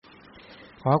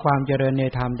ขอความเจริญใน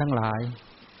ธรรมทั้งหลาย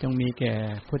จงมีแก่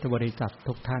พุทธบริษัท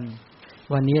ทุกท่าน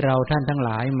วันนี้เราท่านทั้งห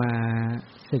ลายมา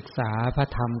ศึกษาพระ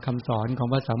ธรรมคำสอนของ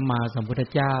พระสัมมาสัมพุทธ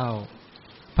เจ้า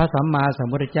พระสัมมาสัม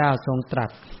พุทธเจ้าทรงตรั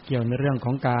สเกี่ยวในเรื่องข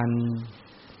องการ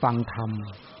ฟังธรรม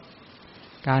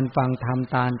การฟังธรรม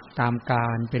ตามกา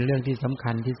รเป็นเรื่องที่สำ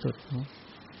คัญที่สุด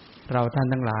เราท่าน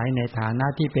ทั้งหลายในฐานะ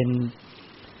ที่เป็น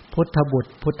พุทธบุต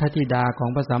รพุทธธิดาของ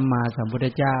พระสัมมาสัมพุทธ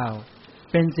เจ้า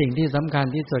เป็นสิ่งที่สำคัญ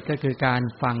ที่สุดก็คือการ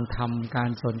ฟังธรรมการ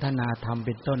สนทนาธรรมเ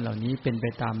ป็นต้นเหล่านี้เป็นไป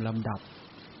ตามลำดับ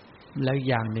แล้ว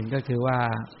อย่างหนึ่งก็คือว่า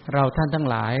เราท่านทั้ง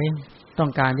หลายต้อ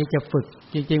งการที่จะฝึก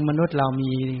จริงๆมนุษย์เรา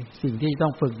มีสิ่งที่ต้อ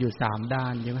งฝึกอยู่3ด้า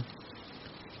นใช่ไหม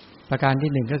ประการ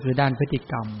ที่1ก็คือด้านพฤติ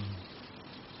กรรม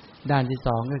ด้านที่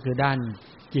2ก็คือด้าน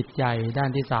จิตใจด้าน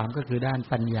ที่3ก็คือด้าน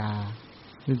ปัญญา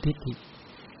คือทิฏฐิ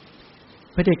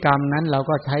พฤติกรรมนั้นเรา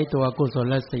ก็ใช้ตัวกุศ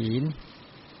ลศีล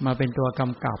มาเป็นตัวก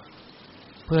ำกับ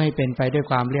เพื่อให้เป็นไปด้วย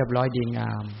ความเรียบร้อยดีง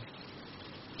าม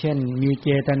เช่นมีเจ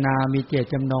ตนามีเจต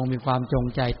จำนงมีความจง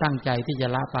ใจตั้งใจที่จะ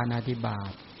ละปาณาติบา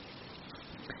ต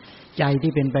ใจ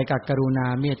ที่เป็นไปกับกรุณา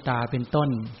เมตตาเป็นต้น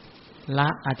ละ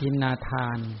อทินนาทา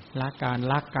นละการ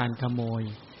ลักการขโมย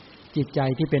จิตใจ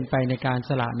ที่เป็นไปในการส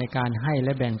ละในการให้แล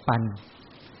ะแบ่งปัน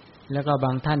แล้วก็บ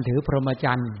างท่านถือพรหมจ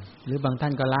รรย์หรือบางท่า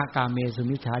นก็ละกาเมสุ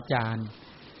มิจฉาจาร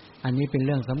อันนี้เป็นเ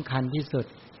รื่องสำคัญที่สุด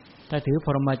ถ้าถือพ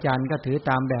รหมจรรย์ก็ถือ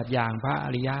ตามแบบอย่างพระอ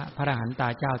ริยะพระอรหันต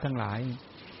เจ้าทั้งหลาย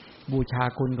บูชา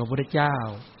คุณของพระพุทธเจ้า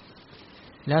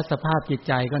แล้วสภาพจิตใ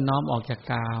จก็น้อมออกจาก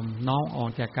กามน้อมออ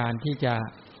กจากการที่จะ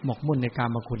หมกมุ่นในกา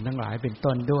มคุณทั้งหลายเป็น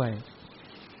ต้นด้วย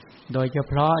โดยเฉ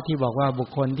พาะที่บอกว่าบุค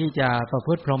คลที่จะประพ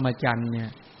ฤติพรหมจรรย์เนี่ย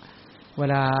เว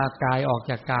ลากายออก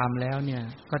จากกามแล้วเนี่ย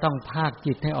ก็ต้องภาค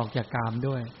จิตให้ออกจากกาม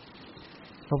ด้วย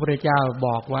พระพุทธเจ้าบ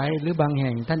อกไว้หรือบางแ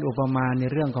ห่งท่านอุปมาใน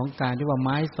เรื่องของการที่ว่าไ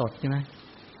ม้สดใช่ไหม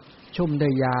ชุ่มด้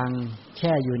วยยางแ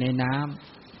ช่อยู่ในน้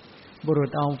ำบุรุษ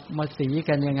เอามาสี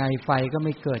กันยังไงไฟก็ไ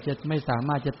ม่เกิดจะไม่สาม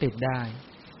ารถจะติดได้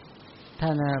ถ้า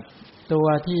ตัว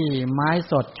ที่ไม้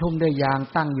สดชุ่มด้วยยาง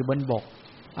ตั้งอยู่บนบก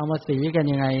เอามาสีกัน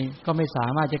ยังไงก็ไม่สา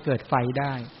มารถจะเกิดไฟไ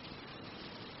ด้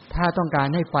ถ้าต้องการ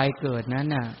ให้ไฟเกิดนั้น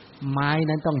น่ะไม้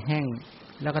นั้นต้องแห้ง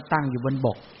แล้วก็ตั้งอยู่บนบ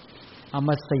กเอาม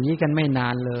าสีกันไม่นา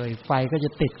นเลยไฟก็จะ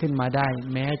ติดขึ้นมาได้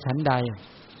แม้ชั้นใด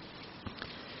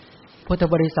พุทธ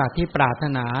บริษัทที่ปรารถ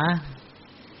นา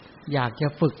อยากจะ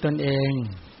ฝึกตนเอง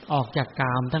ออกจากก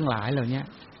ามทั้งหลายเหล่านี้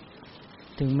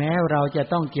ถึงแม้เราจะ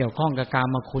ต้องเกี่ยวข้องกับกา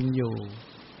มคุณอยู่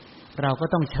เราก็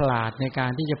ต้องฉลาดในกา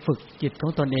รที่จะฝึกจิตขอ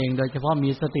งตนเองโดยเฉพาะมี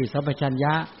สติสัมปชัญญ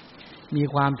ะมี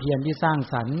ความเพียรที่สร้าง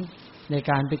สรรค์ใน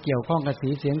การไปเกี่ยวข้องกับสี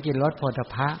เสียงกลิ่นรสโผฏฐัพ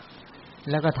พะ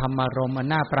แล้วก็ทำอารมณ์อัน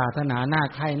น่าปรารถนาน่า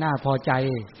ใคร่น่าพอใจ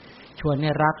ชวนให้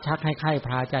รักชักให้ใคร่พ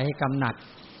าใจให้กำหนัด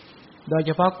โดยเ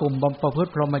ฉพาะกลุ่มประพฤ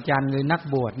ติพรหมจรรย์หรือนัก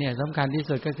บวชเนี่ยสำคัญที่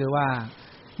สุดก็คือว่า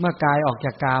เมื่อกายออกจ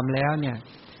ากกามแล้วเนี่ย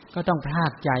ก็ต้องพา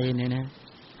กใจเนี่ยนะ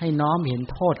ให้น้อมเห็น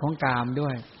โทษของกามด้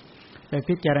วยไป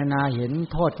พิจารณาเห็น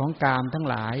โทษของกามทั้ง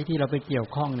หลายที่เราไปเกี่ยว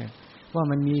ข้องเนี่ยว่า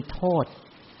มันมีโทษ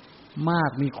มาก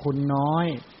มีคุณน้อย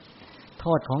โท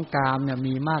ษของกามเนี่ย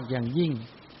มีมากอย่างยิ่ง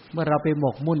เมื่อเราไปหม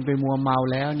กมุ่นไปมัวเมา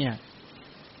แล้วเนี่ย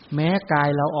แม้กาย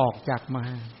เราออกจากมา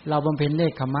เราบำเพ็ญเน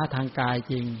กขัมมะทางกาย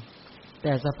จริงแ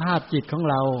ต่สภาพจิตของ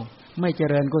เราไม่เจ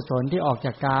ริญกุศลที่ออกจ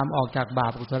ากกามออกจากบา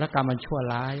ปกุศลกรรมมันชั่ว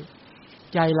ร้าย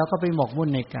ใจเราก็ไปหมกมุ่น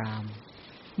ในกาม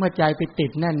เมื่อใจไปติ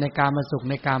ดแน่นในกามสุข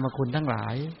ในกามคุณทั้งหลา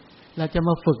ยเราจะม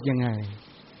าฝึกยังไง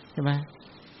ใช่ไหม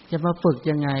จะมาฝึก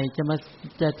ยังไง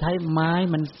จะใช้ไม้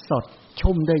มันสด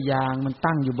ชุ่มด้วยยางมัน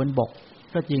ตั้งอยู่บนบก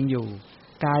ก็จริงอยู่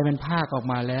กายมันภาคออก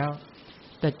มาแล้ว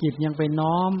แต่จิตยังไป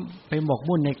น้อมไปหมก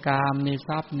มุ่นในกามในท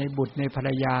รัพย์ในบุตรในภรร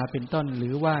ยาเป็นต้นหรื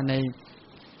อว่าใน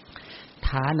ฐ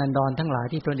านันดรทั้งหลาย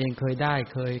ที่ตนเองเคยได้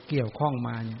เคยเกี่ยวข้องม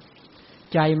าเนี่ย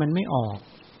ใจมันไม่ออก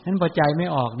นั้นพอใจไม่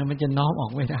ออกเนี่ยมันจะน้อมออ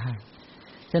กไม่ได้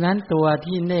ฉะนั้นตัว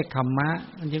ที่เนกขัมมะ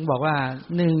มันจึงบอกว่า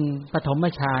1ปฐม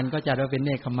ฌานก็จัดว่าเป็นเ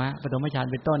นกขัมมะปฐมฌาน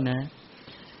เป็นต้นนะ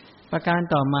ประการ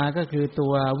ต่อมาก็คือตั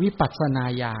ววิปัสสนา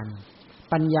ญาณ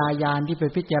ปัญญาญาณที่ไป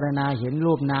พิจารณาเห็น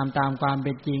รูปนามตามความเ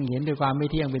ป็นจริงเห็นด้วยความไม่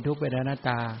เที่ยงเป็นทุกข์เป็นอนัตต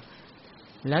า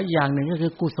แล้วอย่างหนึ่งก็คื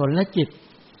อกุศลจิต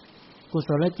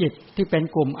ที่เป็น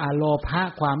กลุ่มอโลภะ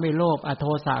ความไม่โลภอโท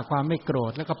สะความไม่โกร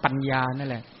ธแล้วก็ปัญญานั่น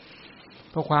แหละ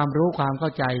เพราะความรู้ความเข้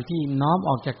าใจที่น้อมอ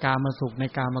อกจากกามสุขใน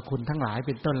กามคุณทั้งหลายเ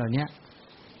ป็นต้นเหล่านี้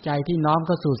ใจที่น้อมเ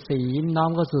ข้าสู่ศีลน้อม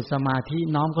เข้าสู่สมาธิ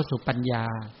น้อมเข้าสู่ปัญญา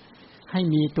ให้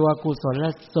มีตัวกุศลแล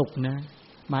ะสุขนะ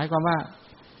หมายความว่า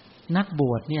นักบ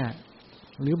วชเนี่ย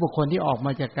หรือบุคคลที่ออกม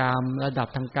าจากกามระดับ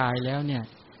ทางกายแล้วเนี่ย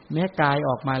แม้กายอ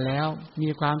อกมาแล้วมี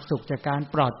ความสุขจากการ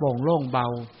ปลอดโปร่งโล่งเบา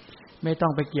ไม่ต้อ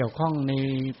งไปเกี่ยวข้องใน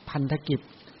พันธกิจ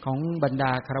ของบรรด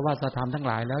าคฤหัสถธรรมทั้งห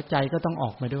ลายแล้วใจก็ต้องอ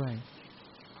อกมาด้วย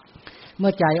เมื่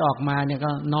อใจออกมาเนี่ย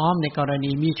ก็น้อมในกร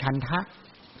ณีมีฉันทะ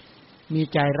มี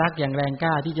ใจรักอย่างแรงก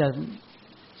ล้าที่จะ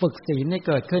ฝึกศีลให้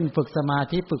เกิดขึ้นฝึกสมา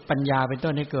ธิฝึกปัญญาเป็น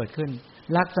ต้นให้เกิดขึ้น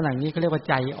ลักษณะนี้เขาเรียกว่า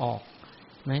ใจออก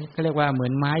ไหมเขาเรียกว่าเหมือ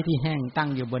นไม้ที่แห้งตั้ง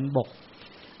อยู่บนบก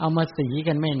เอามาสี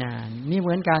กันไม่นานนี่เห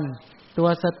มือนกันตัว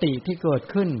สติที่เกิด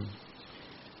ขึ้น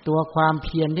ตัวความเ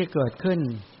พียรที่เกิดขึ้น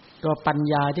ตัวปัญ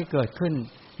ญาที่เกิดขึ้น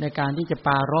ในการที่จะป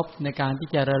รารภในการที่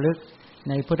จะระลึก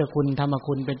ในพุทธคุณธรรม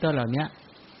คุณเป็นต้นเหล่านี้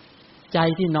ใจ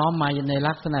ที่น้อมมาใน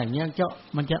ลักษณะอย่างนี้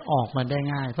มันจะออกมาได้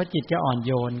ง่ายเพราะจิตจะอ่อนโ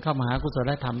ยนเข้ามาหากุศ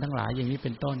ลธรรมทั้งหลายอย่างนี้เ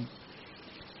ป็นต้น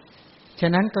ฉ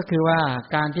ะนั้นก็คือว่า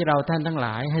การที่เราท่านทั้งหล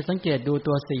ายให้สังเกตดู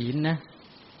ตัวศีลนะ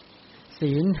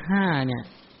ศีล5เนี่ย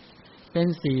เป็น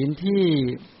ศีลที่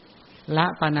ละ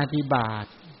ปาณาติบาต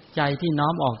ใจที่น้อ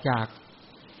มออกจาก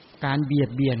การเบียด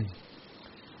เบียน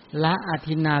ละอ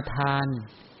ทินนาทาน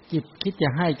จิตคิดจะ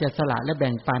ให้จะสละและแ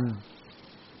บ่งปัน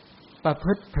ประพ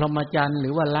ฤติพรหมจรรย์หรื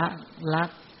อว่าละ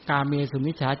กาเมสุ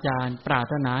มิจฉาจารปราร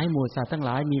ถนาให้หมู่สัตว์ทั้งหล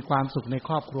ายมีความสุขในค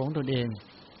รอบครัวของตนเอง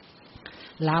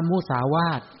ละมุสาว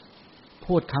าท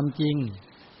พูดคำจริง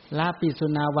ละปิสุ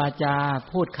นาวาจา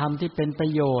พูดคำที่เป็นปร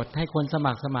ะโยชน์ให้คนส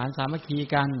มัครสมานสามัคคี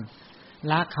กัน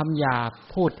ละคำหยาบ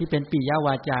พูดที่เป็นปิยว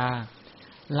าจา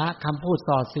ละคำพูด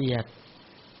ส่อเสียด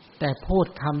แต่พูด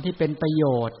คำที่เป็นประโย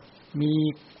ชน์มี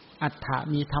อรรถะ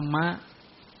มีธรรมะ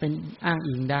เป็นอ้าง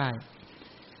อิงได้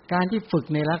การที่ฝึก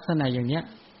ในลักษณะอย่างเนี้ย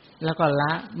แล้วก็ล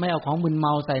ะไม่เอาของมึนเม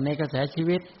าใส่ในกระแสชี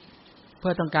วิตเพื่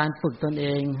อต้องการฝึกตนเอ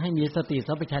งให้มีสติ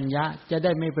สัมปชัญญะจะไ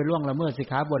ด้ไม่ไปล่วงละเมิดสิก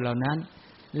ขาบทเหล่านั้น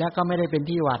และก็ไม่ได้เป็น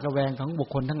ที่หวาดระแวงของบุค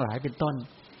คลทั้งหลายเป็นต้น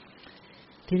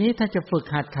ทีนี้ถ้าจะฝึก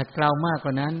หัดขัดเกลามากก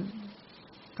ว่านั้น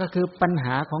ก็คือปัญห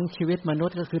าของชีวิตมนุษ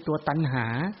ย์ก็คือตัวตัณหา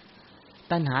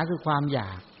คือความอย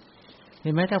ากเห็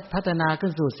นไหมถ้าพัฒนาขึ้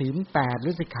นสู่ศีล8หรื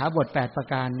อสิกขาบท8ประ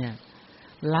การเนี่ย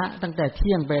ละตั้งแต่เ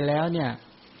ที่ยงไปแล้วเนี่ย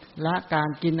ละการ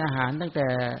กินอาหารตั้งแต่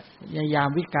ยาม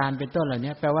วิกาลเป็นต้นเหล่า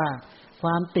นี้แปลว่าคว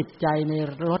ามติดใจใน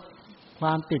รสคว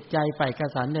ามติดใจใฝ่กระ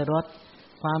สันในรส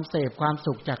ความเสพความ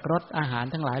สุขจากรสอาหาร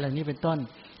ทั้งหลายเหล่านี้เป็นต้น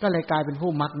ก็เลยกลายเป็น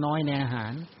ผู้มักน้อยในอาหา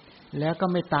รแล้วก็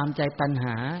ไม่ตามใจตัณห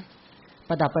าป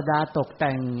ระดับประดาตกแ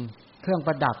ต่งเครื่องป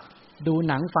ระดับดู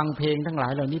หนังฟังเพลงทั้งหลา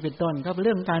ยเหล่านี้เป็นต้นก็เป็นเ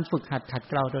รื่องการฝึกหัดขัด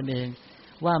เกลาตนเอง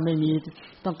ว่าไม่มี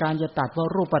ต้องการจะตัดว่า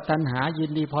รูปตัณหายิ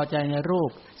นดีพอใจในรูป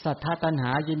สัทธตัณห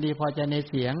ายินดีพอใจใน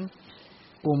เสียง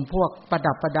กลุ่มพวกประ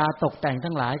ดับประดาตกแต่ง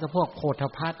ทั้งหลายกับพวกโผฏฐั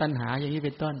พพะตัณหาอย่างนี้เ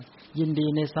ป็นต้นยินดี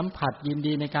ในสัมผัสยิน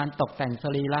ดีในการตกแต่งส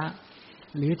รีระ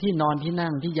หรือที่นอนที่นั่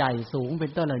งที่ใหญ่สูงเป็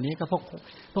นต้นเหล่านี้ก็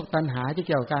พวกตัณหาที่เ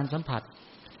กี่ยวกับการสัมผัส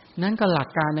นั้นก็หลัก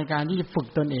การในการที่จะฝึก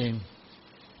ตนเอง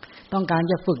ต้องการ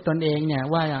จะฝึกตนเองเนี่ย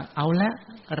ว่าเอาละ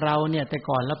เราเนี่ยแต่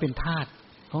ก่อนเราเป็นทาส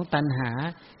ของตัณหา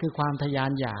คือความทยา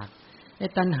นอยากไอ้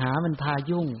ตัณหามันพา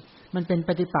ยุ่งมันเป็นป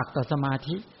ฏิปักษ์ต่อสมา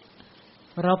ธิ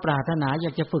เราปรารถนาอย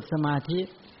ากจะฝึกสมาธิ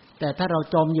แต่ถ้าเรา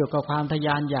จมอยู่กับความทย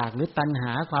านอยากหรือตัณห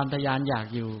าความทยานอยาก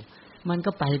อยู่มัน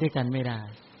ก็ไปด้วยกันไม่ได้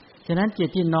ฉะนั้นจิต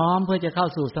ที่น้อมเพื่อจะเข้า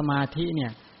สู่สมาธิเนี่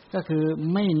ยก็คือ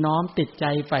ไม่น้อมติดใจ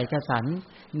ใฝ่กระสัน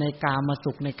ในกาม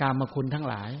สุขในกามคุณทั้ง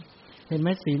หลายเห็นไหม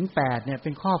ศีล8เนี่ยเป็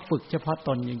นข้อฝึกเฉพาะต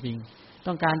นจริงๆ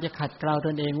ต้องการจะขัดเกลาต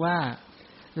นเองว่า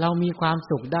เรามีความ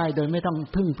สุขได้โดยไม่ต้อง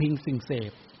พึ่งพิงสิ่งเส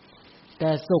พแต่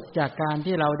สุขจากการ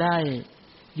ที่เราได้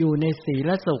อยู่ในศี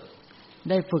ลสุข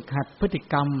ได้ฝึกหัดพฤติ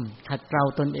กรรมขัดเกลา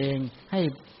ตนเองให้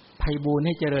ไพบูรย์ใ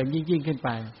ห้เจริญยิ่งขึ้นไป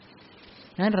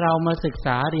งั้นเรามาศึกษ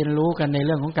าเรียนรู้กันในเ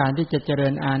รื่องของการที่จะเจริ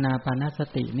ญอานาปานส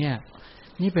ติเนี่ย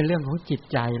นี่เป็นเรื่องของจิต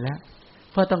ใจแล้ว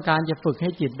เพื่อต้องการจะฝึกให้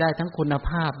จิตได้ทั้งคุณภ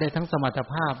าพได้ทั้งสมรรถ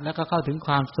ภาพแล้วก็เข้าถึงค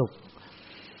วามสุข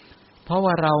เพราะ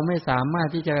ว่าเราไม่สามารถ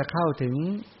ที่จะเข้าถึง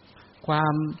ควา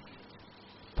ม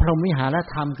พรหมวิหาร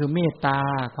ธรรมคือเมตตา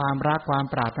ความรักความ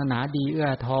ปรารถนาดีเอื้อ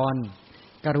ทอน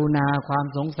กรุณาความ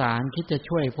สงสารคิดจะ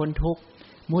ช่วยพ้นทุกข์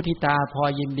มุทิตาพอ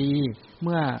ยินดีเ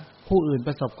มื่อผู้อื่นป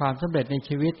ระสบความสำเร็จใน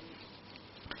ชีวิต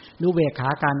รู้เบกขา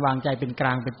การวางใจเป็นกล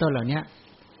างเป็นต้นเหล่านี้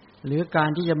หรือการ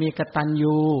ที่จะมีกตัญ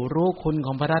ญูรู้คุณข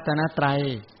องพระรัตนตรัย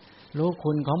รู้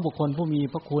คุณของบุคคลผู้มี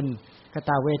พระคุณกต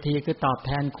เวทีคือตอบแท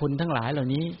นคุณทั้งหลายเหล่า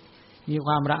นี้มีค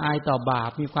วามละอายต่อบาป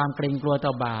มีความเกรงกลัวต่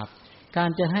อบาปการ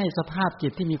จะให้สภาพจิ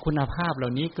ตที่มีคุณภาพเหล่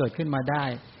านี้เกิดขึ้นมาได้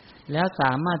แล้วส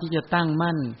ามารถที่จะตั้ง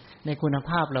มั่นในคุณภ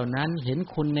าพเหล่านั้นเห็น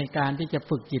คุณในการที่จะ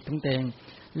ฝึกจิตทั้งเตง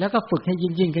แล้วก็ฝึกให้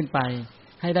ยิ่งขึ้นไป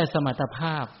ให้ได้สมรรถภ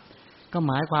าพก็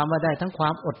หมายความว่าได้ทั้งควา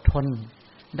มอดทน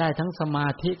ได้ทั้งสมา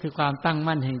ธิคือความตั้ง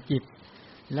มั่นแห่งจิต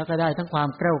แล้วก็ได้ทั้งความ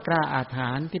แกล้วกล้าอาถ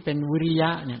รรพ์ที่เป็นวิริย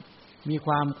ะเนี่ยมีค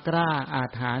วามกล้าอา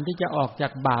ถรรพ์ที่จะออกจา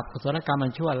กบาปกุศลกรรมอั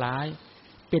นชั่วร้าย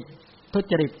ปิดทุ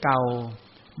จริตเก่า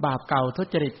บาปเก่าทุ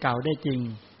จริตเก่าได้จริง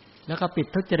แล้วก็ปิด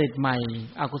ทุจริตใหม่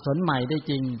อกุศลใหม่ได้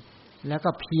จริงแล้วก็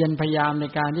เพียรพยายามใน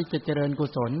การที่จะเจริญกุ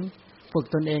ศลฝึก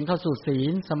ตนเองเข้าสู่ศี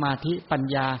ลสมาธิปัญ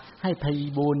ญาให้ไพ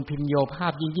บูรย์พิญโยภา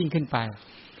พยิ่งขึ้นไป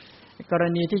กร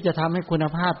ณีที่จะทำให้คุณ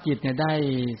ภาพจิตเนี่ยได้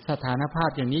สถานภาพ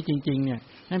อย่างนี้จริงๆเนี่ย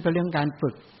นั่นเป็นเรื่องการฝึ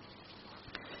ก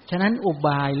ฉะนั้นอุบ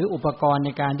ายหรืออุปกรณ์ใน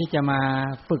การที่จะมา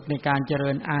ฝึกในการเจริ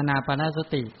ญอานาปานส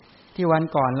ติที่วัน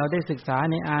ก่อนเราได้ศึกษา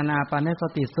ในอานาปานส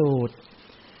ติสูตร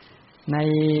ใ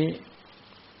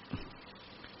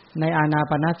นอานา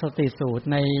ปานสติสูตร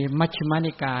ในมัชฌิมา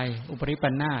นิกายอุปริปั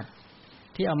นธาส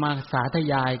ที่เอามาสาธ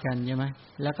ยายกันใช่ไหม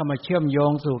แล้วก็มาเชื่อมโย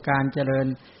งสู่การเจริญ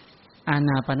อาน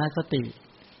าปานสติ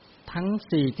ทั้ง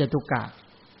4จตุก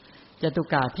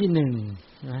ะที่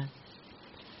1นะ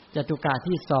จตุกะ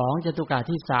ที่2จตุกะ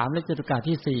ที่3และจตุกะ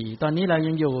ที่4ตอนนี้เรา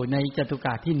ยังอยู่ในจตุก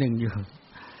ะที่1อยู่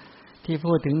ที่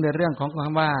พูดถึงในเรื่องของค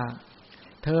ำว่า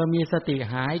เธอมีสติ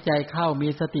หายใจเข้ามี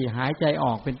สติหายใจอ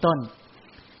อกเป็นต้น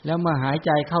แล้วเมื่อหายใ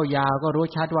จเข้ายาวก็รู้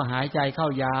ชัดว่าหายใจเข้า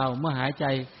ยาวเมื่อหายใจ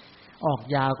ออก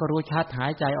ยาวก็รู้ชัดหา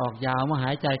ยใจออกยาวเมื่อห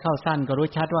ายใจเข้าสั้นก็รู้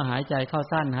ชัดว่าหายใจเข้า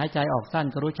สั้นหายใจออกสั้น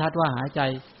ก็รู้ชัดว่าหายใจ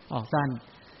ออกสั้น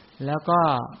แล้วก็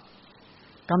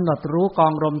กำหนดรู้กอ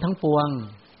งลมทั้งปวง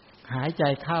หายใจ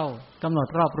เข้ากำหนด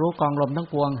รอบรู้กองลมทั้ง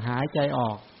ปวงหายใจอ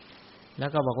อกแล้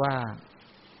วก็บอกว่า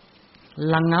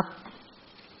ระงับ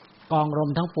กองลม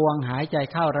ทั้งปวงหายใจ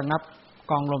เข้าระงับ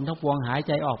กองลมทั้งปวงหายใ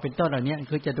จออกเป็นต้นเหล่านี้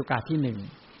คือจตุกะที่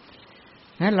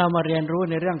1งั้นเรามาเรียนรู้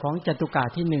ในเรื่องของจตุกะ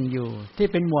ที่1อยู่ที่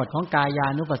เป็นหมวดของกายา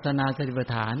นุปัสสนาสติปัฏ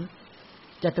ฐาน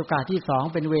จตุกะที่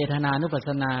2เป็นเวทนานุปัสส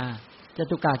นาจ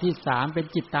ตุกะที่3เป็น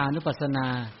จิตตานุปัสสนา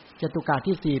จตุกะ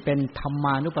ที่4เป็นธรรม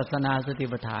านุปัสสนาสติ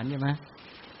ปัฏฐานใช่ไหม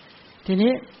ที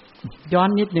นี้ย้อน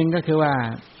นิดนึงก็คือว่า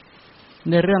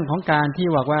ในเรื่องของการที่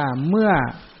บอกว่าเมื่อ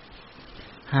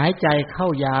หายใจเข้า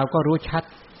ยาวก็รู้ชัด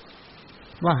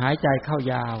ว่าหายใจเข้า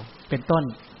ยาวเป็นต้น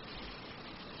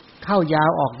เข้ายาว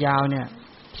ออกยาวเนี่ย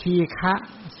ทีฆะ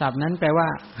ศัพท์นั้นแปลว่า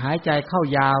หายใจเข้า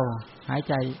ยาวหาย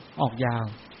ใจออกยาว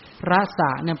รสะ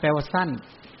เนี่ยแปลว่าสั้น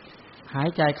หาย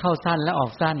ใจเข้าสั้นและออ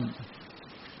กสั้น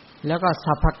แล้วก็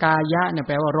สัพพกายะเนี่ยแ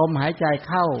ปลว่าลมหายใจ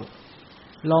เข้า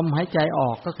ลมหายใจอ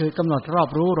อกก็คือกำหนดรอบ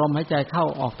รู้ลมหายใจเข้า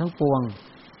ออกทั้งปวง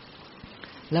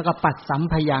แล้วก็ปัดสัม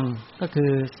พยังก็คื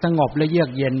อสงบและเยือ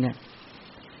กเย็นเนี่ย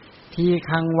ที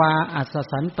คังวาอัสส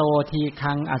สันโตที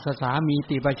คังอัสสสามี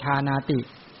ติปชานาติ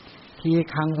ที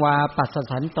คังวาปัสส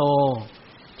สันโต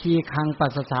ทีคังปั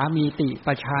สสสามีติป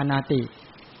ชานาติ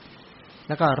แ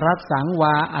ล้วก็รัสสังว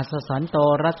าอัสสสันโต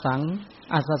รัสสัง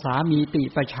อัสสสามีติ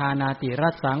ปชานาติรั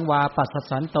สสังวาปัสส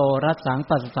สันโตรัสสัง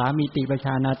ปัสสสามีติปช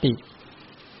านาติ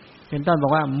เป็นต้นบอ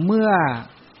กว่าเมื่อ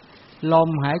ลม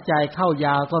หายใจเข้าย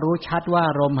าวก็รู้ชัดว่า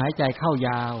ลมหายใจเข้าย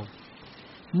าว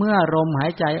เมื่อลมหา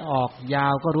ยใจออกยา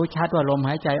วก็รู้ชัดว่าลมห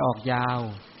ายใจออกยาว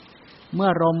เมื่อ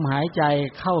ลมหายใจ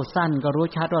เข้าสั้นก็รู้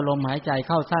ชัดว่าลมหายใจเ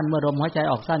ข้าสั้นเมื่อลมหายใจ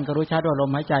ออกสั้นก็รู้ชัดว่าลม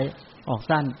หายใจออก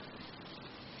สั้น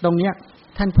ตรงเนี้ย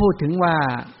ท่านพูดถึงว่า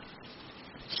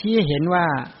ชี้เห็นว่า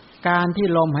การที่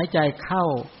ลมหายใจเข้า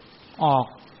ออก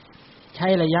ใช้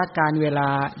ระยะการเวลา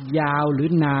ยาวหรือ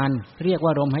นานเรียกว่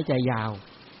าลมหายใจยาว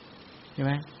ใช่ไห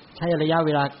มใช้ระยะเว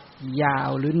ลายาว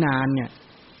หรือนานเนี่ย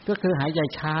ก็คือหายใจ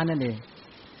ช้านั่นเอง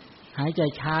หายใจ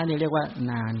ช้านี่เรียกว่า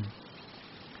นาน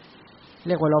เ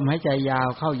รียกว่าลมหายใจยาว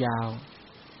เข้ายาว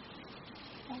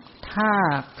ถ้า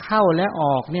เข้าและอ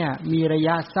อกเนี่ยมีระย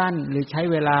ะสั้นหรือใช้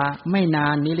เวลาไม่นา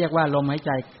นนี้เรียกว่าลมหายใ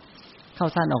จเข้า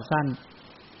สั้นออกสั้น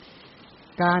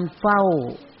การเฝ้า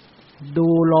ดู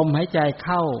ลมหายใจเ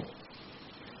ข้า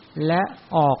และ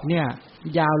ออกเนี่ย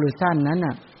ยาวหรือสั้นนั้น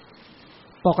น่ะ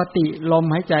ปกติลม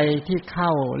หายใจที่เข้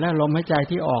าและลมหายใจ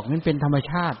ที่ออกนั้นเป็นธรรม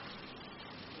ชาติ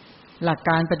หลักก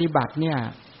ารปฏิบัติเนี่ย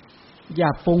อย่า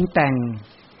ปรุงแต่ง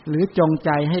หรือจงใจ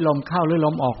ให้ลมเข้าหรือล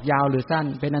มออกยาวหรือสั้น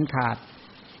เป็นอันขาด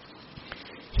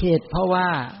เหตุเพราะว่า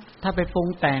ถ้าไปปรุง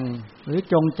แต่งหรือ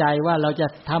จงใจว่าเราจะ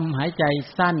ทำหายใจ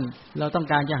สั้นเราต้อง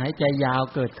การจะหายใจยาว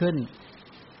เกิดขึ้น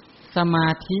สมา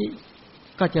ธิ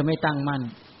ก็จะไม่ตั้งมั่น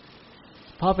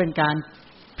เพราะเป็นการ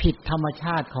ผิดธรรมช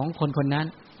าติของคนคนนั้น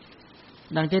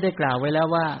ดังที่ได้กล่าวไว้แล้ว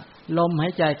ว่าลมหา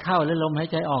ยใจเข้าและลมหาย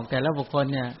ใจออกแต่ละบุคคล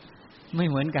เนี่ยไม่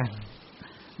เหมือนกัน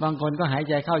บางคนก็หาย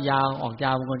ใจเข้ายาวออกย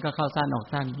าวบางคนก็เข้าสั้นออก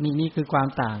สั้นนี่คือความ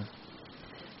ต่าง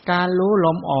การรู้ล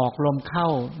มออกลมเข้า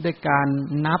ด้วยการ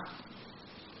นับ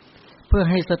เพื่อ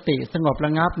ให้สติสงบร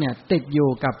ะงับเนี่ยติดอยู่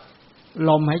กับ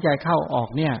ลมหายใจเข้าออก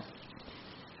เนี่ย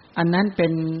อันนั้นเป็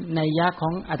นนัยยะขอ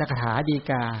งอรรถกถาฎี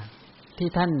กาที่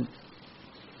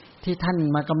ท่าน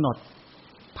มากำหนด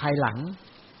ภายหลัง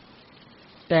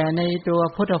แต่ในตัว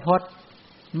พุทธพจน์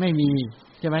ไม่มี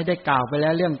ใช่ไหมได้กล่าวไปแล้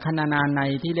วเรื่องคณนานัย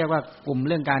ที่เรียกว่ากลุ่มเ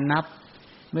รื่องการนับ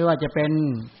ไม่ว่าจะเป็น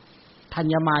ธัญ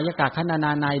ญมายกะคณน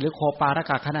านัยหรือโคปาร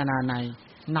กะคณนานัย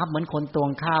นับเหมือนคนตว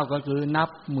งข้าวก็คือนับ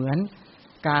เหมือน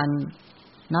การ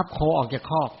นับโคออกจาก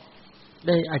คอกไ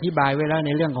ด้อธิบายไว้แล้วใน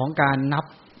เรื่องของการนับ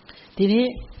ทีนี้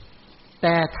แ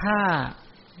ต่ถ้า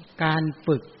การ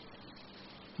ฝึก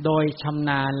โดยชำ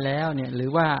นาญแล้วเนี่ยหรื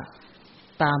อว่า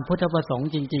ตามพุทธประสงค์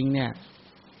จริงๆเนี่ย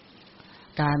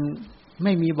การไ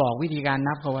ม่มีบอกวิธีการ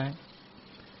นับเอาไว้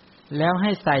แล้วใ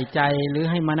ห้ใส่ใจหรือ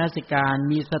ให้มนสิการ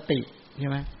มีสติใช่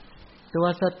ไหมตัว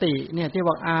สติเนี่ยที่บ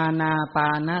อกอาณาปา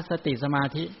นสติสมา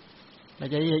ธิเรา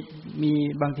จะมี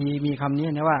บางทีมีคำนี้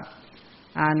นะว่า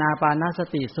อาณาปานส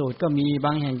ติสูตรก็มีบ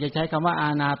างแห่งจะใช้คำว่าอา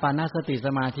ณาปานสติส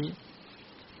มาธิ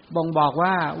บ่งบอกว่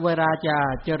าเวลาจะ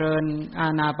เจริญอา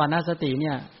ณาปานสติเ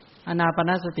นี่ยอาณาปา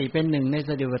นสติเป็นหนึ่งในส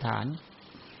ติปัฏฐาน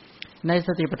ในส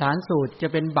ติปัฏฐานสูตรจะ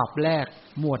เป็นบัพแรก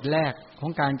หมวดแรกขอ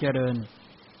งการเจริญ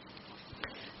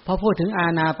พอพูดถึงอา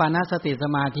ณาปานสติส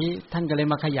มาธิท่านก็เลย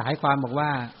มาขยายความบอกว่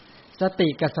าสติ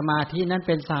กับสมาธินั้นเ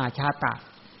ป็นสหชาตะ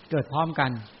เกิดพร้อมกั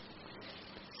น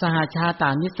สหชาตา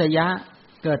นิสยะ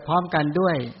เกิดพร้อมกันด้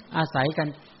วยอาศัยกัน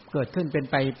เกิดขึ้นเป็น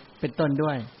ไปเป็นต้นด้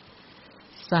วย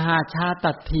สหชา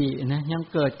ตัตถินะยัง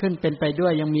เกิดขึ้นเป็นไปด้ว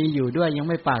ยยังมีอยู่ด้วยยัง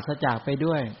ไม่ปราศจากไป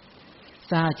ด้วย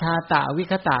สหชาตะวิ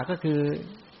คตะก็คือ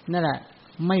นั่นแหละ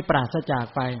ไม่ปราศจาก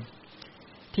ไป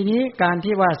ทีนี้การ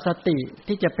ที่ว่าสติ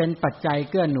ที่จะเป็นปัจจัย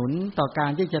เกื้อหนุนต่อกา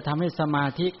รที่จะทำให้สมา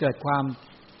ธิเกิดความ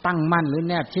ตั้งมั่นหรือ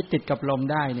แนบชิดติดกับลม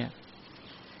ได้เนี่ย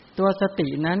ตัวสติ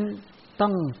นั้นต้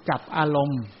องจับอาร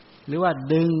มณ์หรือว่า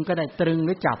ดึงก็ได้ตรึงห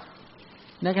รือจับ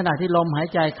ในขณะที่ลมหาย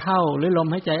ใจเข้าหรือลม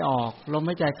หายใจออกลมห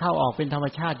ายใจเข้าออกเป็นธรรม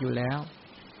ชาติอยู่แล้ว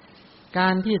กา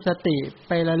รที่สติไ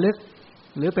ประลึก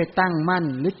หรือไปตั้งมั่น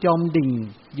หรือจมดิ่ง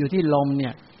อยู่ที่ลมเนี่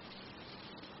ย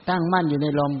ตั้งมั่นอยู่ใน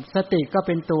ลมสติก็เ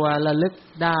ป็นตัวระลึก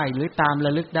ได้หรือตามร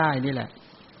ะลึกได้นี่แหละ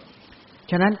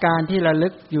ฉะนั้นการที่ระลึ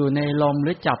กอยู่ในลมห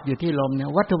รือจับอยู่ที่ลมเนี่ย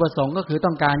วัตถุประสงค์ก็คือต้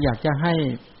องการอยากจะให้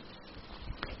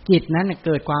จิตนั้นเ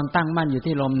กิดความตั้งมั่นอยู่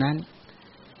ที่ลมนั้น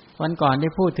วันก่อนได้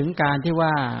พูดถึงการที่ว่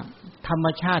าธรรม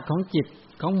ชาติของจิต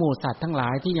ของหมู่สัตว์ทั้งหลา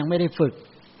ยที่ยังไม่ได้ฝึก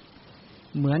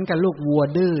เหมือนกับลูกวัว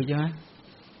ดื้อใช่ไหม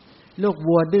ลูก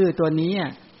วัวดื้อตัวนี้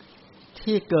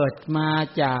ที่เกิดมา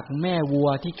จากแม่วัว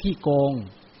ที่ขี้โกง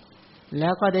แล้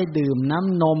วก็ได้ดื่มน้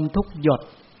ำนมทุกหยด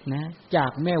นะจา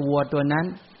กแม่วัวตัวนั้น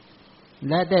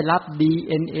และได้รับ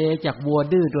DNA จากวัว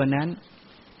ดื้อตัวนั้น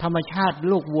ธรรมชาติ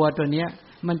ลูกวัวตัวเนี้ย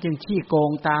มันจึงขี้โก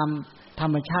งตามธร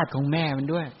รมชาติของแม่มัน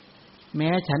ด้วยแม้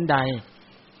ฉันใด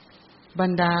บร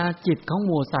รดาจิตของห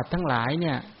มู่สัตว์ทั้งหลายเ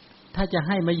นี่ยถ้าจะใ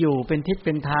ห้มาอยู่เป็นทิศเ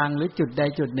ป็นทางหรือจุดใด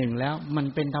จุดหนึ่งแล้วมัน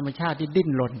เป็นธรรมชาติที่ดิ้น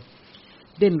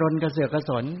รนกระเสือกกระ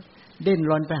สนดิ้น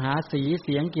รนไปหาสีเ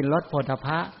สียงกลิ่นรสโผฏฐัพพ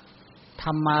ะธ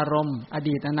รรมารมณ์อ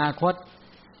ดีตอนาคต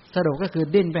สรุปก็คือ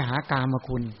ดิ้นไปหากาม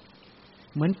คุณ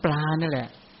เหมือนปลานั่นแหละ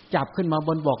จับขึ้นมาบ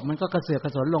นบกมันก็กระเสือกกร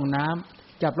ะสนลงน้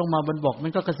ำจับลงมาบนบกมั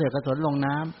นก็กระเสือกกระสนลง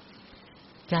น้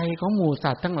ำใจของหมู่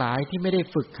สัตว์ทั้งหลายที่ไม่ได้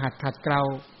ฝึกหัดขัดเกลา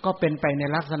ก็เป็นไปใน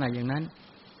ลักษณะอย่างนั้น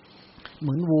เห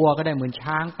มือนวัวก็ได้เหมือน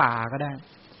ช้างป่าก็ได้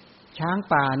ช้าง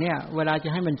ป่าเนี่ยเวลาจะ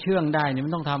ให้มันเชื่องได้เนี่ยมั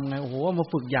นต้องทำไงโอ้โหมา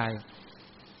ฝึกใหญ่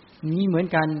นี่เหมือน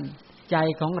กันใจ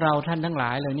ของเราท่านทั้งหล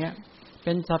ายเหล่านี้เ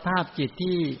ป็นสภาพจิต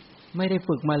ที่ไม่ได้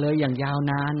ฝึกมาเลยอย่างยาว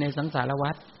นานในสังสาร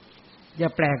วัฏอย่า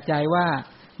แปลกใจว่า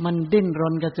มันดิ้นร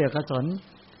นกระเสือกกระสน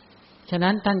ฉะ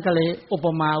นั้นท่านก็เลยอุป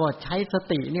มาว่าใช้ส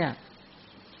ติเนี่ย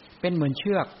เป็นเหมือนเ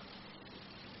ชือก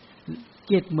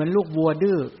จิตเหมือนลูกวัว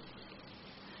ดื้อ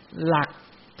หลัก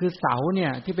คือเสาเนี่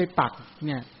ยที่ไปปักเ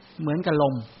นี่ยเหมือนกับล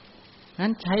มนั้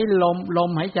นใช้ลม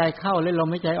หายใจเข้าและลม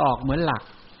หายใจออกเหมือนหลัก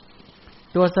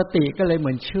ตัวสติก็เลยเห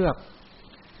มือนเชือก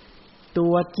ตั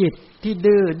วจิตที่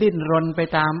ดื้อดิ้นรนไป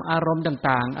ตามอารมณ์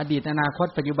ต่างๆอดีตอนาคต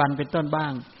ปัจจุบันเป็นต้นบ้า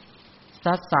ง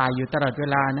ซัดสายอยู่ตลอดเว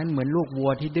ลานั้นเหมือนลูกวั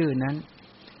วที่ดื้อนั้น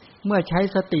เมื่อใช้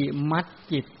สติมัด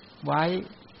จิตไว้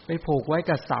ไปผูกไว้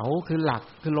กับเสาคือหลัก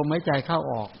คือลมหายใจเข้า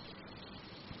ออก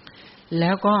แ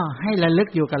ล้วก็ให้ระลึก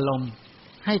อยู่กับลม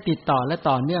ให้ติดต่อและ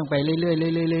ต่อเนื่องไปเรื่อย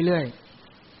ๆเรื่อย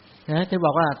ๆนะจะบ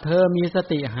อกว่าเธอมีส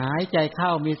ติหายใจเข้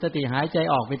ามีสติหายใจ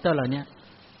ออกเป็นต้นเหล่านี้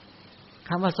ค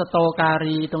ำว่าสโตกา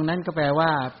รีตรงนั้นก็แปลว่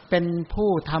าเป็นผู้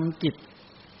ทำกิจ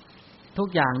ทุก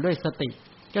อย่างด้วยสติ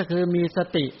ก็คือมีส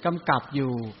ติกำกับอ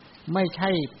ยู่ไม่ใช่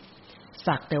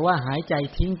สักแต่ว่าหายใจ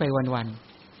ทิ้งไปวัน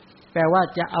ๆแปลว่า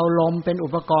จะเอาลมเป็นอุ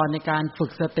ปกรณ์ในการฝึ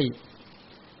กสติ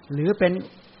หรือเ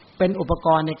ป็นอุปก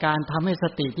รณ์ในการทำให้ส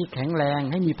ติที่แข็งแรง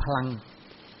ให้มีพลัง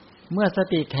เมื่อส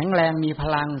ติแข็งแรงมีพ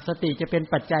ลังสติจะเป็น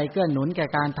ปัจจัยเกื้อหนุนแก่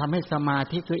การทำให้สมา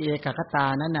ธิคือเอกคตา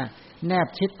นั้นน่ะแนบ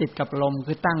ชิดติดกับลม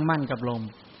คือตั้งมั่นกับลม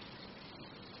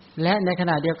และในข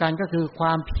ณะเดียวกันก็คือคว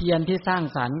ามเพียรที่สร้าง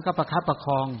สรรค์ก็ประคับประค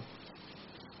อง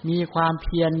มีความเ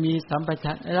พียรมีสัมป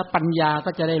ชัญญะและปัญญาก็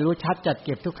จะได้รู้ชัดจัดเ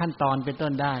ก็บทุกขั้นตอนเป็นต้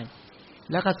นได้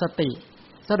แล้วก็สติ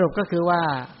สรุปก็คือว่า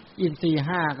อินทรีย์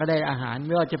5ก็ได้อาหารไ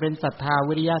ม่ว่าจะเป็นศรัทธา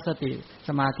วิริยะสติส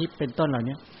มาธิเป็นต้นเหล่า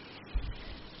นี้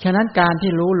ฉะนั้นการ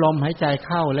ที่รู้ลมหายใจเ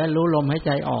ข้าและรู้ลมหายใ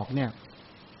จออกเนี่ย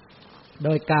โด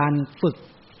ยการฝึก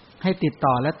ให้ติด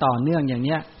ต่อและต่อเนื่องอย่างเ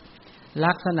นี้ย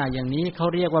ลักษณะอย่างนี้เขา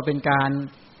เรียกว่าเป็นการ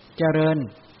เจริญ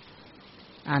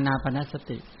อานาปานส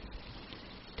ติ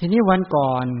ทีนี้วันก่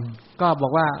อนก็บอ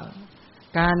กว่า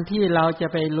การที่เราจะ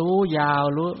ไปรู้ยาว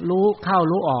รู้เข้า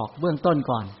รู้ออกเบื้องต้น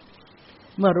ก่อน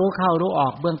เมื่อรู้เข้ารู้ออ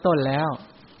กเบื้องต้นแล้ว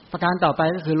ประการต่อไป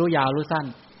ก็คือรู้ยาวรู้สั้น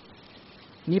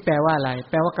นี่แปลว่าอะไร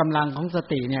แปลว่ากำลังของส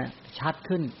ติเนี่ยชัด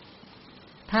ขึ้น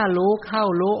ถ้ารู้เข้า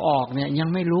รู้ออกเนี่ยยัง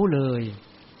ไม่รู้เล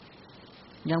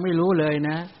ย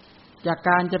นะจากก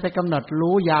ารจะไปกำหนด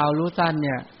รู้ยาวรู้สั้นเ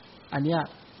นี่ยอันเนี้ย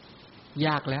ย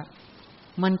ากแล้ว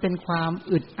มันเป็นความ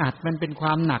อึดอัดมันเป็นคว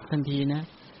ามหนักทันทีนะ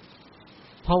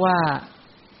เพราะว่า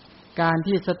การ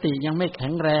ที่สติยังไม่แข็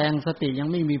งแรงสติยัง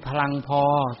ไม่มีพลังพอ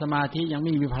สมาธิยังไ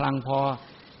ม่มีพลังพอ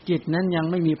จิตนั้นยัง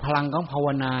ไม่มีพลังของภาว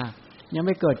นายังไ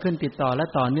ม่เกิดขึ้นติดต่อและ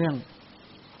ต่อเนื่อง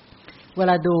เว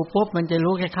ลาดูปุ๊บมันจะ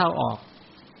รู้แค่เข้าออก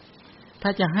ถ้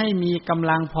าจะให้มีกำ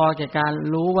ลังพอแก่การ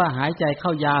รู้ว่าหายใจเข้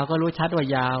ายาวก็รู้ชัดว่า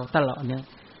ยาวตลอดเนี่ย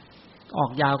ออ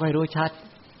กยาวก็ให้รู้ชัด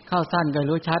เข้าสั้นก็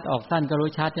รู้ชัดออกสั้นก็รู้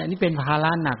ชัดเนี่ยนี่เป็นภาร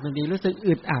ะหนักทันทีรู้สึก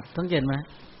อึดอัดสังเกตไหม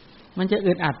มันจะ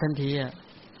อึดอัดทันทีอ่ะ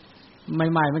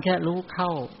ใหม่ๆมันแค่รู้เข้า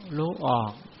รู้ออ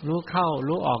กรู้เข้า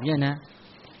รู้ออกเนี่ยนะ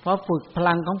เพราะฝึกพ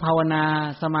ลังของภาวนา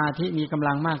สมาธิมีกำ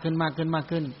ลังมากขึ้น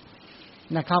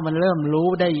นะเข้ามันเริ่มรู้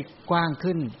ได้กว้าง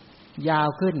ขึ้นยาว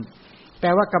ขึ้นแปล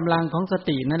ว่ากำลังของส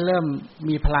ตินั้นเริ่ม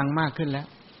มีพลังมากขึ้นแล้ว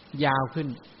ยาวขึ้น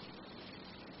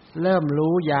เริ่ม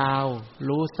รู้ยาว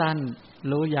รู้สั้น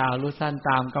รู้ยาวรู้สั้น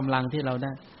ตามกำลังที่เราไ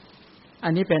ด้อั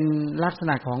นนี้เป็นลักษ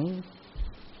ณะของ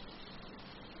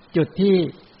จุดที่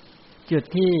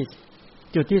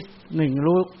หนึ่ง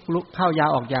รู้เข้ายาว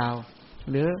ออกยาว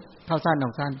หรือเข้าสั้นอ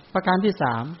อกสั้นประการที่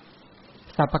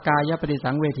3สัพพกายปฏิ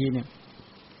สังเวทีเนี่ย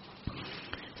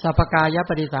สัพพกาย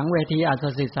ปฏิสังเวทีอัสส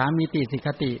สิสามิติสิกข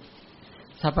ติ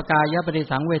สัพพกายปฏิ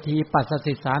สังเวทีปัสส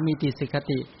สิสามิติสิกข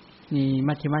ตินี่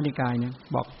มัชฌิมานิกายเนี่ย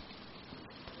บอก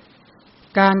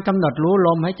การกำหนดรู้ล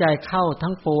มหายใจเข้า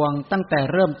ทั้งปวงตั้งแต่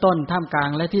เริ่มต้นท่ามกลาง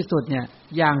และที่สุดเนี่ย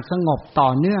อย่างสงบต่อ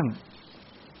เนื่อง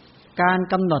การ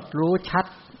กำหนดรู้ชัด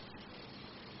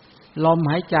ลม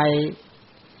หายใจ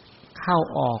เข้า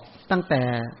ออกตั้งแต่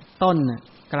ต้น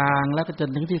กลางแล้วก็จน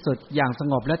ถึงที่สุดอย่างส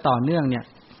งบและต่อเนื่องเนี่ย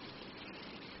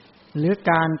หรือ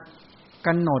การก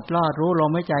ำหนดรู้ล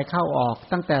มหายใจเข้าออก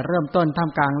ตั้งแต่เริ่มต้นท่าม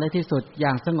กลางและที่สุดอย่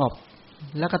างสงบ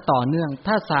แล้วก็ต่อเนื่อง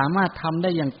ถ้าสามารถทำได้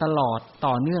อย่างตลอด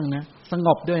ต่อเนื่องนะสง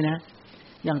บด้วยนะ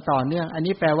อย่างต่อเนื่องอัน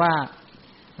นี้แปลว่า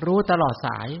รู้ตลอดส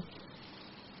าย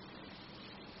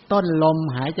ต้นลม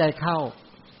หายใจเข้า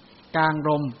กลางล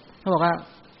มเขาบอกว่า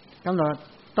กำหนด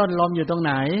ต้นลมอยู่ตรงไ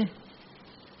หน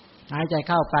หายใจเ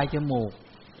ข้าปลายจมูก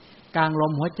กลางล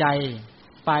มหัวใจ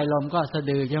ปลายลมก็สะ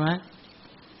ดือใช่ไหม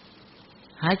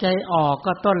หายใจออก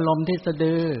ก็ต้นลมที่สะ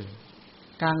ดือ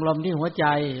กลางลมที่หัวใจ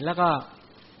แล้วก็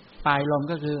ปลายลม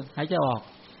ก็คือหายใจออก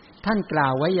ท่านกล่า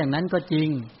วไว้อย่างนั้นก็จริง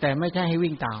แต่ไม่ใช่ให้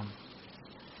วิ่งตาม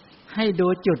ให้ดู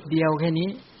จุดเดียวแค่นี้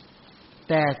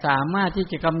แต่สามารถที่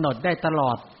จะกำหนดได้ตล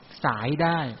อดสายไ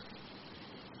ด้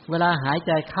เวลาหายใ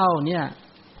จเข้าเนี่ย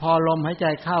พอลมหายใจ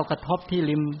เข้ากระทบที่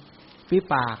ริมฝี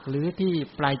ปากหรือที่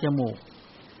ปลายจมูก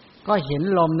ก็เห็น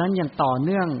ลมนั้นอย่างต่อเ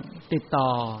นื่องติดต่อ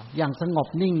อย่างสงบ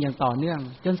นิ่งอย่างต่อเนื่อง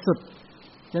จน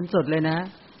สุดเลยนะ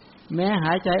แม้ห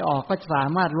ายใจออกก็สา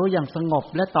มารถรู้อย่างสงบ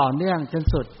และต่อเนื่องจน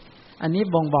สุดอันนี้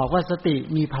บ่งบอกว่าสติ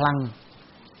มีพลัง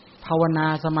ภาวนา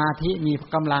สมาธิมี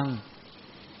กำลัง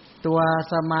ตัว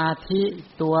สมาธิ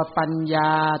ตัวปัญญ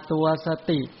าตัวส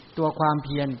ติตัวความเ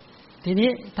พียรทีนี้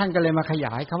ท่านก็เลยมาขย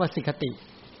ายคำว่าสิกขติ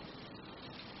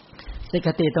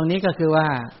ตรงนี้ก็คือว่า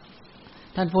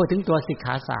ท่านพูดถึงตัวสิกข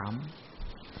า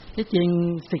3ที่จริง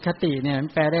สิกขติเนี่ยมัน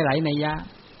แปลได้หลายนัยยะ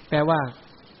แปลว่า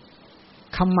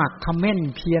ขมักเขม้น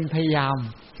เพียรพยายาม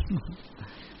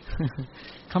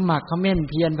ขมักเขม้น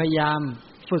เพียรพยายาม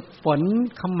ฝึกฝน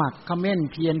ขมักเขม้น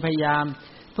เพียรพยายาม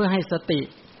เพื่อให้สติ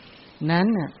นั้น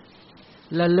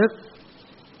ระลึก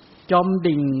จม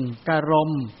ดิ่งกรม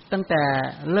ตั้งแต่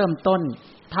เริ่มต้น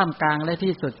ท่ามกลางและ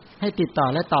ที่สุดให้ติดต่อ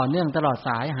และต่อเนื่องตลอดส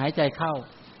ายหายใจเข้า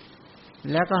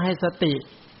แล้วก็ให้สติ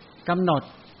กำหนด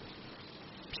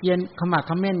เพียรขมักเ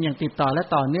ขม้นอย่างติดต่อและ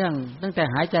ต่อเนื่องตั้งแต่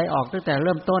หายใจออกตั้งแต่เ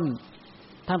ริ่มต้น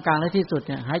ท่ามกลางและที่สุดเ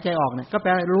นี่ยหายใจออกเนี่ยก็แป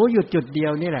ลรู้หยุดจุดเดีย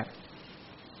วนี่แหละ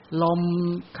ลม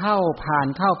เข้าผ่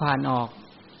านออก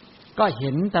ก็เ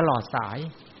ห็นตลอดสาย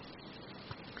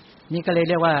นี่ก็เลย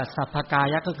เรียกว่าสัพพกา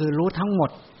ยะก็คือรู้ทั้งหม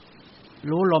ด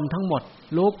รู้ลมทั้งหมด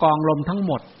รู้กองลมทั้งห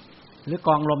มดหรือก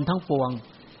องลมทั้งปวง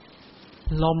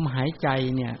ลมหายใจ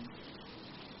เนี่ย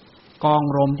กอง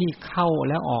ลมที่เข้า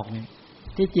แล้วออกเนี่ย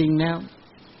ที่จริงแล้ว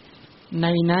ใน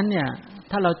นั้นเนี่ย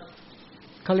ถ้า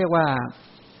เขาเรียกว่า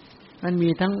มันมี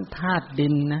ทั้งธาตุดิ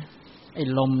นนะไอ้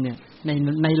ลมเนี่ย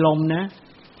ในลมนะ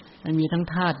มันมีทั้ง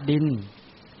ธาตุดิน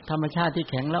ธรรมชาติที่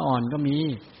แข็งและอ่อนก็มี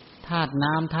ธาตุ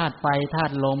น้ำธาตุไฟธา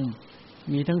ตุลม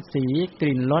มีทั้งสีก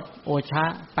ลิ่นรสโอชะ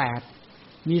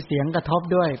8มีเสียงกระทบ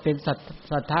ด้วยเป็น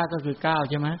สัทธะก็คือ9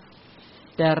ใช่ไหม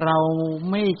แต่เรา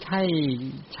ไม่ใ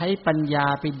ช้ปัญญา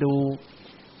ไปดู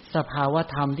สภาว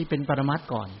ธรรมที่เป็นปรมัตถ์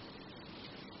ก่อน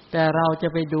แต่เราจะ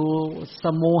ไปดูส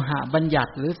มูหบัญญั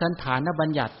ติหรือสันฐานบัญ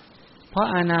ญัติเพราะ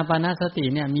อานาปานสติ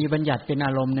เนี่ยมีบัญญัติเป็นอ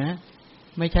ารมณ์นะ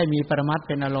ไม่ใช่มีปรมัตถ์เ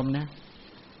ป็นอารมณ์นะ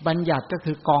บัญญัติก็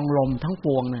คือกองลมทั้งป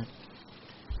วงนะ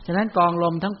ฉะนั้นกองล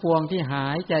มทั้งปวงที่หา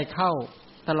ยใจเข้า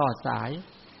ตลอดสาย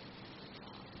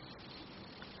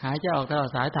หายใจออกตลอด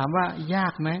สายถามว่ายา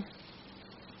กไหม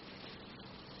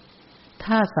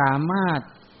ถ้าสามารถ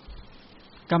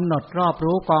กำหนดรอบ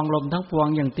รู้กองลมทั้งปวง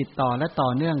อย่างติดต่อและต่อ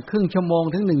เนื่องครึ่งชั่วโมง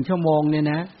ถึง1ชั่วโมงเนี่ย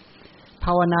นะภ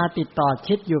าวนาติดต่อ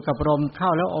ชิดอยู่กับลมเข้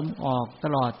าแล้วอมออกต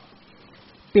ลอด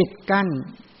ปิดกั้น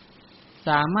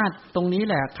สามารถตรงนี้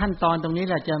แหละขั้นตอนตรงนี้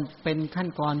แหละจะเป็นขั้น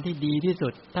ตอนที่ดีที่สุ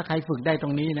ดถ้าใครฝึกได้ตร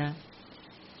งนี้นะ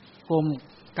กลุ่ม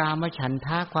กามฉันท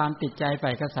ะความติดใจใ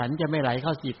ฝ่กสันจะไม่ไหลเข้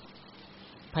าจิต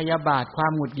พยาบาทควา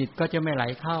มหงุดหงิดก็จะไม่ไหล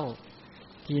เข้า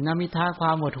ทีนมิทะคว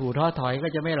ามหดหู่ท้อถอยก็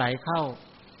จะไม่ไหลเข้า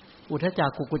อุทจั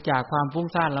กกุกุจักความฟุ้ง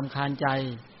ซ่านรำคาญใจ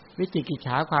วิจิกิจฉ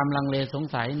าความลังเลสง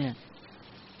สัยเนี่ย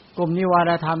กลุ่มนิว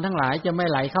รธรรมทั้งหลายจะไม่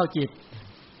ไหลเข้าจิต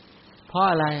เพราะ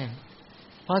อะไร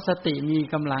เพราะสติมี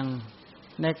กำลัง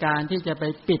ในการที่จะไป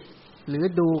ปิดหรือ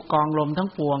ดูกองลมทั้ง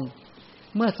ปวง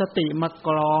เมื่อสติมาก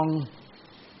รอง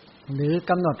หรือ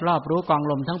กำหนดรอบรู้กอง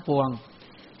ลมทั้งปวง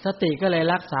สติก็เลย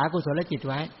รักษากุศลจิต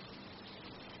ไว้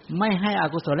ไม่ให้อ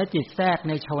กุศลจิตแทรกใ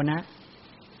นชว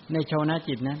นะ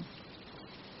จิตนั้น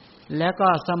แล้วก็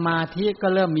สมาธิก็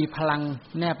เริ่มมีพลัง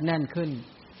แนบแน่นขึ้น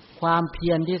ความเพี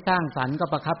ยรที่สร้างสรรค์ก็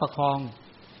ประคับประคอง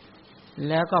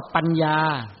แล้วก็ปัญญา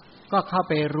ก็เข้า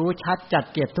ไปรู้ชัดจัด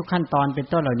เก็บทุกขั้นตอนเป็น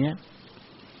ต้นเหล่านี้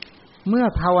เมื่อ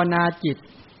ภาวนาจิต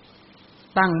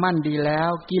ตั้งมั่นดีแล้ว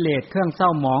กิเลสเครื่องเศร้า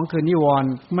หมองคือนิวรณ์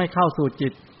ไม่เข้าสู่จิ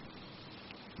ต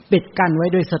ปิดกั้นไว้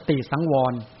ด้วยสติสังว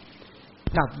ร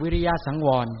กับวิริยะสังว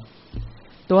ร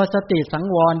ตัวสติสัง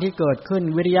วรที่เกิดขึ้น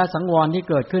วิริยะสังวรที่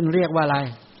เกิดขึ้นเรียกว่าอะไร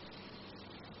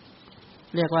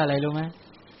รู้ไหม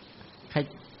ใคร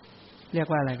เรียก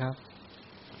ว่าอะไรครับ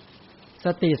ส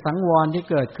ติสังวรที่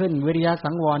เกิดขึ้นวิริยะ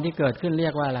สังวรที่เกิดขึ้นเรี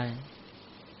ยกว่าอะไร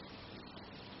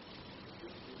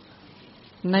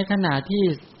ในขณะที่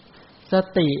ส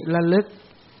ติระลึก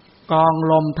กอง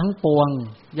ลมทั้งปวง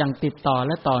อย่างติดต่อแ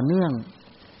ละต่อเนื่อง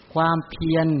ความเ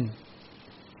พียร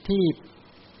ที่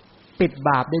ปิดบ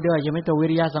าปได้ด้วยยังไม่ตัววิ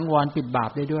ริยะสังวรปิดบา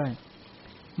ปได้ด้วย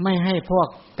ไม่ให้พวก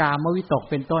กามวิตก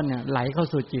เป็นต้นเนี่ยไหลเข้า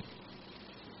สู่จิต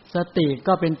สติ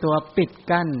ก็เป็นตัวปิด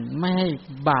กั้นไม่ให้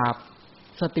บาป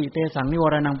สติเตสังนิว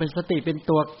รณังเป็นสติเป็น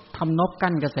ตัวทำนบ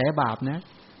กั้นกระแสบาปนะ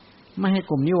ไม่ให้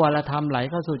กลุ่มนิวรธรรมไหล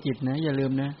เข้าสู่จิตนะอย่าลื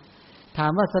มนะถา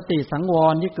มว่าสติสังว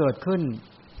รที่เกิดขึ้น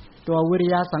ตัววิริ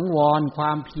ยะสังวรคว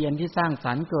ามเพียรที่สร้างส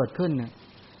รรค์เกิดขึ้น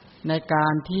ในกา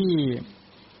รที่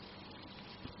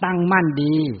ตั้งมั่น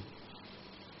ดี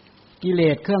กิเล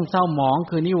สเครื่องเศร้าหมอง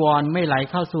คือนิวรณ์ไม่ไหล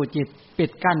เข้าสู่จิตปิด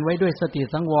กั้นไว้ด้วยสติ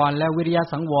สังวรและวิริยะ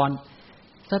สังวร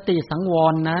สติสังว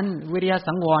รนั้นวิริยะ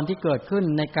สังวรที่เกิดขึ้น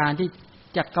ในการที่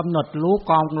จะกำหนดรู้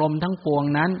กองลมทั้งปวง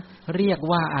นั้นเรียก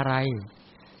ว่าอะไร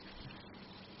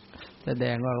แสด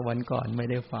งว่าวันก่อนไม่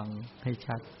ได้ฟังให้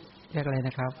ชัดเรียกอะไรน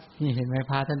ะครับนี่เห็นไหม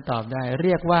พระท่านตอบได้เ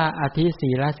รียกว่าอธิศี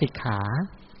ลสิกขา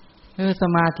ส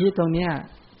มาธิตรงเนี้ย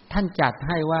ท่านจัดใ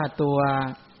ห้ว่าตัว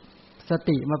ส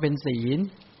ติมาเป็นศีล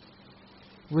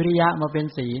วิริยะมาเป็น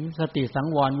ศีลสติสัง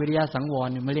วรวิริยะสังวร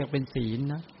เนี่ยมาเรียกเป็นศีล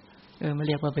นะมาเ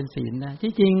รียกว่าเป็นศีลนะ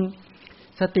ที่จริง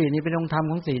สตินี่เป็นองค์ธรรม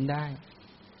ของศีลได้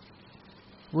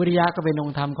วิริยะก็เป็นอง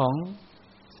ค์ธรรมของ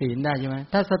ศีลได้ใช่ไหม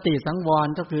ถ้าสติสังวร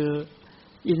ก็คือ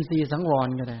อินทรีย์สังวร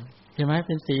ก็ได้ใช่ไหมเ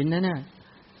ป็นศีลนะเนี่ย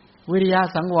วิริยะ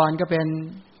สังวรก็เป็น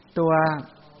ตัว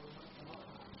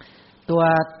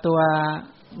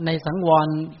ในสังวร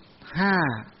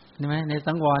5ใช่ไหมใน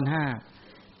สังวร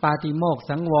5ปาติโมกข์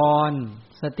สังวร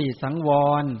สติสังว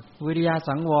รวิริยะ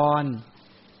สังวร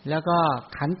แล้วก็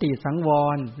ขันติสังว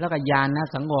รแล้วก็ญาณ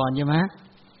สังวรใช่ไหม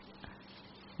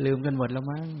ลืมกันหมดแล้ว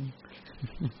มั้ง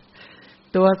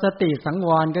ตัวสติสังว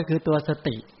รก็คือตัวส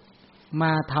ติม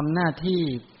าทำหน้าที่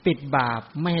ปิดบาป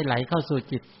ไม่ให้ไหลเข้าสู่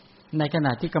จิตในขณ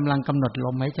ะที่กำลังกำหนดล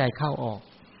มหายใจเข้าออก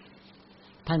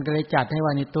ท่านก็เลยจัดให้ว่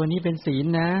านี่ตัวนี้เป็นศีล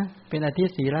นะเป็นอธิ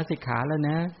ศีลสิกขาแล้ว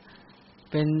นะ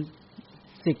เป็น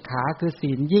สิกขาคือ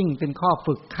ศีลยิ่งเป็นข้อ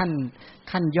ฝึก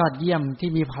ขั้นยอดเยี่ยมที่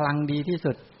มีพลังดีที่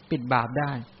สุดปิดบาปไ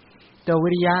ด้ตัววิ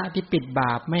ริยะที่ปิดบ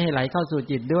าปไม่ให้ไหลเข้าสู่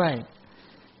จิตด้วย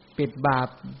ปิดบาป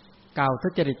กล่าวทุ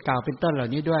จริตกล่าวเป็นต้นเหล่า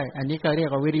นี้ด้วยอันนี้ก็เรียก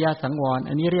ว่าวิริยะสังวร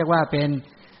อันนี้เรียกว่าเป็น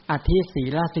อธิศี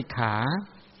ลสิกขา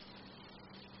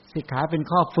สิกขาเป็น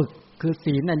ข้อฝึกคือ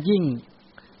ศีลอันยิ่ง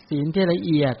ศีลที่ละ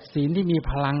เอียดศีลที่มี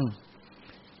พลัง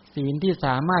ศีลที่ส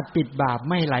ามารถปิดบาป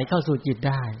ไม่ไหลเข้าสู่จิต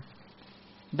ได้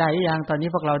ยังตอนนี้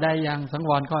พวกเราได้ยังสัง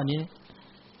วรข้อนี้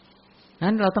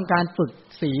นั้นเราต้องการฝึก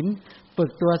ศีลฝึก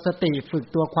ตัวสติฝึก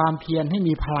ตัวความเพียรให้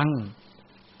มีพลัง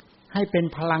ให้เป็น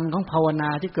พลังของภาวนา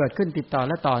ที่เกิดขึ้นติดต่อแ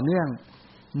ละต่อเนื่อง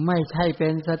ไม่ใช่เป็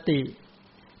นสติ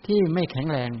ที่ไม่แข็ง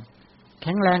แร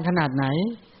งขนาดไหน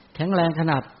แข็งแรงข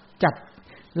นาดจัด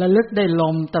ระลึกได้ล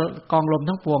มกองลม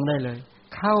ทั้งปวงได้เลย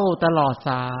เข้าตลอด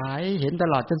สายเห็นต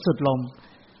ลอดจนสุดลม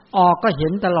ออกก็เห็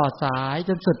นตลอดสายจ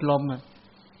นสุดลม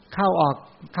เข้าอ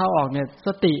อกเนี่ยส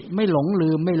ติไม่หลงลื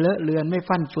มไม่เลอะเลือนไม่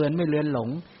ฟั่นเฟือนไม่เลือนหลง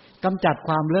กำจัดค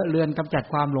วามเลอะเลือนกำจัด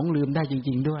ความหลงลืมได้จ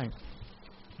ริงๆด้วย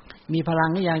มีพลัง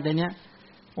นี่อย่างแต่เนี้ย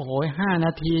โอ้โห5น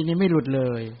าทีนี่ไม่หลุดเล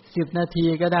ย10นาที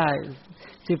ก็ได้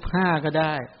15ก็ไ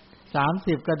ด้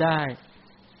30ก็ได้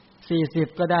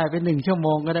40ก็ได้เป็น1ชั่วโม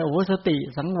งก็ได้โอ้โหสติ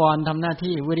สังวรทำหน้า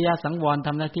ที่วิริยะสังวรท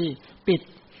ำหน้าที่ปิด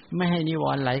ไม่ให้นิว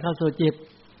รณ์ไหลเข้าสู่จิต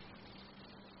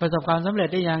ประสบความสำเร็จ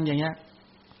ได้อย่างเงี้ย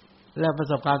แล้วประ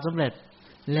สบความสำเร็จ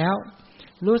แล้ว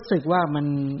รู้สึกว่ามัน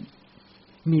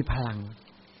มีพลั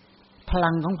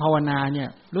งของภาวนาเนี่ย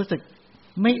รู้สึก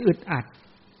ไม่อึดอัด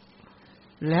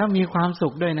แล้วมีความสุ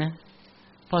ขด้วยนะ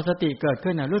พอสติเกิด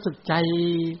ขึ้นน่ะรู้สึก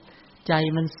ใจ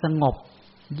มันสงบ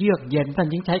เยือกเย็นท่าน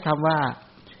จึงใช้คำว่า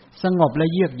สงบและ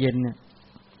เยือกเย็นเนี่ย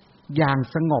อย่าง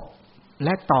สงบแล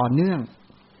ะต่อเนื่อง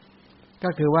ก็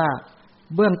คือว่า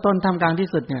เบื้องต้นท่ามกลางที่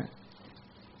สุดเนี่ย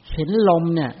เห็นลม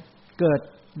เนี่ยเกิด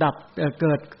ดับเ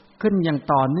กิดขึ้นอย่าง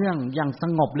ต่อเนื่องอย่างส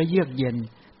งบและเยือกเย็น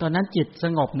ตอนนั้นจิตส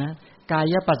งบนะกา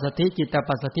ยปัสสัทธิจิตต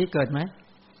ปัสสัทธิเกิดไหม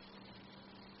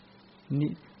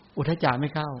นี่อุทธัจจะไม่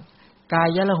เข้ากา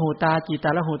ยละหูตาจิตต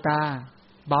ละหูตา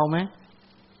เบาไหม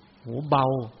โหเบา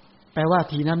แปลว่า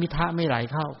ทีนมิทะไม่ไหล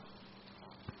เข้า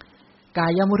กา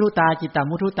ยมุทุตาจิตต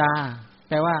มุทุตา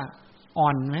แปลว่าอ่อ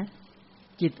นไหม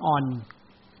จิตอ่อ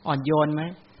นโยนไหม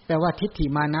แปลว่าทิฏฐิ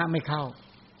มานะไม่เข้า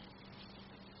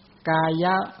กาย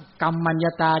กัมมัญญ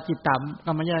ตาจิตต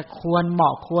กัมมัญญตาควรเหมา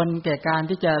ะควรแก่การ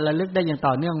ที่จะระลึกได้อย่าง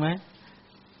ต่อเนื่องไหม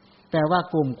แปลว่า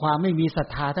กลุ่มความไม่มีศรัท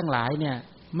ธาทั้งหลายเนี่ย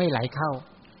ไม่ไหลเข้า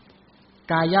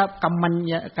กายกัมมัญ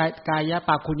ญกายป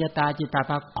าคุญญตาจิตต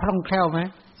ปาคล่องแคล่วไหม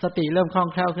สติเริ่มคล่อง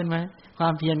แคล่วขึ้นไหมควา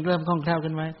มเพียรเริ่มคล่องแคล่ว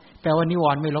ขึ้นไหมแปลว่านิว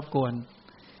รณ์ไม่รบกวน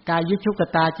กายยุชุก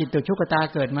ตาจิตตุชุกตา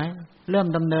เกิดไหมเริ่ม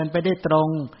ดำเนินไปได้ตรง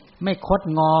ไม่คด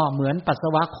งอเหมือนปัสสา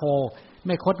วะโคไ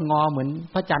ม่คดงอเหมือน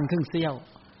พระจันทร์ครึ่งเสี้ยว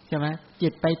ใช่ไหมจิ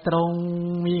ตไปตรง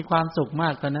มีความสุขมา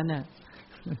กตอนนั้นเนี่ย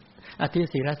อธิ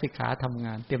ศีลสิกขาทำง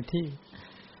านเต็มที่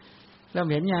เริ่ม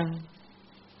เห็นยัง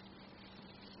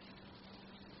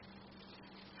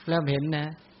เริ่มเห็นนะ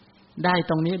ได้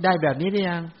ตรงนี้ได้แบบนี้หรือ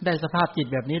ยังได้สภาพจิต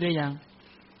แบบนี้หรือยัง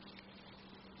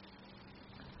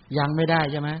ไม่ได้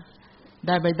ใช่ไหมไ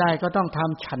ด้ไม่ได้ก็ต้องท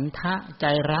ำฉันทะใจ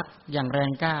รักอย่างแร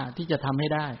งกล้าที่จะทำให้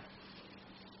ได้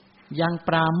ยังป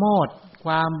ราโมทย์ค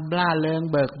วามร่าเริง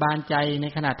เบิกบานใจใน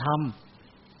ขณะท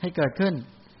ำให้เกิดขึ้น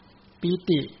ปี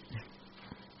ติ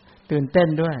ตื่นเต้น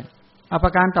ด้วยเอาปร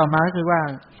ะการต่อมาก็คือว่า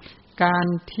การ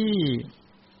ที่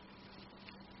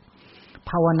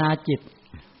ภาวนาจิต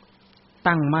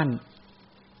ตั้งมั่น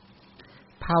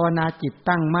ภาวนาจิต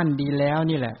ตั้งมั่นดีแล้ว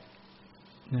นี่แหละ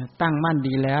ตั้งมั่น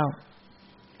ดีแล้ว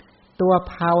ตัว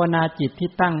ภาวนาจิตที่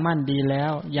ตั้งมั่นดีแล้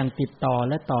วอย่างติดต่อ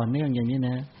และต่อเนื่องอย่างนี้น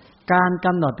ะการก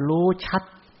ำหนดรู้ชัด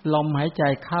ลมหายใจ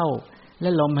เข้าและ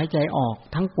ลมหายใจออก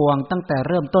ทั้งปวงตั้งแต่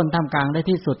เริ่มต้นท่ามกลางได้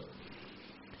ที่สุด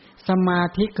สมา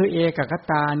ธิคือเอกค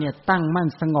ตาเนี่ยตั้งมั่น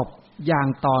สงบอย่าง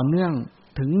ต่อเนื่อง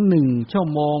ถึง1ชั่ว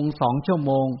โมง2ชั่วโ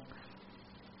มง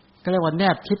ก็เรียกว่าแน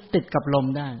บชิดติดกับลม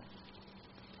ได้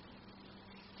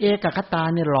เอกคตา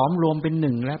เนี่ยหลอมรวมเป็น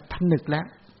1แล้วผ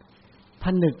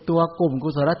นึกตัวกลุ่มกุ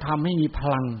ศลธรรมให้มีพ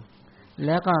ลังแ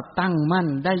ล้วก็ตั้งมั่น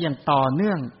ได้อย่างต่อเ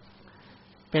นื่อง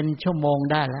เป็นชั่วโมง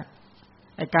ได้แล้ว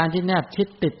ไอ้การที่แนบชิด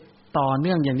ติดต่อเ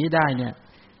นื่องอย่างนี้ได้เนี่ย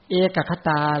เอกคต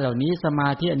าเหล่านี้สมา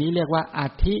ธิอันนี้เรียกว่าอ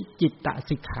ธิจิตต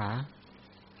สิกขา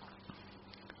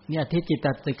เนี่ยอธิจิตต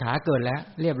สิกขาเกิดแล้ว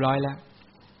เรียบร้อยแล้ว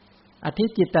อธิ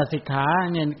จิตตสิกขา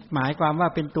เนี่ยหมายความว่า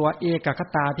เป็นตัวเอกค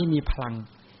ตาที่มีพลัง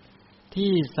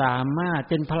ที่สามารถ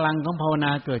เป็นพลังของภาวน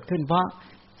าเกิดขึ้นเพราะ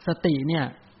สติเนี่ย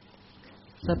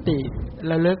สติ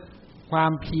ระลึกควา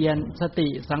มเพียรสติ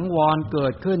สังวรเกิ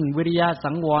ดขึ้นวิริยะ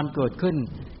สังวรเกิดขึ้น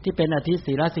ที่เป็นอธิ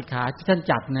ศีลสิกขาที่ท่าน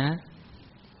จัดนะ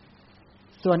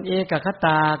ส่วนเอกคต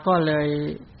าก็เลย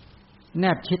แน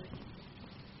บชิด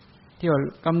ที่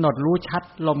กำหนดรู้ชัด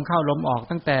ลมเข้าลมออก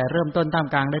ตั้งแต่เริ่มต้นท่าม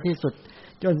กลางได้ที่สุด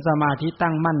จนสมาธิ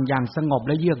ตั้งมั่นอย่างสงบแ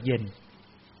ละเยือกเย็น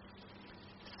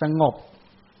สงบ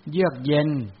เยือกเย็น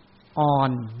อ่อ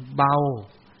นเบา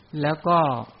แล้วก็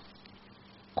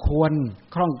ควร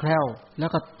คล่องแคล่วแล้ว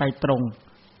ก็ไปตรง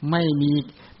ไม่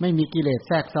มีกิเลสแ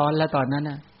ทรกซ้อนแล้วตอนนั้น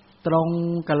นะตรง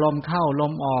กับลมเข้าล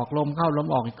มออกลมเข้าลม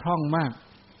ออกคล่องมาก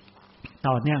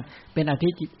ต่อเนื่องเป็นอธิ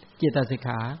จิตสิกข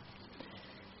า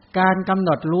การกำหน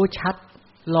ดรู้ชัด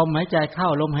ลมหายใจเข้า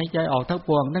ลมหายใจออกทั้งป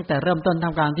วงตั้งแต่เริ่มต้นท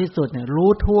ำการที่สุดเนี่ยรู้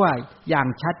ทั่วอย่าง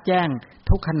ชัดแจ้ง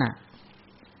ทุกขณะ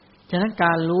ฉะนั้นก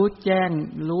ารรู้แจ้ง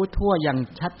รู้ทั่วอย่าง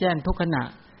ชัดแจ้งทุกขณะ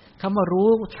คำว่ารู้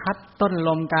ชัดต้นล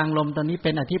มกลางลมตอนนี้เ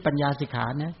ป็นอธิปัญญาสิกขา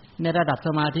นะในระดับส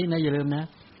มาธินะอย่าลืมนะ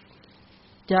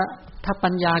จะถ้าปั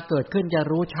ญญาเกิดขึ้นจะ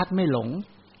รู้ชัดไม่หลง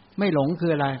ไม่หลงคื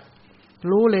ออะไร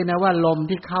รู้เลยนะว่าลม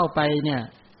ที่เข้าไปเนี่ย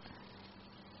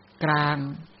กลาง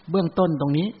เบื้องต้นตร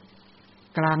งนี้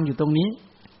กลางอยู่ตรงนี้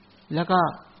แล้วก็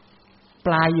ป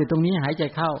ลายอยู่ตรงนี้หายใจ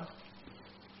เข้า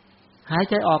หาย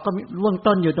ใจออกก็เบื้อง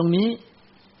ต้นอยู่ตรงนี้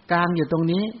กลางอยู่ตรง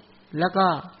นี้แล้วก็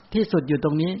ที่สุดอยู่ต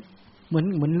รงนี้เห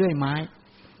มือนเลื่อยไม้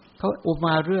เขาอุปม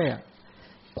าเรื่อย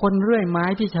คนเลื่อยไม้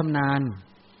ที่ชำนาญ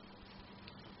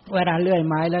เวลาเลื่อย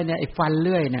ไม้แล้วเนี่ยไอ้ฟันเ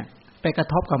ลื่อยเนี่ยไปกระ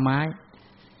ทบกับไม้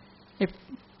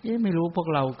ไม่รู้พวก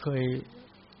เราเคย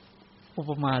อุ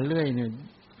ปมาเลื่อยเนี่ย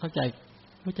เข้าใจ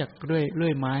รู้จักเลื่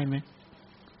อยไม้ไหม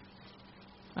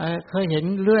เคยเห็น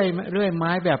เลื่อยไ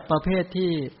ม้แบบประเภท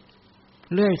ที่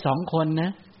เลื่อยสองคนน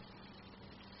ะ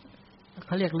เข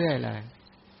าเรียกเลื่อยอะไร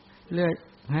เลื่อย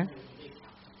ฮะ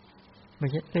ไม่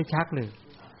ใช่เลื่อยชักเลย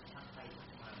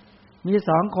มี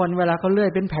สองคนเวลาเขาเลื่อย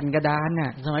เป็นแผ่นกระดานน่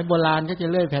ะสมัยโบราณก็จะ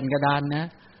เลื่อยแผ่นกระดานนะ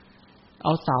เอ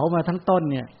าเสามาทั้งต้น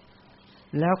เนี่ย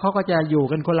แล้วเขาก็จะอยู่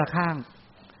กันคนละข้าง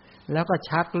แล้วก็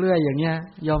ชักเลื่อยอย่างเงี้ย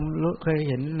ยอมเคย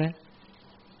เห็นไหม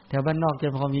แถวบ้านนอกจะ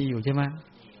พอมีอยู่ใช่ไหม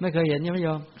ไม่เคยเห็นใช่ไหมโย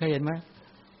มเคยเห็นไหม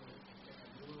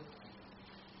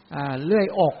เลื่อย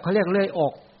อกเขาเรียกเลื่อยอ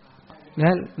กน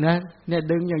ะเนี่ย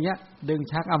ดึงอย่างเงี้ยดึง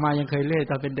ชักเอามายังเคยเลื่อย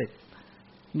ตอนเป็นเด็ก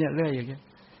เนี่ยเลื่อยอย่างเงี้ย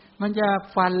มันจะ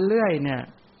ฟันเลื่อยเนี่ย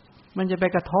มันจะไป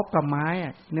กระทบกับไม้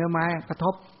เนื้อไม้กระท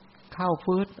บเข้า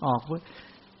ฟืดออกฟืด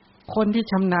คนที่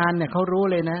ชำนาญเนี่ยเขารู้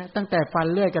เลยนะตั้งแต่ฟัน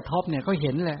เลื่อยกระทบเนี่ยเขาเ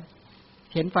ห็นเลย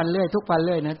เห็นฟันเลื่อยทุกฟันเ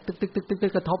ลื่อยนะตึก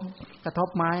กระทบ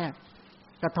ไม้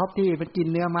กระทบที่มันกิน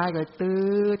เนื้อไม้เลยตื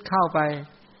ดเข้าไป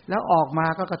แล้วออกมา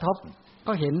ก็กระทบ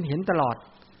ก็เห็นตลอด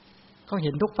เขาเ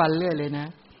ห็นทุกฟันเลื่อยเลยนะ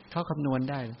เขาคำนวณ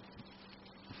ได้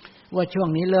ว่าช่วง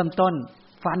นี้เริ่มต้น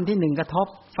ฟันที่หนึ่งกระทบ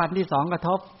ฟันที่สองกระท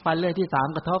บฟันเลื่อยที่สาม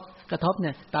กระทบเ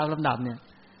นี่ยตามลำดับเนี่ย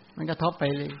มันกระทบไป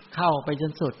เข้าไปจ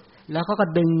นสุดแล้วเขาก็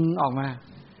ดึงออกมา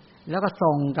แล้วก็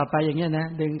ส่งกลับไปอย่างเงี้ยนะ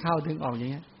ดึงเข้าดึงออกอย่า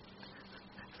งเงี้ย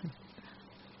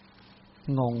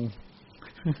งง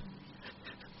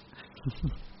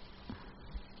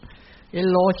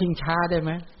โลชิงช้าได้ไห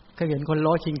มเคยเห็นคนโล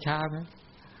ชิงช้าไหม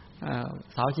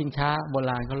เสาชิงช้าโบ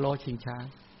ราณเขาโลชิงช้า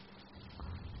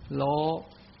โล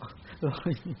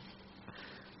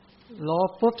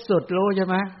ปุ๊บสุดรู้ใช่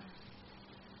ไหม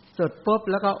สุดปุ๊บ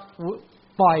แล้วก็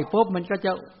ปล่อยปุ๊บมันก็จ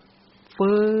ะ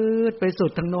ฟืดไปสุ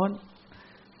ดทางโน้น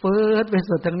ฟืดไป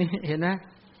สุดทางนี้เห็นไหม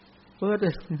ฟืด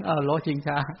โลชิง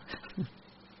ช้า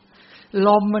ล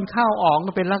มมันเข้าออก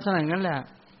ก็เป็นลักษณะนั้นแหละ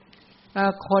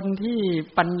คนที่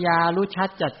ปัญญารู้ชัด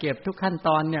จัดเก็บทุกขั้นต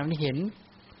อนเนี่ยมันเห็น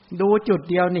ดูจุด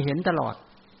เดียวนี่เห็นตลอด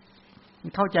มั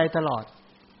นเข้าใจตลอด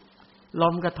ล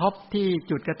มกระทบที่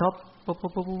จุดกระทบปุ๊บ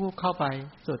เข้าไป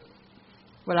สุด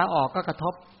เวลาออกก็กระท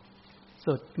บ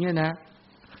สุดเนี่ยนะ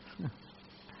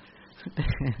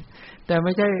แต่ไ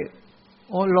ม่ใช่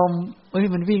โอ้ลม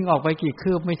มันวิ่งออกไปกี่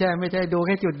คืบไม่ใช่ดูแ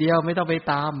ค่จุดเดียวไม่ต้องไป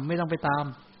ตาม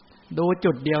ดู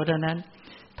จุดเดียวเท่านั้น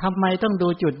ทำไมต้องดู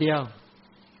จุดเดียว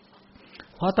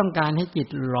เพราะต้องการให้จิต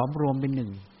หลอมรวมเป็นหนึ่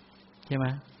งใช่ไหม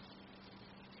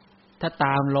ถ้าต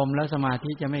ามลมแล้วสมาธิ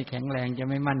จะไม่แข็งแรงจะ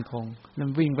ไม่มั่นคงมัน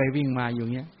วิ่งไปวิ่งมาอยู่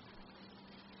เงี้ย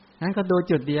นั้นก็ดู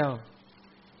จุดเดียว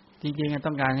จริงๆ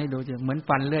ต้องการให้ดูจุดเหมือน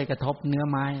ฟันเลื่อยกระทบเนื้อ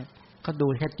ไม้ก็ดู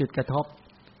แค่จุดกระทบ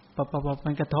ปั๊บ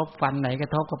มันกระทบฟันไหนกร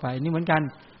ะทบเข้าไปนี่เหมือนกัน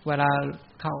เวลา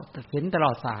เข้าเห็นตล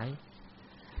อดสาย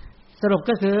สรุป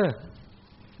ก็คือ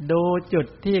ดูจุด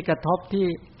ที่กระทบที่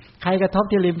ใครกระทบ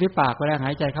ที่ริมฝีปากเวลาหา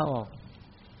ยใจเข้าออก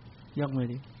ยกมือ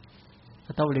ดิก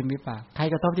ระทบริมฝีปากใคร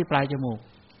กระทบที่ปลายจมูก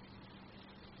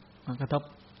มันกระทบ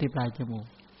ที่ปลายจมูก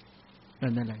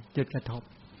นั่นแหละจุดกระทบ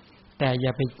แต่อย่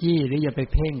าไปจี้หรืออย่าไป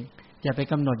เพ่งอย่าไป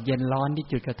กำหนดเย็นร้อนที่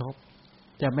จุดกระทบ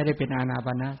จะไม่ได้เป็นอานาป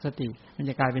านสติมัน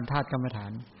จะกลายเป็นธาตุกรรมฐา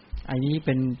นอันนี้เ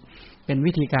ป็น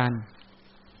วิธีการ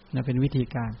นะเป็นวิธี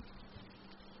การ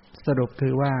สรุปคื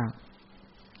อว่า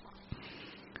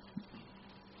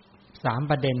3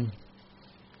ประเด็น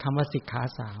คำว่าสิกขา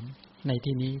3ใน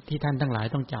ที่นี้ที่ท่านทั้งหลาย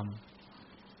ต้องจ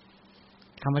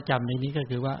ำคำว่าจำในนี้ก็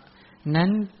คือว่านั้น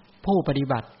ผู้ปฏิ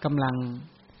บัติกำลัง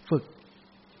ฝึก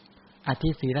อธิ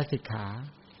ศีลสิกขา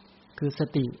คือส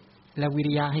ติและวิ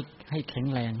ริยะให้แข็ง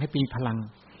แรงให้มีพลัง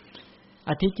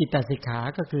อธิจิตตสิกขา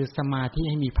ก็คือสมาธิ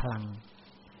ให้มีพลัง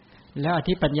แล้วอ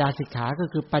ธิปัญญาสิกขาก็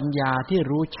คือปัญญาที่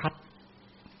รู้ชัด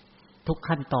ทุก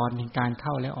ขั้นตอนในการเ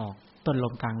ข้าและออกต้นล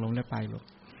มกลางลมและปลายลม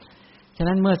ฉ ะ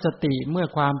นั้นเมื่อสติเมื่อ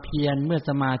ความเพียรเมื่อ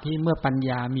สมาธิเมื่อปัญ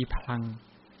ญามีพลัง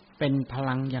เป็นพ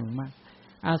ลังอย่างมาก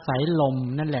อาศัยลม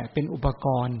นั่นแหละเป็นอุปก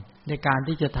รณ์ในการ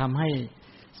ที่จะทำให้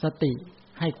สติ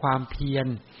ให้ความเพียร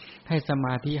ให้สม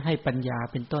าธิให้ปัญญา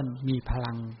เป็นต้นมีพ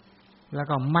ลังแล้ว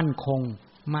ก็มั่นคง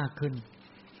มากขึ้น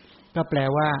ก็แปล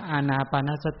ว่าอานาปาน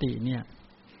สติเนี่ย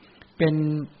เป็น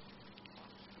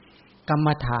กรรม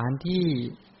ฐานที่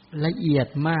ละเอียด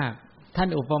มากท่าน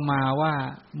อุปมาว่า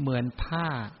เหมือนผ้า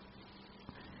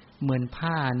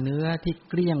เนื้อที่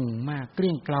เกลี้ยงมากเกลี้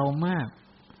ยงเกลามาก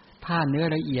ผ้าเนื้อ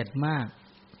ละเอียดมาก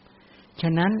ฉ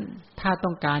ะนั้นถ้าต้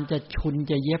องการจะชุน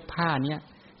จะเย็บผ้าเนี้ย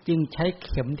จึงใช้เ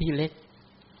ข็มที่เล็ก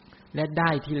และด้า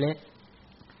ยที่เล็ก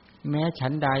แม้ฉั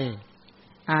นใด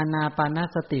อานาปาน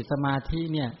สติสมาธิ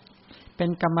เนี่ยเป็น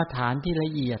กรรมฐานที่ละ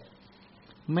เอียด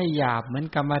ไม่หยาบเหมือน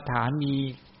กรรมฐานมี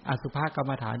อสุภกรร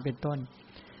มฐานเป็นต้น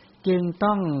จึง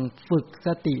ต้องฝึกส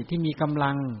ติที่มีกำ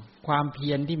ลังความเพี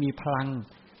ยรที่มีพลัง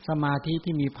สมาธิ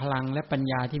ที่มีพลังและปัญ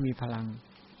ญาที่มีพลัง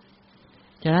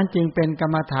ฉะนั้นจึงเป็นกร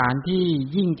รมฐานที่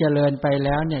ยิ่งเจริญไปแ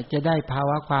ล้วเนี่ยจะได้ภา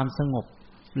วะความสงบ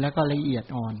แล้วก็ละเอียด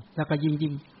อ่อนแล้วก็ยิ่ง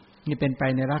นี่เป็นไป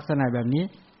ในลักษณะแบบนี้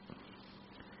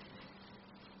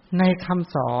ในค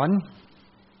ำสอน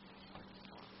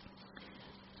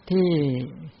ที่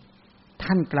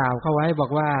ท่านกล่าวเข้าไว้บอ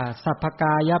กว่าสัพพก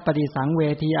ายปฏิสังเว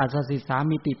ทีอัสสิสา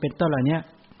มิติเป็นต้นเหล่านี้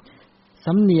ส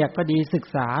ำเนียกก็ดีศึก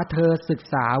ษาเธอศึก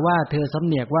ษาว่าเธอสำ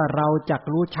เนียกว่าเราจัก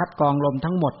รู้ชัดกองลม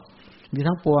ทั้งหมดหรือ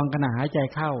ทั้งปวงขณะหายใจ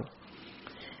เข้า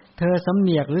เธอสำเ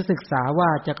นียกหรือศึกษาว่า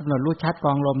จะกำหนดรู้ชัดก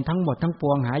องลมทั้งหมดทั้งป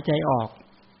วงหายใจออก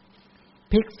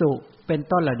ภิกษุเป็น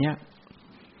ต้นเหล่านี้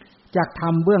จักท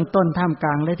ำเบื้องต้นท่ามกล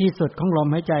างและที่สุดของลม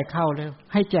หายใจเข้าแล้ว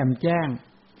ให้แจ่มแจ้ง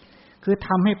คือท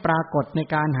ำให้ปรากฏใน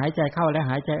การหายใจเข้าและ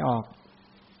หายใจออก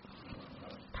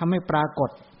ทำให้ปราก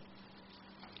ฏ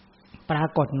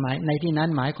หมายในที่นั้น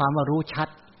หมายความว่ารู้ชัด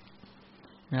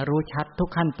นะรู้ชัดทุก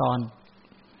ขั้นตอน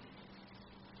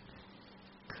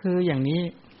คืออย่างนี้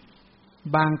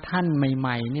บางท่านให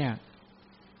ม่ๆเนี่ย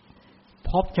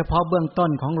พบเฉพาะเบื้องต้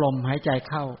นของลมหายใจ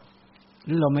เข้าห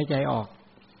รือลมหายใจออก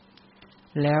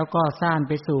แล้วก็สร้างไ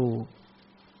ปสู่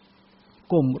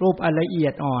กลุ่มรูปละเอีย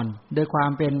ดอ่อนโดยควา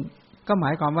มเป็นก็หม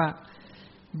ายความว่า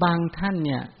บางท่านเ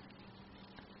นี่ย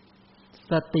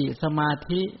สติสมา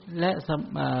ธิและ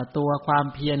ตัวความ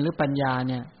เพียรหรือปัญญา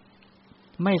เนี่ย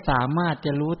ไม่สามารถจ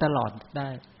ะรู้ตลอดได้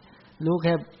รู้แ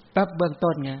ค่แป๊บเบื้อง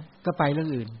ต้นไงก็ไปเรื่อ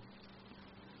งอื่น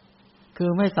คื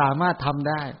อไม่สามารถทำ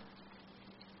ได้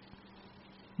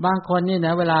บางคนนี่น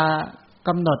ะเวลาก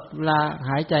ำหนดเวลา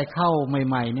หายใจเข้าใ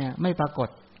หม่ๆเนี่ยไม่ปรากฏ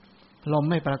ลม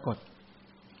ไม่ปรากฏ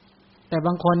แต่บ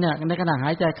างคนเนี่ยในขณะหา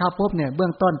ยใจเข้าปุ๊บเนี่ยเบื้อ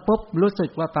งต้นปุ๊บรู้สึก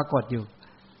ว่าปรากฏอยู่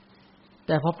แ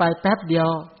ต่พอไปแป๊บเดียว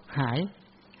หาย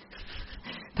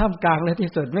ท่ามกลางและที่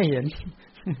สุดไม่เห็น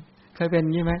เคยเป็นอย่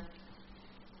างนี้ไหม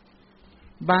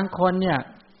บางคนเนี่ย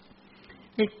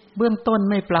เบื้องต้น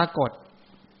ไม่ปรากฏ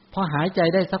พอหายใจ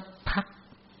ได้สักพัก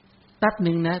แป๊บ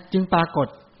นึงนะจึงปรากฏ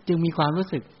จึงมีความรู้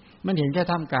สึกมันเห็นแค่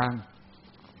ท่ามกลาง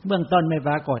เบื้องต้นไม่ป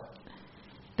รากฏ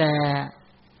แต่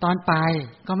ตอนปลาย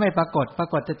ก็ไม่ปรากฏ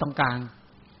แต่ตรงกลาง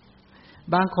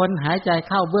บางคนหายใจ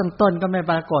เข้าเบื้องต้นก็ไม่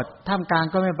ปรากฏท่ามกลาง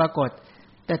ก็ไม่ปรากฏ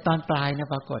แต่ตอนปลายนะ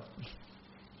ปรากฏ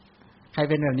ใคร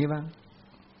เป็นแบบนี้บ้าง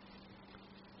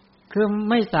คือ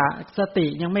ไม่สติ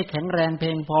ยังไม่แข็งแรงเพี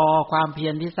ยงพอความเพีย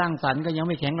รที่สร้างสรรค์ก็ยัง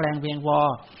ไม่แข็งแรงเพียงพอ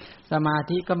สมา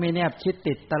ธิก็ไม่แนบชิด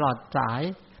ติดตลอดสาย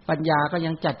ปัญญาก็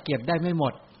ยังจัดเก็บได้ไม่หม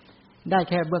ดได้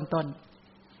แค่เบื้องต้น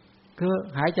คือ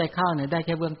หายใจเข้าเนี่ยได้แ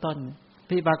ค่เบื้องต้น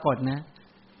ที่ปรากฏนะ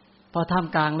พอท่าม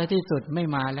กลางและที่สุดไม่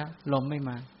มาแล้วลมไม่ม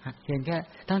าเห็นแค่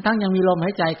ทั้งยังมีลมหา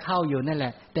ยใจเข้าอยู่นั่นแหล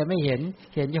ะแต่ไม่เห็น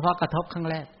เฉพาะกระทบครั้ง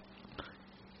แรก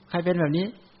ใครเป็นแบบนี้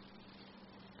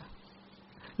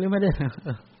หรือไม่ได้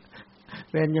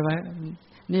เป็นใช่ไหม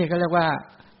นี่เขาเรียกว่า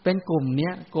เป็นกลุ่มเนี้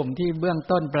ยกลุ่มที่เบื้อง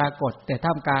ต้นปรากฏแต่ท่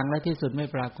ามกลางและที่สุดไม่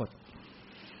ปรากฏ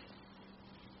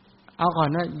เอาก่อน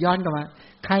นะย้อนกลับมา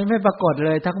ใครไม่ปรากฏเล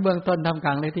ยทั้งเบื้องต้นท่ามกล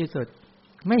างและที่สุด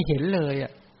ไม่เห็นเลยอ่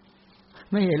ะ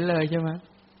ไม่เห็นเลยใช่ไหม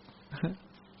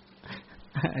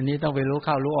อันนี้ต้องไปรู้เ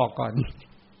ข้ารู้ออกก่อน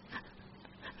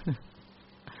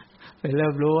ไปเริ่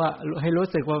มรู้ว่าให้รู้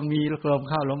สึกว่ามีลม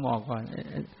เข้าลมออกก่อน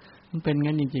มันเป็น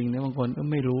งั้นจริงๆนะบางคนก็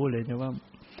ไม่รู้เลยนะว่า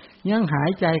ยังหา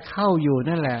ยใจเข้าอยู่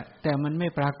นั่นแหละแต่มันไม่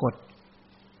ปรากฏ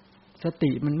ส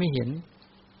ติมันไม่เห็น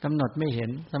กำหนดไม่เห็น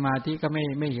สมาธิก็ไ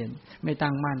ม่เห็นไม่ตั้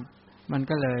งมั่นมัน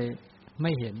ก็เลยไ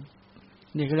ม่เห็น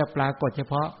นี่ก็เรียกปรากฏเฉ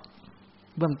พาะ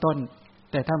เบื้องต้น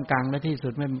แต่ท่ามกลางและที่สุ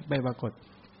ดไม่ปรากฏ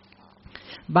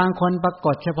บางคนปราก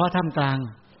ฏเฉพาะท่ามกลาง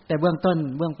แต่เบื้องต้น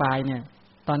เบื้องปลายเนี่ย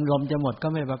ตอนลมจะหมดก็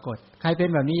ไม่ปรากฏใครเป็น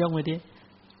แบบนี้ยกมือดิ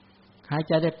หายใ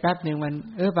จได้แป๊บนึงมัน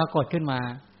ปรากฏขึ้นมา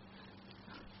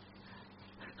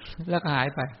แล้วก็หาย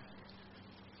ไป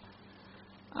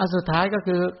อันสุดท้ายก็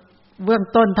คือเบื้อง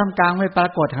ต้นท่ามกลางไม่ปรา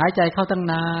กฏหายใจเข้าตั้ง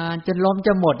นานจนลมจ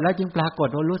ะหมดแล้วจึงปรากฏ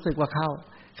ว่ารู้สึกว่าเข้า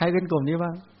ใครเป็นกลุ่มนี้บ้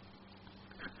าง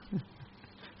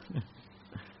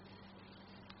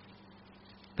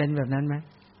เป็นแบบนั้นไหม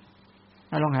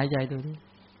ลองหายใจดูดิ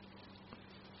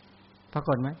ปราก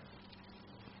ฏไหม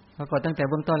ปรากฏตั้งแต่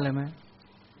เบื้องต้นเลยไหม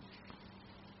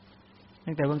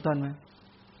ตั้งแต่เบื้องต้นไหม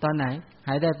ตอนไหนห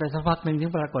ายได้ไปสักพักหนึ่งถึ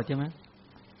งปรากฏใช่ไหม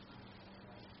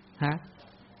ฮะ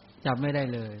จับไม่ได้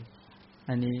เลย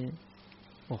อันนี้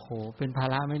โอ้โหเป็นภา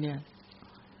ระไหมเนี่ย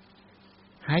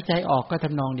หายใจออกก็ท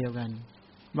ำนองเดียวกัน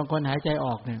บางคนหายใจอ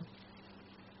อกเนี่ย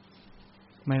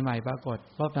ใหม่ๆปรากฏ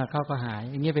ว่ามาเข้าก็หาย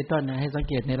อย่างนี้เป็นต้นนะให้สัง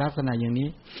เกตในลักษณะอย่างนี้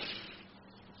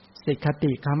สิกข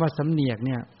ติคำว่าสำเนียกเ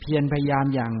นี่ยเพียรพยายาม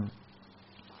อย่าง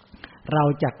เรา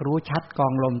จักรู้ชัดกอ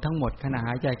งลมทั้งหมดขณะห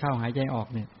ายใจเข้าหายใจออก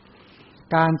เนี่ย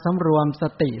การสำรวมส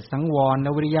ติสังวรแล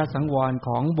ะวิริยะสังวรข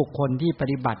องบุคคลที่ป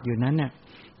ฏิบัติอยู่นั้นเนี่ย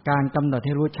การกำหนดใ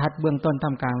ห้รู้ชัดเบื้องต้นท่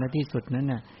ามกลางและที่สุดนั้น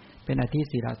น่ะเป็นอธิ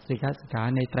ศีลสิกขา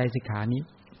ในไตรสิกขานี้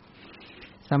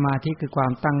สมาธิคือควา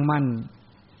มตั้งมั่น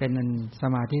เป็นส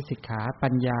มาธิสิกขาปั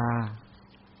ญญา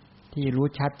ที่รู้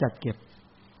ชัดจัดเก็บ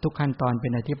ทุกขั้นตอนเป็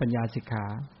นอธิปัญญาสิกขา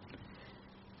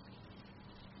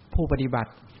ผู้ปฏิบั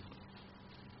ติ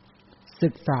ศึ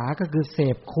กษาก็คือเส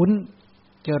พคุ้น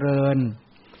เจริญ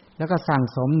แล้วก็สั่ง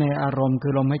สมในอารมณ์คื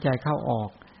อลมหายใจเข้าออก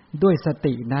ด้วยส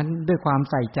ตินั้นด้วยความ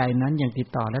ใส่ใจนั้นอย่างติด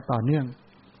ต่อและต่อเนื่อง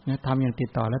นะทำอย่างติด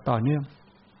ต่อและต่อเนื่อง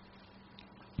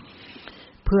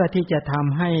เพื่อที่จะท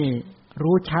ำให้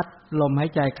รู้ชัดลมหา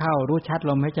ยใจเข้ารู้ชัด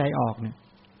ลมหายใจออกเนี่ย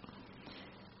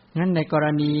งั้นในกร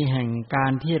ณีแห่งกา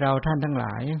รที่เราท่านทั้งหล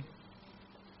าย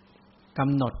ก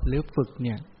ำหนดหรือฝึกเ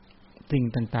นี่ยสิ่ง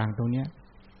ต่างๆตรงเนี้ย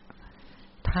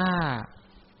ถ้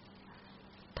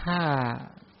า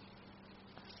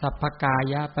สัพพกา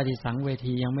ยะปฏิสังเว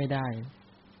ทียังไม่ได้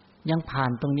ยังผ่า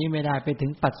นตรงนี้ไม่ได้ไปถึ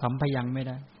งปัสสัมภยังไม่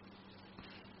ได้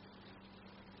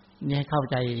นี่ให้เข้า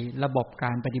ใจระบบก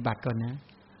ารปฏิบัติก่อนนะ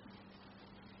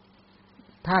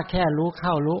ถ้าแค่รู้เ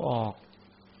ข้ารู้ออก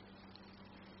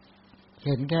เ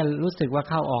ห็นแค่รู้สึกว่า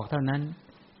เข้าออกเท่านั้น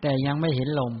แต่ยังไม่เห็น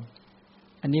ลม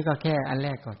อันนี้ก็แค่อันแร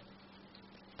กก่อน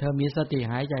เธอมีสติ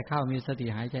หายใจเข้ามีสติ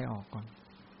หายใจออกก่อน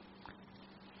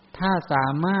ถ้าสา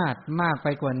มารถมากไป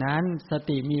กว่านั้นส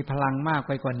ติมีพลังมากไ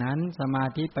ปกว่านั้นสมา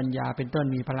ธิปัญญาเป็นต้น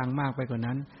มีพลังมากไปกว่า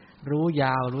นั้นรู้ย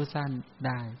าวรู้สั้นไ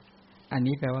ด้อัน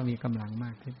นี้แปลว่ามีกำลังม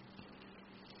ากขึ้น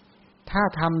ถ้า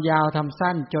ทำยาวทำ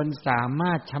สั้นจนสาม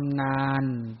ารถชำนาญ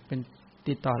เป็น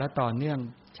ติดต่อและต่อเนื่อง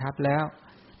ชัดแล้ว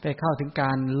ไปเข้าถึงก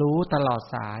ารรู้ตลอด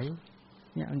สาย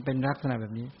เนี่ยมันเป็นลักษณะแบ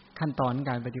บนี้ขั้นตอน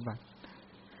การปฏิบัติ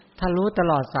ถ้ารู้ต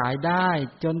ลอดสายได้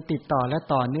จนติดต่อและ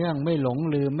ต่อเนื่องไม่หลง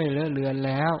ลืมไม่เลอะเลือนแ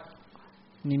ล้ว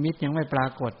นิมิตยังไม่ปรา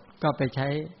กฏก็ไปใช้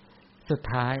สุด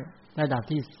ท้ายระดับ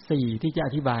ที่4ที่จะอ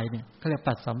ธิบายเนี่ยเขาเรียก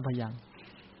ปัสสัมภยัง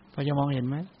พอจะมองเห็น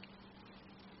ไหม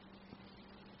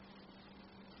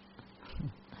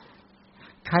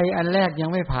ใครอันแรกยัง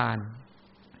ไม่ผ่าน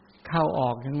เข้าอ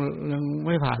อกยังไ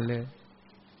ม่ผ่านเลย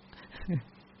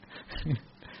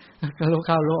ก็รู้เ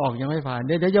ข้ารู้ออกยังไม่ผ่านเ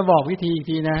ดี๋ยวจะบอกวิธีอีก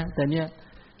ทีนะแต่เนี้ย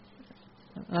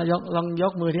ลองย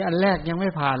กมือที่อันแรกยังไม่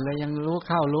ผ่านเลยยังรู้เ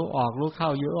ข้ารู้ออกรู้เข้า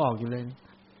รู้ออกอยู่เลย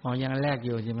อ๋อยังอันแรกอ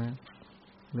ยู่ใช่ไหม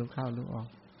รู้เข้ารู้ออก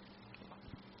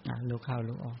รู้เข้า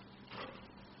รู้ออก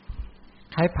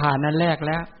ใครผ่านอันแรกแ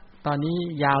ล้วตอนนี้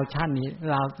ยาวชั้นนี้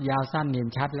ยาวสั้นเห็น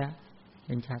ชัดแล้วเ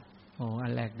ห็นชัดโอ้อั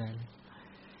นแรกได้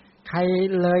ใคร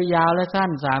เลยยาวและสั้น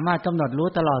สามารถกำหนดรู้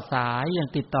ตลอดสายอย่าง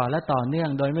ติดต่อและต่อเนื่อง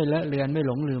โดยไม่เลอะเลือนไม่ห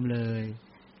ลงลืมเลย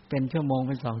เป็นชั่วโมงเ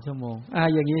ป็น2ชั่วโมง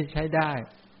อย่างนี้ใช้ได้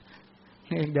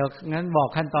เดี๋ยวงั้นบอก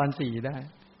ขั้นตอน4ได้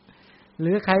ห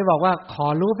รือใครบอกว่าขอ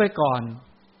รู้ไปก่อน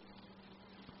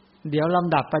เดี๋ยวล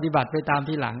ำดับปฏิบัติไปตาม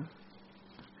ทีหลัง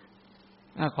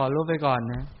ขอรู้ไปก่อน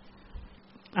นะ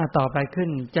ต่อไปขึ้น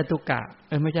จตุกะ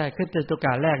ไม่ใช่ขึ้นจตุก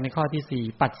ะแรกในข้อที่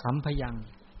4ปัสสัมภยัง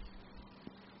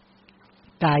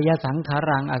กายสังขา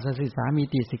รังอัสสิสามี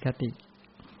ติสิกขติ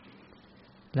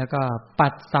แล้วก็ปั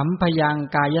สสัมภยัง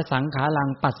กายสังขารัง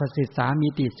ปัสสิสามี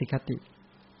ติสิกขติ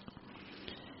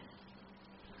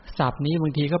ศัพท์นี้บา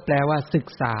งทีก็แปลว่าศึก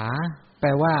ษาแปล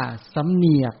ว่าสำเ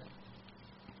นียก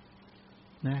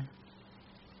นะ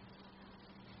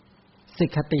สิก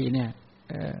ขติเนี่ย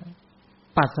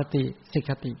ปัสสติสิก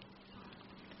ขติ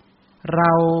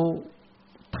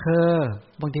เธอ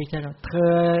บางทีใช่ครับเธ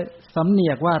อสำเนี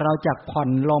ยกว่าเราจะผ่อน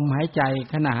ลมหายใจ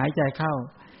ขณะหายใจเข้า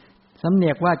สำเนี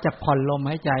ยกว่าจะผ่อนลม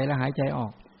หายใจและหายใจออ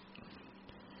ก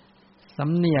ส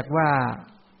ำเนียกว่า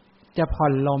จะผ่อ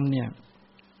นลมเนี่ย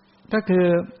ก็คือ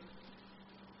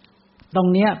ตรง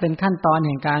เนี้ยเป็นขั้นตอนแ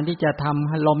ห่งการที่จะท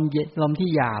ำลมที่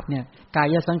หยาบเนี่ยกา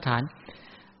ยสังขาร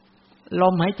ล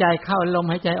มหายใจเข้าลม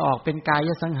หายใจออกเป็นกาย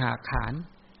สังขาร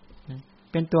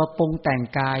เป็นตัวปรุงแต่ง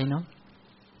กายเนาะ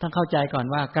ต้องเข้าใจก่อน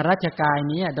ว่ากรัชกาย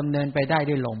นี้ดำเนินไปได้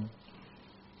ด้วยลม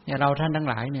เนี่ยเราท่านทั้ง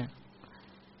หลายเนี่ย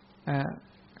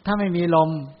ถ้าไม่มีลม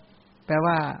แปล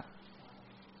ว่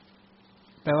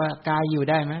ากายอยู่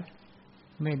ได้ไหม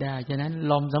ไม่ได้ฉะนั้น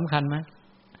ลมสำคัญไหม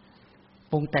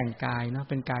ปรุงแต่งกายเนาะ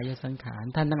เป็นกายสังขาร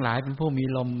ท่านทั้งหลายเป็นผู้มี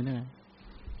ลมเนี่ย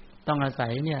ต้องอาศั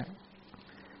ยเนี่ย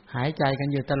หายใจกัน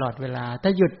อยู่ตลอดเวลาถ้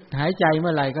าหยุดหายใจเ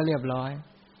มื่อไหร่ก็เรียบร้อย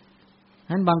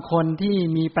นั้นบางคนที่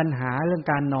มีปัญหาเรื่อง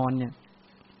การนอนเนี่ย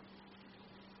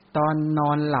ตอนน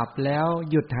อนหลับแล้ว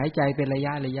หยุดหายใจเป็นระย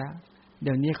ะเ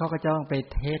ดี๋ยวนี้เขาก็จะต้องไป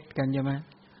เทสกันใช่ไหม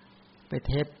ไปเ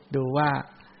ทสดูว่า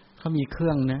เขามีเครื่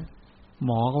องนะห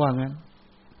มอก็ว่างั้น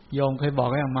โยมเคยบอก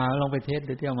ให้ออกมาลองไปเทสเ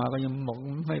ดี๋ยวที่ออกมาก็ยังบอก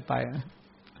ไม่ไป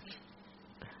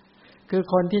คือ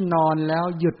คนที่นอนแล้ว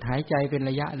หยุดหายใจเป็น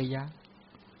ระยะ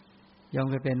โยม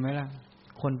เคยเป็นไหมล่ะ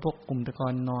คนพวกกลุ่มตะกอ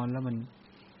นนอนแล้วมัน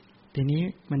ทีนี้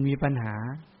มันมีปัญหา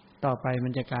ต่อไปมั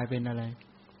นจะกลายเป็นอะไร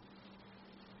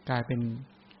กลายเป็น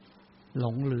หล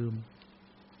งลืม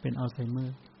เป็นอัลไซเมอ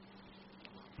ร์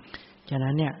ฉะ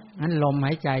นั้นเนี่ยงั้นลมห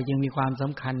ายใจจึงมีความส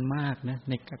ำคัญมากนะ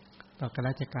ในต่อก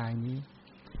รัชกายนี้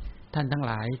ท่านทั้งห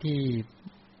ลายที่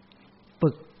ฝึ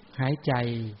กหายใจ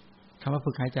คำว่า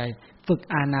ฝึกหายใจฝึก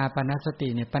อานาปานสติ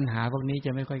เนี่ยปัญหาพวกนี้จ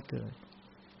ะไม่ค่อยเกิด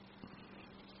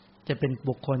จะเป็น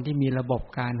บุคคลที่มีระบบ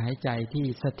การหายใจที่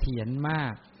เสถียรมา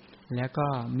กแล้วก็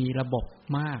มีระบบ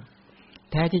มาก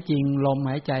แท้ที่จริงลม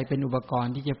หายใจเป็นอุปกร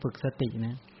ณ์ที่จะฝึกสติน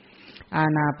ะอา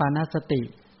นาปานสติ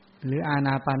หรืออาน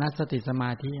าปานสติสม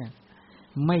าธิ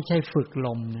ไม่ใช่ฝึกล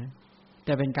มนะแ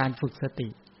ต่เป็นการฝึกสติ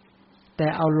แต่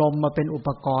เอาลมมาเป็นอุป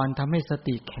กรณ์ทำให้ส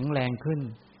ติแข็งแรงขึ้น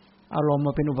เอาลมม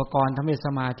าเป็นอุปกรณ์ทำให้ส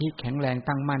มาธิแข็งแรง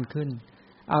ตั้งมั่นขึ้น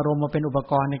เอาลมมาเป็นอุป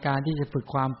กรณ์ในการที่จะฝึก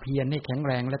ความเพียรให้แข็งแ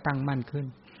รงและตั้งมั่นขึ้น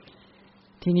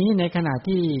ทีนี้ในขณะ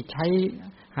ที่ใช้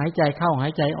หายใจเข้าหา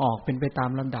ยใจออกเป็นไปตาม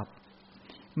ลำดับ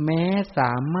แม้ส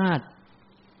ามารถ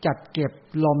จัดเก็บ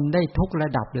ลมได้ทุกระ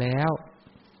ดับแล้ว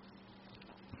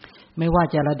ไม่ว่า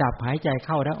จะระดับหายใจเ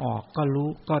ข้าและออกก็รู้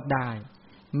ก็ได้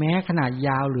แม้ขนาดย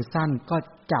าวหรือสั้นก็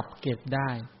จับเก็บได้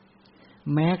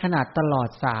แม้ขนาดตลอด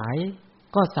สาย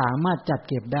ก็สามารถจัด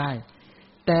เก็บได้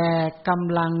แต่ก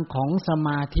ำลังของสม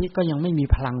าธิก็ยังไม่มี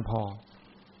พลังพอ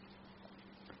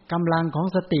กำลังของ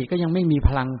สติก็ยังไม่มีพ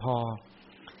ลังพอ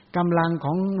กำลังข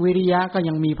องวิริยะก็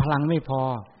ยังมีพลังไม่พอ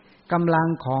กำลัง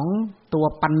ของตัว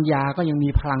ปัญญาก็ยังมี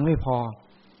พลังไม่พอ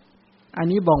อัน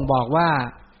นี้บ่งบอกว่า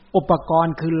อุปกร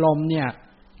ณ์คือลมเนี่ย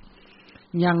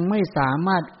ยังไม่สาม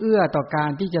ารถเอื้อต่อการ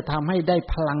ที่จะทำให้ได้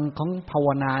พลังของภาว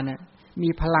นาเนี่ยมี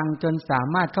พลังจนสา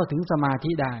มารถเข้าถึงสมา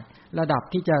ธิได้ระดับ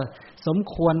ที่จะสม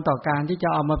ควรต่อการที่จะ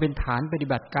เอามาเป็นฐานปฏิ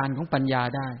บัติการของปัญญา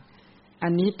ได้อั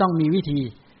นนี้ต้องมีวิธี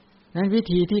นั้นวิ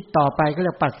ธีที่ต่อไปก็เรี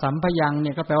ยกปัสสัมภยังเ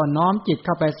นี่ยก็แปลว่าน้อมจิตเ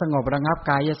ข้าไปสงบระงับ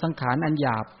กายสังขารอันหย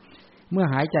าบเมื่อ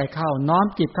หายใจเข้าน้อม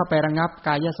จิตเข้าไประงับก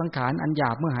ายสังขารอันหยา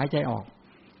บเมื่อหายใจออก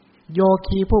โย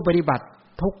คีผู้ปฏิบัติ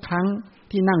ทุกครั้ง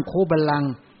ที่นั่งคูบัลลัง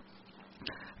ก์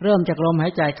เริ่มจากลมหา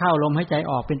ยใจเข้าลมหายใจ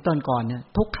ออกเป็นต้นก่อนเนี่ย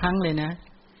ทุกครั้งเลยนะ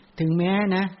ถึงแม้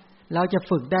นะเราจะ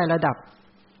ฝึกได้ระ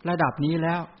ดับนี้แ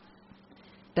ล้ว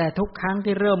แต่ทุกครั้ง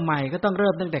ที่เริ่มใหม่ก็ต้องเ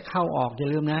ริ่มตั้งแต่เข้าออกอย่า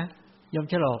ลืมนะยม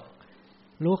ฉลก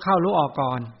รู้เข้ารู้ออก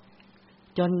ก่อน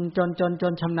จ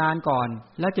นชำนาญก่อน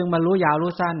แล้วจึงมารู้ยาว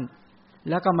รู้สั้น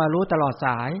แล้วก็มารู้ตลอดส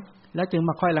ายแล้วจึงม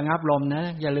าค่อยระงับลมนะ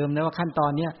อย่าลืมนะว่าขั้นตอ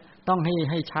นเนี้ยต้อง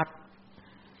ให้ชัด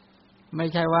ไม่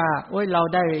ใช่ว่าโอ๊ยเรา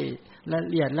ได้ละ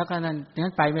เอียดแล้วก็นั้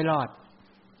นไปไม่รอด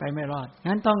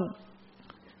งั้นต้อง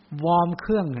วอร์มเค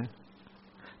รื่องนะ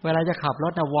เวลาจะขับร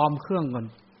ถนะวอร์มเครื่องก่อน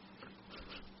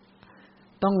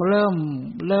ต้องเริ่ม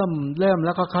แ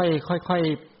ล้วก็ค่อย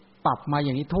ปรับมาอ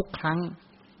ย่างนี้ทุกครั้ง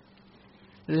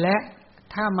และ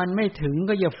ถ้ามันไม่ถึง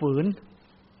ก็อย่าฝืน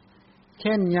เ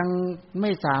ช่นยังไ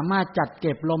ม่สามารถจัดเ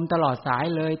ก็บลมตลอดสาย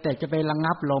เลยแต่จะไประ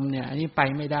งับลมเนี่ยอันนี้ไป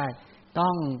ไม่ได้ต้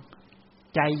อง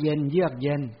ใจเย็นเยือกเ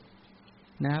ย็น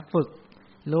นะฝึก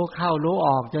รู้เข้ารู้อ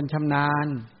อกจนชำนาญ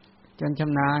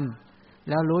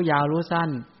แล้วรู้ยาวรู้สั้น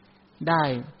ได้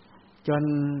จน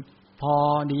พอ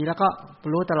ดีแล้วก็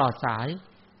รู้ตลอดสาย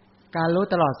การรู้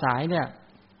ตลอดสายเนี่ย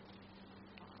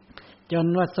จน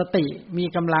ว่าสติมี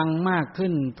กำลังมากขึ้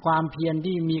นความเพียร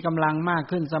ที่มีกำลังมาก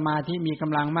ขึ้นสมาธิมีก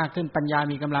ำลังมากขึ้นปัญญา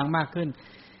มีกำลังมากขึ้น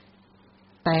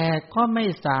แต่ก็ไม่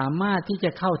สามารถที่จ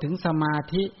ะเข้าถึงสมา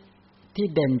ธิที่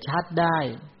เด่นชัดได้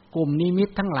กลุ่มนิมิต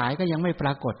ทั้งหลายก็ยังไม่ปร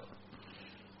ากฏ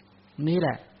นี่แหล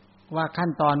ะว่าขั้น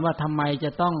ตอนว่าทำไมจ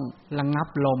ะต้องระงับ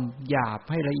ลมหยาบ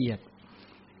ให้ละเอียด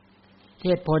เห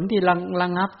ตุผลที่ระ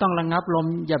งับต้องระงับลม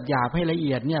หยาบให้ละเ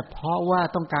อียดเนี่ยเพราะว่า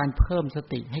ต้องการเพิ่มส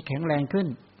ติให้แข็งแรงขึ้น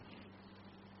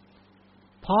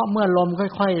เพราะเมื่อลม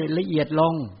ค่อยๆละเอียดล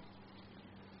ง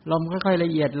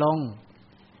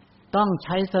ต้องใ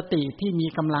ช้สติที่มี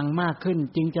กำลังมากขึ้น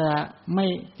จึง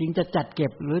จะจัดเก็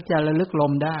บหรือจะระลึกล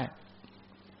มได้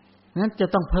นั้นจะ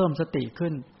ต้องเพิ่มสติขึ้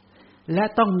นและ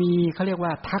ต้องมีเขาเรียกว่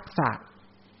าทักษ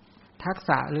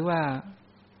ะหรือว่า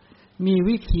มี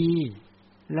วิธี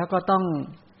แล้วก็ต้อง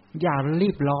อย่ารี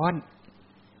บร้อน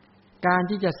การ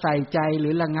ที่จะใส่ใจหรื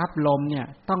อระงับลมเนี่ย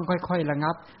ต้องค่อยๆระ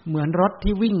งับเหมือนรถ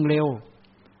ที่วิ่งเร็ว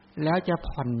แล้วจะ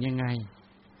ผ่อนยังไง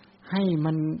ให้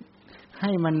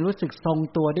มันรู้สึกทรง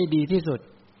ตัวได้ดีที่สุด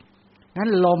งั้น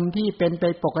ลมที่เป็นไป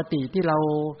ปกติที่เรา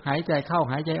หายใจเข้า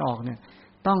หายใจออกเนี่ย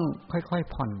ต้องค่อย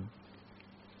ๆผ่อน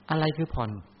อะไรคือผ่อ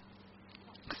น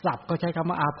ศัพท์ก็ใช้คำ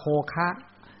ว่าอาโภคะ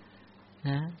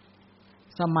นะ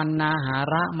สมันนาหา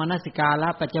ระมนสิการะ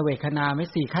ปัจเจเวคนาไม่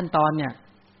4ขั้นตอนเนี่ย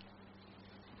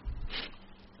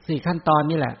4ขั้นตอน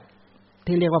นี่แหละ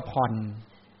ที่เรียกว่าผ่อน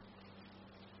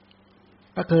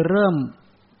ก็คือเริ่ม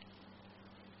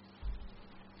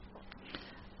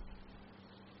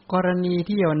กรณี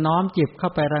ที่จะน้อมจิตเข้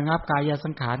าไประงับกายสั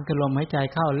งขารคือลมหายใจ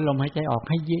เข้าและลมหายใจออก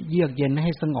ให้เยือกเย็นใ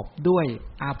ห้สงบด้วย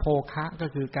อาโภคะก็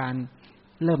คือการ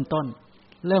เริ่ม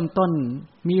ต้น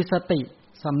มีสติ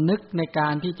สำนึกในกา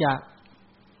รที่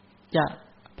จะ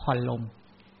ผ่อนลม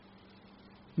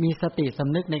มีสติส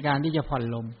ำนึกในการที่จะผ่อน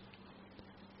ลม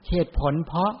เหตุผล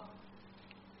เพร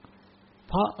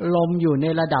าะลมอยู่ใน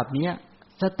ระดับนี้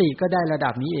สติก็ได้ระดั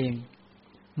บนี้เอง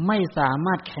ไม่สาม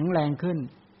ารถแข็งแรงขึ้น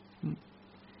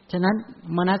ฉะนั้น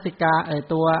มนสิกา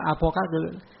ตัวอาโภคะคือ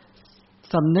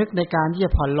สำนึกในการที่จ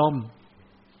ะผ่อนลม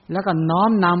แล้วก็น้อ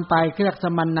มนำไปเรียกส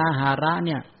มันนาหาระเ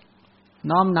นี่ย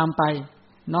น้อมนำไ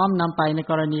ปใน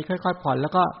กรณีค่อยๆผ่อนแล้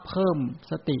วก็เพิ่ม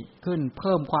สติขึ้นเ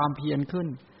พิ่มความเพียรขึ้น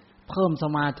เพิ่มส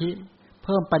มาธิเ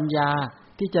พิ่มปัญญา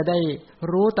ที่จะได้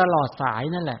รู้ตลอดสาย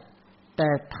นั่นแหละแต่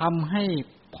ทำให้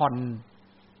ผ่อน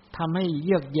ทำให้เ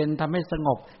ยือกเย็นทำให้สง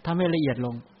บทำให้ละเอียดล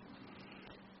ง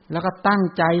แล้วก็ตั้ง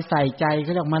ใจใส่ใจเข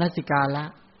าเรียกมนสิการะ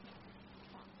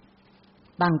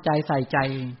ตั้งใจใส่ใจ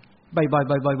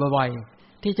บ่อย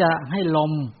ๆที่จะให้ล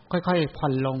มค่อยๆผ่อ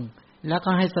นลงแล้วก็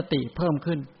ให้สติเพิ่ม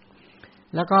ขึ้น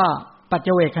แล้วก็ปัจเจ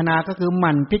เวคนาก็คือห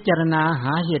มั่นพิจารณาห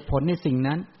าเหตุผลในสิ่ง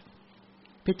นั้น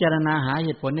พิจารณาหาเห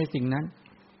ตุผลในสิ่งนั้น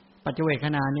ปัจเจเวค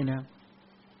นานี่นะ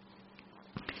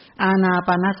อานาป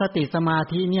านสติสมา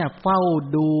ธิเนี่ยเฝ้า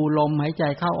ดูลมหายใจ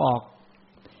เข้าออก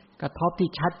กระทบที่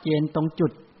ชัดเจนตรงจุ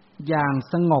ดอย่าง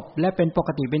สงบและเป็นปก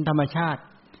ติเป็นธรรมชาติ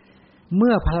เ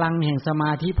มื่อพลังแห่งสม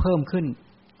าธิเพิ่มขึ้น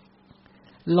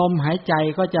ลมหายใจ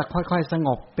ก็จะค่อยๆสง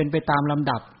บเป็นไปตามลำ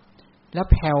ดับและ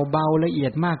แผ่วเบาละเอีย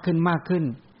ดมากขึ้น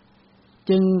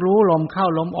จึงรู้ลมเข้า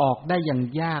ลมออกได้อย่าง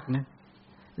ยากนะ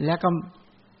และก็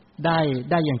ไ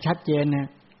ด้อย่างชัดเจนนะ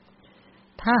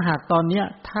ถ้าหากตอนเนี้ย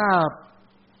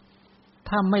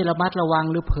ถ้าไม่ระมัดระวัง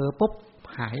หรือเผลอปุ๊บ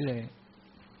หายเลย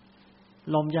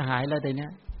ลมจะหายแล้วแต่เนี้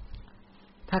ย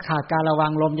ถ้าขาดการระวั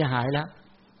งลมจะหายแล้ว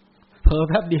เผลอ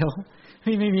แป๊บเดียวไ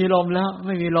ม่มีลมแล้ว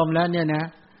เนี่ยนะ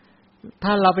ถ้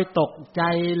าเราไปตกใจ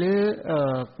หรือ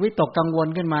วิตกกังวล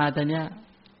ขึ้นมาแต่เนี้ย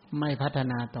ไม่พัฒ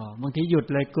นาต่อบางทีหยุด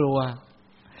เลยกลัว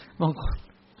บาง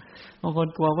คน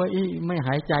กลัวว่าไม่ห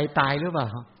ายใจตายหรือเปล่า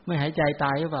ไม่หายใจต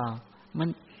ายหรือเปล่า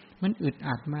มันอึด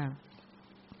อัดมาก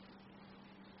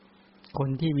คน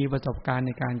ที่มีประสบการณ์ใ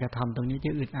นการกระทำตรงนี้จ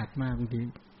ะอึดอัดมากบางที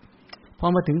พอ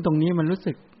มาถึงตรงนี้มันรู้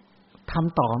สึกท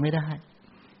ำต่อไม่ได้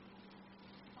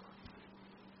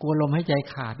กลัวลมหายใจ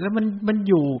ขาดแล้วมัน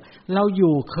อยู่เราอ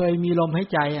ยู่เคยมีลมหาย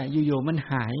ใจอ่ะอยู่ๆมัน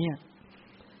หายอ่ะ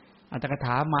อัตถกถ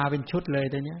ามาเป็นชุดเลย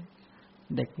ตอนนี้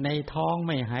เด็กในท้องไ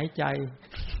ม่หายใจ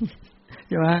ใ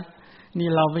ช่ไหมนี่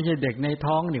เราไม่ใช่เด็กใน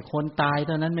ท้องนี่คนตายเ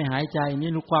ท่านั้นไม่หายใจ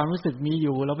นี่รู้ความรู้สึกมีอ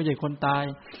ยู่เราไม่ใช่คนตาย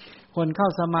คนเข้า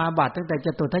สมาบัติตั้งแต่จ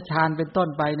ตุทัชฌานเป็นต้น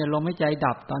ไปเนี่ยลมหายใจ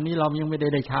ดับตอนนี้เรายังไม่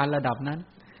ได้ฌานระดับนั้น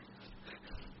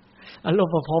อารม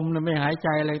ณ์ประพรมไม่หายใจ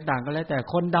อะไรต่างก็แล้วแต่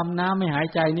คนดำน้ำไม่หาย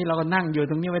ใจนี่เราก็นั่งอยู่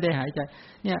ตรงนี้ไม่ได้หายใจ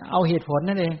เนี่ยเอาเหตุผล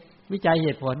นั่นเองวิจัยเห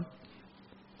ตุผล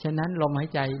ฉะนั้นลมหาย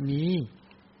ใจมี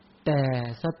แต่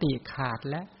สติขาด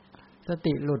แล้วส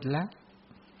ติหลุดแล้ว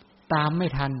ตามไม่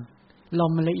ทันล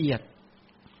มมันละเอียด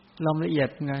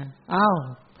ไงอ้าว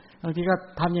บางทีก็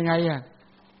ทำยังไงอ่ะ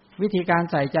วิธีการ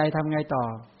ใส่ใจทำไงต่อ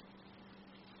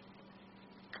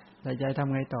ใส่ใจท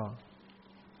ำไงต่อ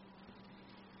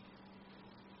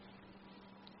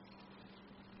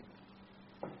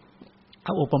เข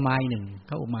าอุปมาหนึ่งเ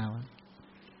ขาอุปมาว่า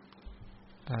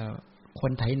ค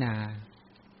นไถนา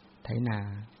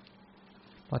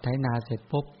พอไถนาเสร็จ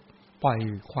ปุ๊บปล่อย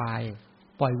ควาย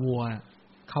ปล่อยวัว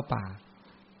เข้าป่า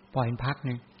ปล่อยพัก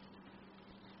นึง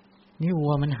นี่วั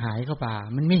วมันหายเข้าป่า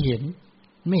มันไม่เห็น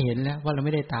แล้วว่าเราไ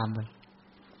ม่ได้ตามมัน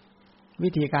วิ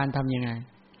ธีการทำยังไ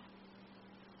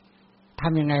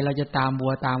งเราจะตามวั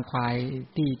วตามควาย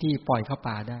ที่ปล่อยเข้า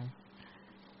ป่าได้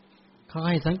เขา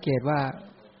ให้สังเกตว่า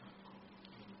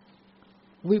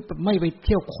ไม่ไปเ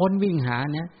ที่ยวค้นวิ่งหา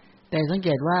เนี่ยแต่สังเก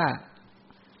ตว่า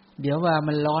เดี๋ยวว่า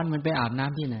มันร้อนมันไปอาบน้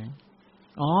ำที่ไหน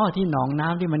อ๋อที่หนองน้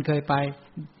ำที่มันเคยไป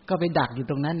ก็ไปดักอยู่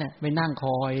ตรงนั้นเนี่ยไปนั่งค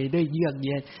อยด้วยเยือกเ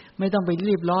ย็นไม่ต้องไป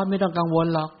รีบร้อนไม่ต้องกังวล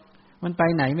หรอกมันไป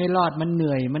ไหนไม่รอดมันเห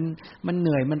นื่อยมันเห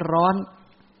นื่อยมันร้อน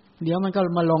เดี๋ยวมันก็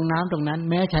มาลงน้ำตรงนั้น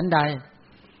แม้ฉันใด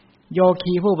โย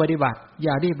คีผู้ปฏิบัติอ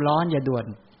ย่ารีบร้อนอย่าด่วน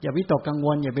อย่าวิตกกังว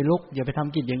ลอย่าไปลุกอย่าไปท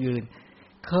ำกิจอย่างอื่น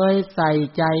เคยใส่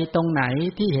ใจตรงไหน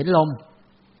ที่เห็นลม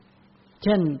เ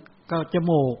ช่นก็จ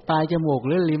มูกปลายจมูกห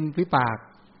รือริมฝีปาก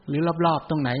หรือรอบๆ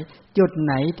ตรงไหนจุดไ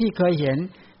หนที่เคยเห็น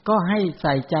ก็ให้ใ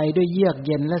ส่ใจด้วยเยือกเ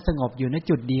ย็นและสงบอยู่ใน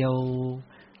จุดเดียว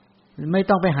ไม่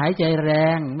ต้องไปหายใจแร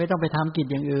งไม่ต้องไปทำกิจ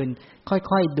อย่างอื่น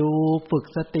ค่อยๆดูฝึก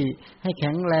สติให้แ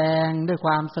ข็งแรงด้วยค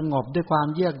วามสงบด้วยความ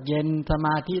เยือกเย็นสม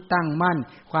าธิตั้งมั่น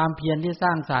ความเพียรที่สร้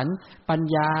างสรรค์ปัญ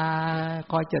ญา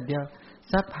คอยจุดเดียว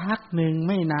สักพักนึงไ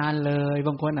ม่นานเลยบ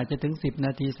างคนอาจจะถึง10น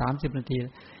าที30นาที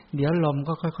เดี๋ยวลม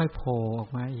ก็ค่อยๆโผล่ออก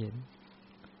มาเห็น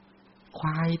คว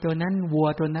ายตัวนั้นวัว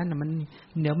ตัวนั้นมัน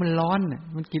เดี๋ยวมันร้อน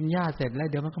มันกินหญ้าเสร็จแล้ว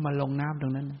เดี๋ยวมันก็มาลงน้ำตร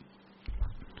งนั้น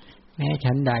แม้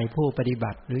ฉันใดผู้ปฏิ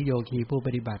บัติหรือโยคีผู้ป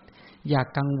ฏิบัติอย่า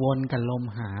กังวลกับลม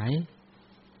หาย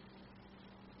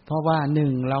เพราะว่า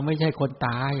1เราไม่ใช่คนต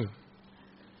าย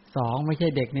2ไม่ใช่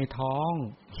เด็กในท้อง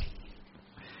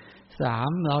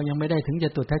3เรายังไม่ได้ถึงจ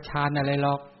ตุตฌานอะไรหร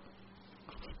อก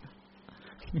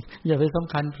อย่าไปส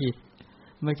ำคัญผิด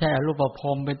ไม่ใช่อรูปภ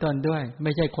พเป็นต้นด้วยไ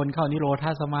ม่ใช่คนเข้านิโรธ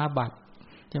าสมาบัติ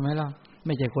ใช่ไหมล่ะไ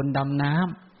ม่ใช่คนดำน้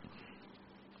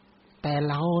ำแต่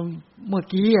เราเมื่อ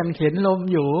กี้ยังเห็นลม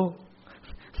อยู่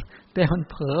แต่มัน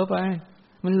เผลอไป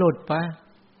มันหลุดไป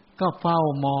ก็เฝ้า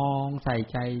มองใส่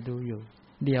ใจดูอยู่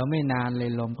เดี๋ยวไม่นานเล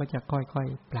ยลมก็จะค่อย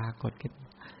ๆปรากฏขึ้น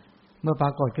เมื่อปร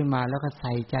ากฏขึ้นมาแล้วก็ใ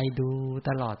ส่ใจดูต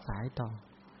ลอดสายต่อ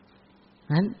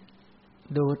นั้น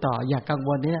ดูต่ออย่ากังว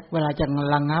ลเนี่ยเวลาจะ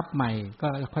ระงับใหม่ก็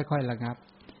ค่อยๆระงับ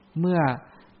เ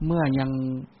มื่อยัง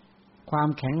ความ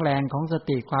แข็งแรงของส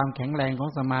ติความแข็งแรงของ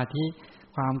สมาธิ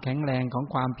ความแข็งแรงของ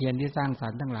ความเพียรที่สร้างสร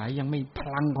รค์ทั้งหลายยังไม่พ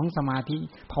ลังของสมาธิ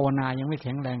ภาวนายังไม่แ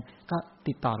ข็งแรงก็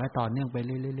ติดต่อและต่อเนื่องไปเ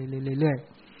รื่อย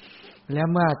ๆแล้ว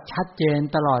เมื่อชัดเจน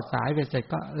ตลอดสายไปเสร็จ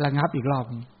ก็ระงับอีกรอบ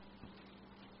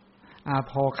อาโ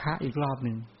ภคะอีกรอบ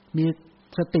นึงมี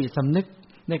สติสำนึก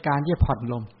ในการที่ผ่อน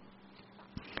ลม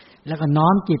แล้วก็น้อ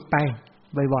มจิตไป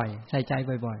บ่อยๆใส่ใจ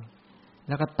บ่อยๆแ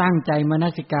ล้วก็ตั้งใจมน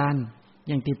สิการอ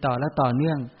ย่างติดต่อและต่อเ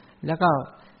นื่องแล้วก็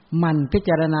มันพิจ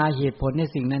ารณาเหตุผลใน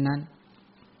สิ่งนั้น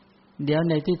ๆเดี๋ยว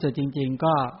ในที่สุดจริงๆ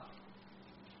ก็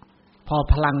พอ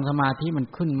พลังสมาธิมัน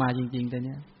ขึ้นมาจริงๆแต่เ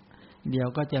นี้ยเดี๋ยว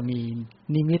ก็จะมี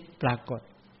นิมิตปรากฏ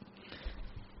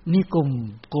นี่ก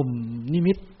ลุ่มนิ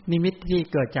มิตที่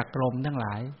เกิดจากลมทั้งหล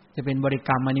ายจะเป็นบริก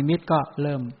รรมนิมิตก็เ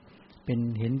ริ่มเป็น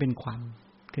เห็นเป็นควัน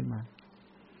ขึ้นมา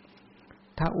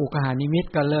ถ้าอุกหานิมิต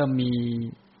ก็เริ่มมี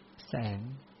แสง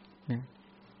นะ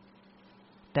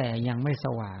แต่ยังไม่ส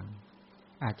ว่าง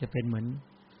อาจจะเป็นเหมือน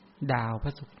ดาวพร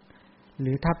ะศุกร์ห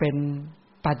รือถ้าเป็น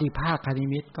ปฏิภาคนิ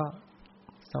มิตก็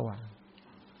สว่าง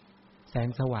แสง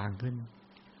สว่างขึ้น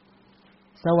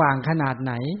สว่างขนาดไ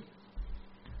หน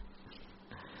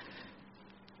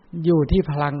อยู่ที่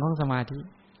พลังของสมาธิ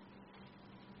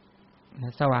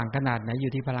สว่างขนาดไหนอ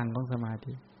ยู่ที่พลังของสมา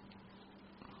ธิ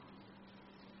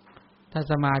ถ้า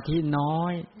สมาธิน้อ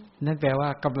ยนั่นแปลว่า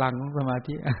กำลังของสมา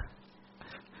ธิ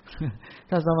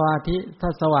ถ้าสมาธิถ้า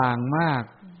สว่างมาก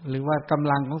หรือว่าก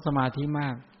ำลังของสมาธิมา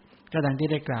กก็ดังที่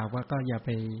ได้กล่าวว่าก็อย่าไป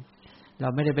เรา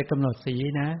ไม่ได้ไปกำหนดสี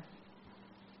นะ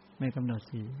ไม่กำหนด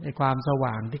สีไอ้ความส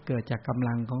ว่างที่เกิดจากกำ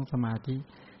ลังของสมาธิ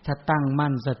ถ้าตั้ง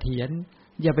มั่นเสถียร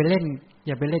อย่าไปเ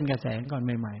ล่นกระแสก่อน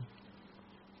ใหม่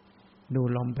ๆดู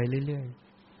ลมไปเรื่อย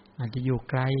ๆอาจจะอยู่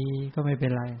ไกลก็ไม่เป็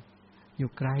นไรอยู่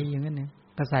ไกลอย่างนั้นเนี่ย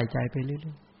ก็ใส่ใจไปเรื่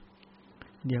อย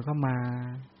ๆเดี๋ยวก็มา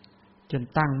จน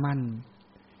ตั้งมั่น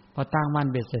พอตั้งมั่น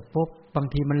เบ็ดเสร็จปุ๊บบาง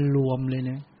ทีมันรวมเลย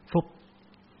นะฟุบ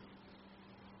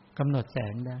กำหนดแส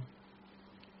งได้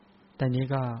แต่นี้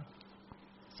ก็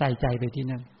ใส่ใจไปที่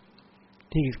นั่น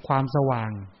ที่ความสว่า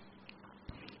ง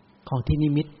ของที่นิ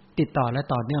มิตติดต่อและ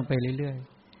ต่อเนื่องไปเรื่อย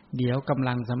ๆเดี๋ยวกำ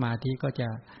ลังสมาธิก็จะ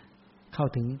เข้า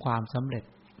ถึงความสำเร็จ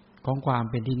ของความ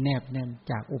เป็นที่แนบแน่น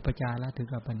จากอุปจารถึง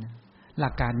อัปปนาหลั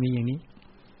กการมีอย่างนี้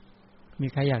มี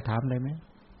ใครอยากถามเลยไหม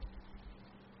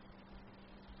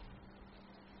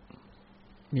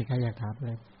มีใครอยากถามเล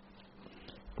ยพ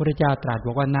ระพุทธเจ้าตรัสบ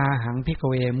อกว่านาหังภิกข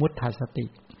เวมุตถสติ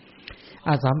อ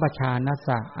าสัมปชานัสส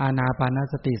ะอานาปาน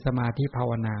สติสมาธิภา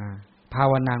วนาภา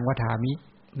วนังวถามิ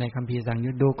ในคัมภีร์สัง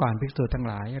ยุตดูก่อนภิกษุทั้ง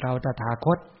หลายเราตถาค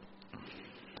ต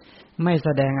ไม่แส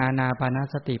ดงอานาปาน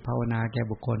สติภาวนาแก่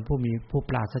บุคคลผู้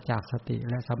ปราศจากสติ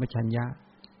และสัมปชัญญะ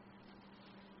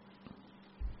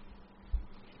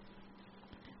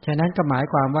ฉะนั้นก็หมาย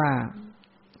ความว่า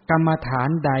กรรมฐาน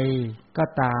ใดก็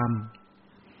ตาม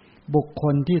บุคค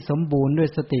ลที่สมบูรณ์ด้วย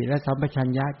สติและสัมปชัญ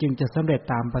ญะจึงจะสำเร็จ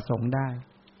ตามประสงค์ได้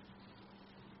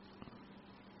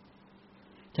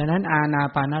ฉะนั้นอานา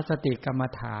ปานสติกรรม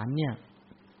ฐานเนี่ย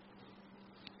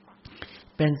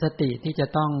เป็นสติที่จะ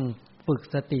ต้องฝึก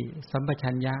สติสัมป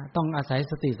ชัญญะต้องอาศัย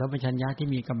สติสัมปชัญญะที่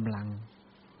มีกำลัง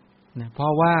นะเพรา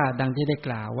ะว่าดังที่ได้ก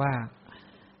ล่าวว่า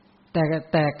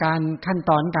แต่การขั้น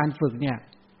ตอนการฝึกเนี่ย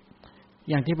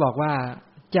อย่างที่บอกว่า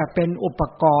จะเป็นอุป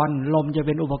กรณ์ลมจะเ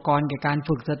ป็นอุปกรณ์แก่การ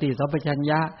ฝึกสติสัมปชัญ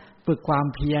ญะฝึกความ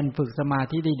เพียรฝึกสมา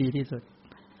ธิได้ดีที่สุด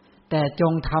แต่จ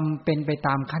งทำเป็นไปต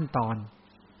ามขั้นตอน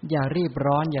อย่ารีบ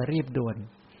ร้อนอย่ารีบด่วน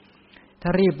ถ้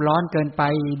ารีบร้อนเกินไป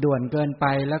ด่วนเกินไป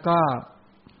แล้วก็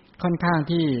ค่อนข้าง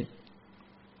ที่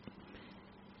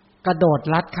กระโดด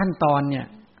ลัดขั้นตอนเนี่ย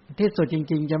ที่สุดจ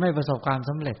ริงๆจะไม่ประสบความ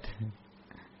สำเร็จ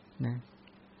นะ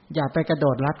อย่าไปกระโด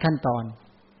ดลัดขั้นตอน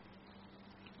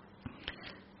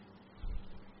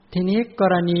ทีนี้ก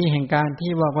รณีแห่งการ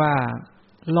ที่บอกว่า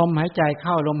ลมหายใจเ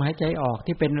ข้าลมหายใจออก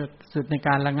ที่เป็นสุดในก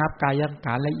ารระงับกายสังข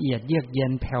ารละเอียดเยือกเย็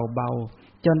นแผ่วเบา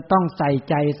จนต้องใส่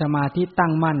ใจสมาธิตั้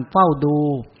งมั่นเฝ้าดู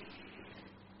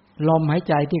ลมหาย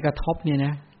ใจที่กระทบเนี่ยน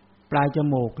ะปลายจ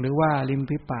มูกหรือว่าริม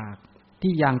ฝีปาก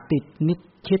ที่อย่างติดนิด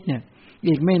คิดเนี่ย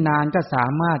อีกไม่นานก็สา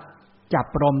มารถจับ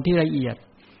ลมที่ละเอียด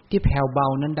ที่แผ่วเบา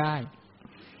นั้นได้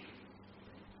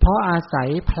เพราะอาศัย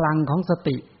พลังของส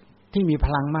ติที่มีพ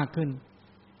ลังมากขึ้น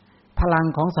พลัง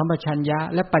ของสัมปชัญญะ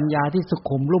และปัญญาที่สุ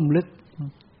ขุมลุ่มลึก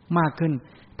มากขึ้น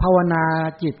ภาวนา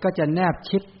จิตก็จะแนบ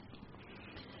ชิด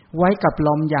ไว้กับล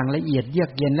มอย่างละเอียดเยือ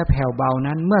กเย็นและแผ่วเบา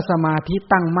นั้นเมื่อสมาธิ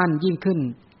ตั้งมั่นยิ่งขึ้น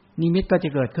นิมิตก็จะ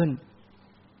เกิดขึ้น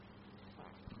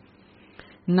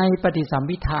ในปฏิสัม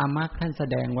ภิทามรรคท่านแส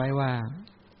ดงไว้ว่า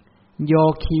โย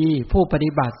คีผู้ป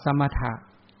ฏิบัติสมถะ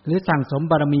หรือสั่งสม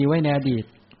บารมีไว้ในอดีต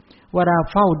เวลา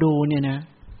เฝ้าดูเนี่ยนะ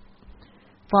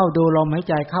เฝ้าดูลมหาย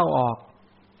ใจเข้าออก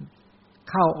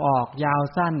ยาว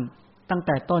สั้นตั้งแ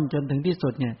ต่ต้นจนถึงที่สุ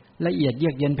ดเนี่ยละเอียดเยื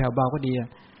อกเย็นแผ่วเบาก็ดี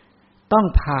ต้อง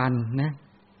ผ่านนะ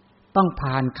ต้อง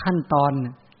ผ่านขั้นตอน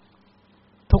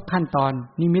ทุกขั้นตอน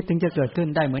นิมิตถึงจะเกิดขึ้น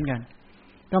ได้เหมือนกัน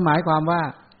ก็หมายความว่า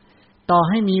ต่อ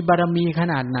ให้มีบารมีข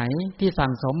นาดไหนที่สั่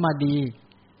งสมมาดี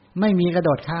ไม่มีกระโด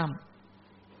ดข้าม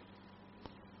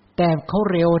แต่เขา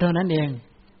เร็วเท่านั้นเอง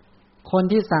คน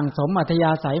ที่สั่งสมอัธย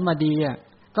าศัยมาดี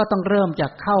ก็ต้องเริ่มจา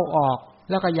กเข้าออก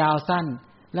แล้วก็ยาวสั้น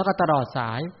แล้วก็ตลอดส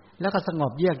ายแล้วก็สง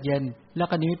บเยือกเย็นแล้ว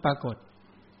ก็นิมิตปรากฏ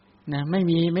นะไม่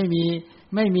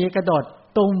มีกระโดด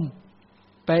ตุ้ม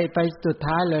ไปสุด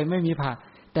ท้ายเลยไม่มีผ่า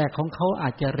แต่ของเขาอา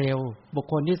จจะเร็วบุค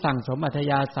คลที่สั่งสมอัธ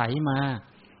ยาศัยมา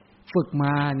ฝึกม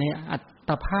าในอั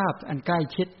ตภาพอันใกล้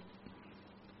ชิด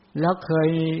แล้วเคย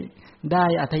ได้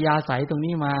อัธยาศัยตรง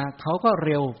นี้มาเขาก็เ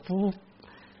ร็ว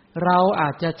เราอา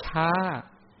จจะช้า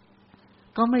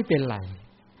ก็ไม่เป็นไร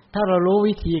ถ้าเรารู้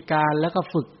วิธีการแล้วก็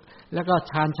ฝึกแล้วก็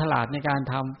ชาญฉลาดในการ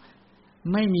ท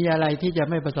ำไม่มีอะไรที่จะ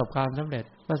ไม่ประสบความสำเร็จ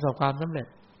ประสบความสำเร็จ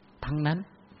ทั้งนั้น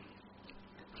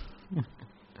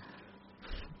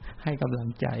ให้กำลัง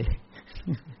ใจ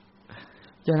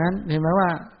ฉะนั้นเห็นไหมว่า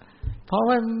เพราะ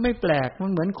ว่าไม่แปลกมั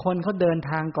นเหมือนคนเขาเดิน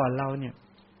ทางก่อนเราเนี่ย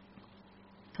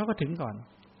เขาก็ถึงก่อน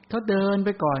เขาเดินไป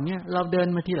ก่อนเนี่ยเราเดิน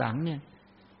มาทีหลังเนี่ย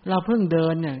เราเพิ่งเดิ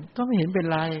นเนี่ยก็ไม่เห็นเป็น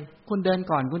ไรคุณเดิน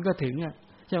ก่อนคุณก็ถึงอ่ะ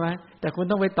ใช่ไหมแต่คุณ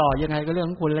ต้องไปต่อยังไงก็เรื่อง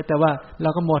ของคุณเลยแต่ว่าเรา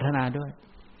ก็โมทนาด้วย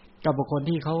กับบุคคล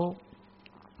ที่เขา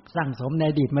สั่งสมใน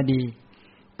อดีตมาดี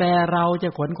แต่เราจะ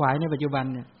ขวนขวายในปัจจุบัน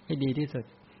เนี่ยให้ดีที่สุด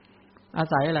อา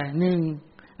ศัยอะไร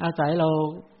1อาศัยเรา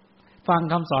ฟัง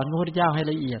คำสอนของพระพุทธเจ้าให้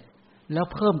ละเอียดแล้ว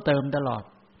เพิ่มเติมตลอด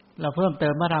เราเพิ่มเติ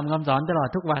มพระธรรมคำสอนตลอด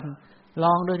ทุกวันล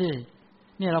องด้วยดิ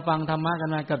เนี่ยเราฟังธรรมะกัน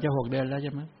มาเกือบจะ6 เดือนแล้วใ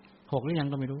ช่ไหม6หรือยัง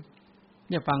ก็ไม่รู้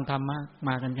เนี่ยฟังธรรมะม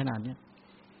ากันขนาดนี้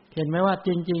เห็นไหมว่าจ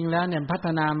ริงๆแล้วเนี่ยพัฒ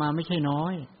นามาไม่ใช่น้อ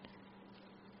ย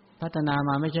พัฒนา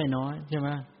มาไม่ใช่น้อยใช่ไหม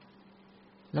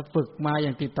แล้วฝึกมาอย่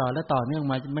างติดต่อและต่อเนื่อง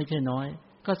มาไม่ใช่น้อย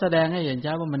ก็แสดงให้เห็น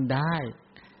ชัดว่ามันได้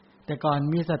แต่ก่อน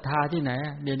มีศรัทธาที่ไหน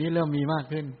เดี๋ยวนี้เริ่มมีมาก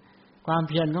ขึ้นความเ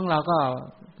พียรของเราก็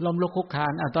ล้มลุกคลุกคลา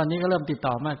นตอนนี้ก็เริ่มติด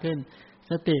ต่อมากขึ้น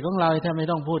สติของเราถ้าไม่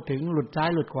ต้องพูดถึงหลุดซ้าย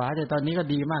หลุดขวาแต่ตอนนี้ก็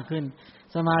ดีมากขึ้น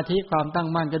สมาธิความตั้ง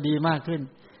มั่นก็ดีมากขึ้น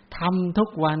ทำทุก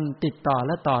วันติดต่อแ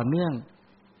ละต่อเนื่อง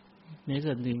ใน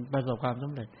ส่วนหนึ่งประสบความส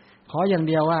ำเร็จขออย่าง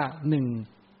เดียวว่า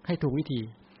1ให้ถูกวิธี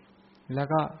แล้ว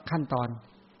ก็ขั้นตอน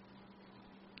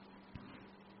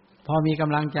พอมีก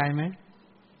ำลังใจไหม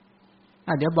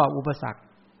เดี๋ยวบอกอุปสรรค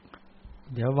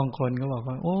เดี๋ยวบางคนก็บอก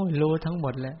ว่าโอ้รู้ทั้งหม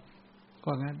ดแล้ว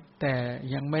ก็งั้นแต่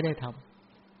ยังไม่ได้ท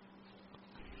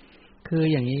ำคือ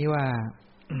อย่างนี้ว่า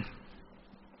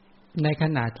ในข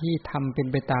ณะที่ทำเป็น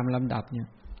ไปตามลำดับเนี่ย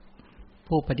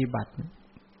ผู้ปฏิบัติ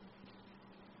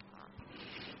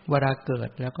เวลาเกิด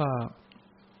แล้วก็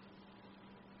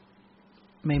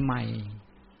ใหม่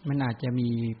ๆมันอาจจะมี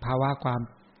ภาวะความ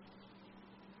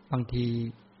บางที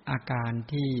อาการ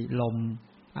ที่ลม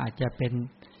อาจจะเป็น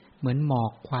เหมือนหมอ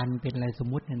กควันเป็นอะไรสม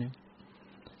มุตินะ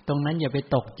ตรงนั้นอย่าไป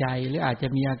ตกใจหรืออาจจะ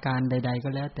มีอาการใดๆก็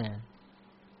แล้วแต่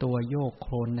ตัวโยกโค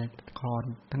ลนในคลอน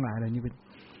ทั้งหลายเหล่านี้เป็น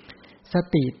ส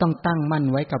ติต้องตั้งมั่น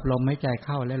ไว้กับลมหายใจเ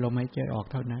ข้าและลมหายใจออก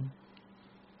เท่านั้น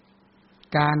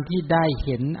การที่ได้เ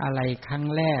ห็นอะไรครั้ง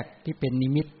แรกที่เป็นนิ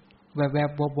มิตแวบ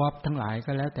ๆวับๆทั้งหลาย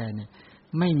ก็แล้วแต่เนี่ย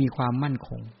ไม่มีความมั่นค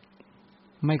ง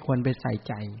ไม่ควรไปใส่ใ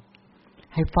จ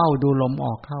ให้เฝ้าดูลมอ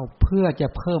อกเข้าเพื่อจะ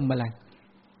เพิ่มอะไร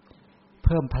เ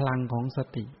พิ่มพลังของส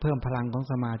ติเพิ่มพลังของ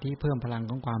สมาธิเพิ่มพลัง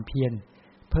ของความเพียร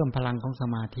เพิ่มพลังของส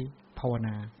มาธิภาวน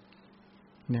า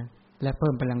นะและเพิ่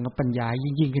มพลังของปัญญา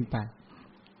ยิ่งขึ้นไป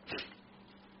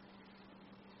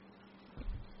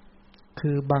คื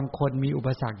อบางคนมีอุป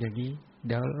สรรคอย่างนี้เ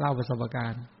ดี๋ยวเล่าประสบกา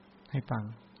รณ์ให้ฟัง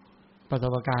ประส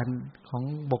บการณ์ของ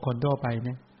บุคคลทั่วไปเ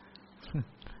นี่ย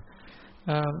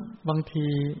บางที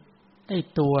ไอ้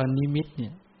ตัวนิมิตเนี่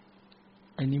ย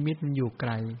ไอ้นิมิตมันอยู่ไก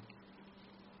ล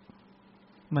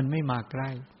มันไม่มาใกล้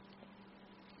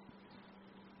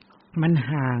มัน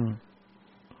ห่าง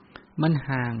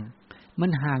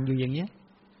อยู่อย่างเงี้ย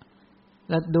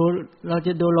แล้วดูเราจ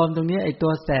ะดูลมตรงนี้ไอ้ตั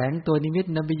วแสงตัวนิมิต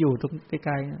นั้นไปอยู่ตรงไก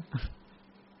ลๆ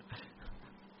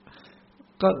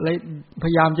ก็เลยพ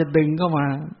ยายามจะดึงเข้ามา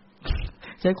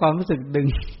ใช้ความรู้สึกดึง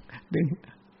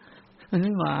มันไ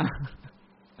ม่มา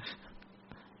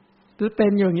หรือเป็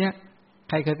นอย่างเงี้ย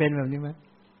ใครเคยเป็นแบบนี้ไหม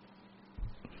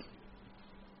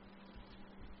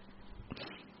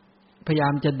พยายา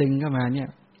มจะดึงเข้ามาเนี่ย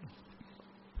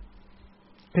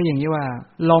คืออย่างนี้ว่า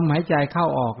ลมหายใจเข้า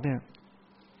ออกเนี่ย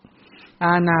อ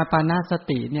านาปานส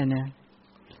ติเนี่ยนะ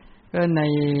ก็ใน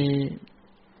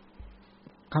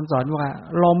คำสอนว่า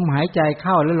ลมหายใจเ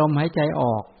ข้าและลมหายใจอ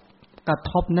อกกระ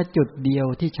ทบณจุดเดียว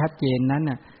ที่ชัดเจนนั้น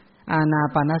น่ะอานา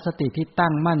ปานสติที่ตั้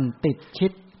งมั่นติดชิ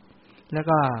ดแล้ว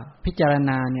ก็พิจาร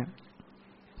ณาเนี่ย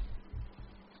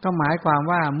ก็หมายความ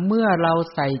ว่าเมื่อเรา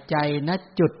ใส่ใจณ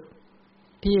จุด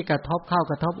ที่กระทบเข้า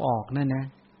กระทบออกนั่นนะ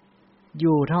อ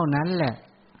ยู่เท่านั้นแหละ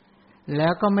แล้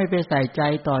วก็ไม่ไปใส่ใจ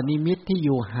ต่อนิมิตที่อ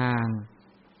ยู่ห่าง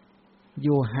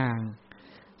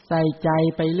ใส่ใจ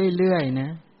ไปเรื่อยๆน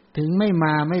ะถึงไม่ม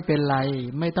าไม่เป็นไร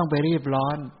ไม่ต้องไปรีบร้อ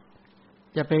น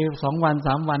จะไป2วัน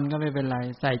3วันก็ไม่เป็นไร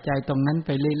ใส่ใจตรงนั้นไป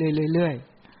เรื่อย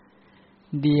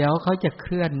ๆเดี๋ยวเขาจะเค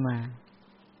ลื่อนมา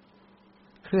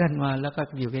แล้วก็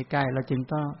อยู่ใกล้ๆเราจึง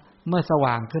ต้องเมื่อส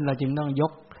ว่างขึ้นเราจึงต้องย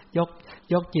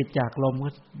กจิตจากลม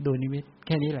ดูนิมิตแ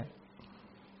ค่นี้แหละ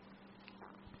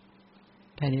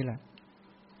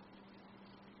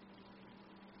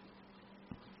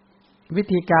วิ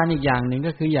ธีการอีกอย่างหนึ่ง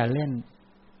ก็คืออย่าเล่น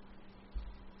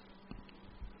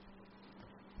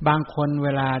บางคนเว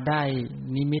ลาได้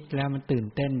นิมิตแล้วมันตื่น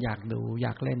เต้นอยากดูอย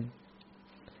ากเล่น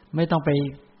ไม่ต้องไป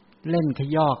เล่นข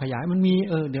ย่อขยายมันมี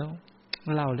เดี๋ยว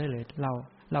เล่าได้เลยเ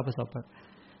ล่าประสบการณ์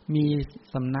มี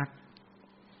สำนัก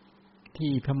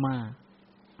ที่พม่า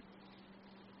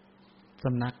ส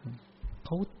ำนักเข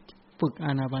าฝึกอ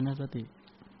านาปานสติ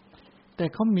แต่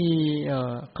เขามี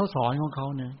เขาสอนของเขา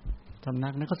เนี่ยสำนั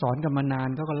กนั้นเขาสอนกันมานาน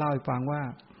เขาก็เล่าให้ฟังว่า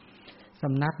ส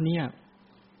ำนักเนี่ย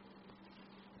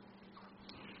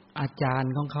อาจาร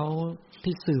ย์ของเขา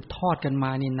ที่สืบทอดกันม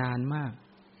านี่นานมาก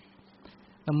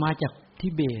มาจากทิ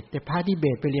เบตแต่พระทิเบ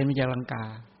ตไปเรียนมาจากลังกา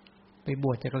ไปบ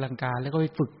วชจากลังกาแล้วก็ไป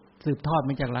ฝึกสืบทอด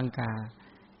มาจากลังกา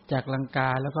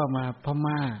แล้วก็มาพ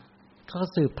ม่าเขาก็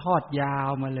สืบทอดยาว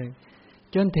มาเลย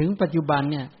จนถึงปัจจุบัน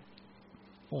เนี่ย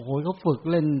โอ้โหเขาฝึก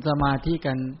เล่นสมาธิ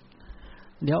กัน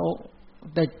เดี๋ยว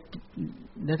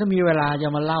ถ้ามีเวลาจะ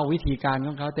มาเล่าวิธีการข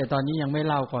องเขาแต่ตอนนี้ยังไม่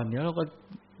เล่าก่อนเดี๋ยว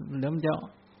มันจะ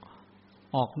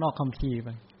ออกนอกคัมภีร์ไป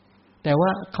แต่ว่า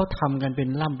เขาทำกันเป็น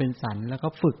ล่ำเป็นสันแล้วก็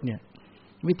ฝึกเนี่ย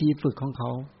วิธีฝึกของเขา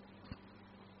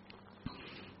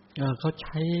เขาใ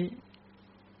ช้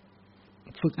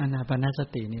ฝึกอานาปานส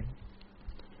ติเนี่ย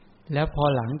แล้วพอ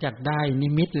หลังจากได้นิ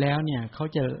มิตแล้วเนี่ยเขา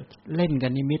จะเล่นกั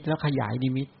บนิมิตแล้วขยายนิ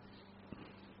มิต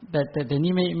แต่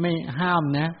นี่ไม่ห้าม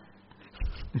นะ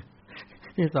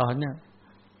ที่สอนเนี่ย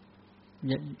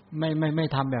ไม่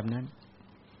ทำแบบนั้น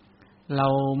เรา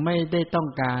ไม่ได้ต้อง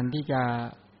การที่จะ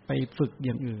ไปฝึกอ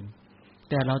ย่างอื่น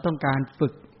แต่เราต้องการฝึ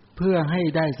กเพื่อให้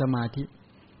ได้สมาธิ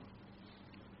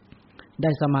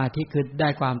คือได้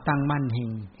ความตั้งมั่น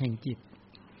แห่งจิต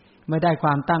เมื่อได้คว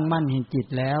ามตั้งมั่นแห่งจิต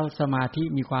แล้วสมาธิ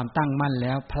มีความตั้งมั่นแ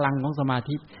ล้วพลังของสมา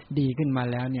ธิดีขึ้นมา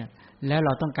แล้วเนี่ยแล้วเร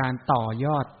าต้องการต่อย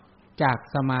อดจาก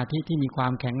สมาธิที่มีควา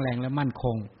มแข็งแรงและมั่นค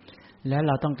งแล้วเ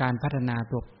ราต้องการพัฒนา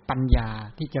ตัวปัญญา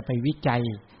ที่จะไปวิจัย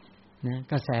นะ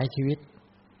กระแสชีวิต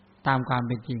ตามความเ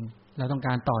ป็นจริงเราต้องก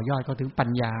ารต่อยอดเข้าถึงปัญ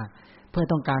ญาเพื่อ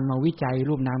ต้องการมาวิจัย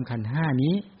รูปนามขันธ์5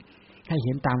นี้ให้เ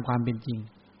ห็นตามความเป็นจริง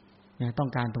นะต้อ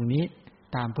งการตรงนี้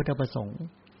ตามพุทธประสงค์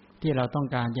ที่เราต้อง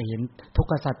การจะเห็นทุก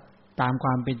ขสัจ ตามคว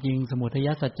ามเป็นจริงสมุทัย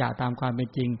สัจจะตามความเป็น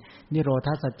จริงนิโรธ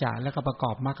สัจจะแล้วก็ประก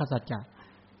อบมรรคสัจจะ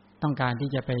ต้องการที่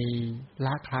จะไปล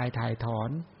ะคลายถ่ายถอน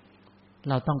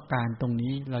เราต้องการตรง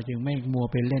นี้เราจึงไม่มัว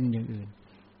ไปเล่นอย่างอื่น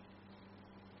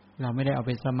เราไม่ได้เอาไ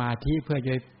ปสมาธิเพื่อ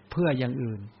อย่าง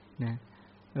อื่นนะ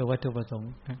วัตถุประสง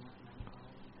ค์นะ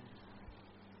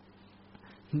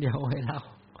เดี๋ยวไว้เล่า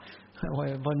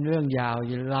บนเรื่องยาว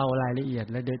จะเล่ารายละเอียด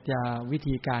แล้วเดี๋ยวจะวิ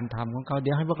ธีการทำของเขาเ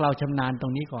ดี๋ยวให้พวกเราชำนาญตร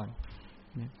งนี้ก่อน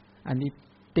อันนี้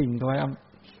ติ่งตัวไว้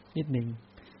นิดหนึ่ง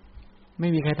ไม่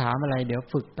มีใครถามอะไรเดี๋ยว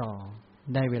ฝึกต่อ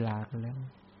ได้เวลากันแล้ว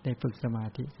ได้ฝึกสมา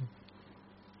ธิ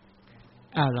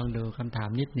ลองดูคำถาม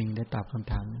นิดหนึ่งได้ตอบค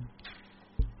ำถาม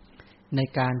ใน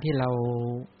การที่เรา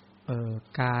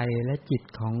กายและจิต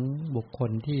ของบุคค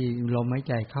ลที่ลมหาย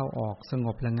ใจเข้าออกสง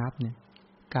บระงับเนี่ย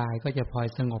กายก็จะพลอย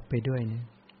สงบไปด้วยเนี่ย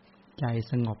ใจ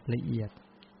สงบละเอียด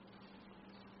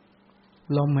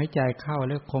ลมหายใจเข้าแ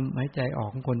ละลมหายใจออก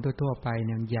ของคนทั่วๆไปเ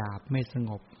นี่ยหยาบไม่สง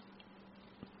บ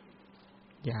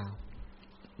ยาว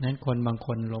นั้นคนบางค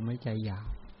นลมหายใจยาว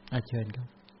เชิญครับ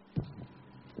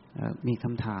มีค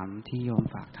ำถามที่โยม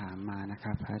ฝากถามมานะค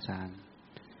รับพระอาจารย์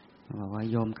บอกว่า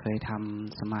โยมเคยท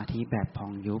ำสมาธิแบบพอ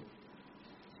งยุบ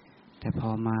แต่พอ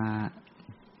มา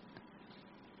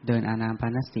เดินอานาปา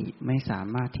นสติไม่สา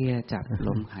มารถที่จะจับล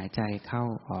มหายใจเข้า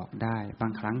ออกได้บา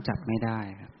งครั้งจับไม่ได้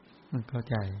ครับเข้า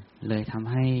ใจเลยท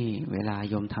ำให้เวลา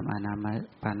โยมทำอานา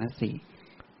ปานสติ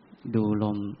ดูล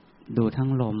มดูทั้ง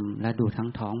ลมและดูทั้ง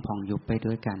ท้องพองยุบไป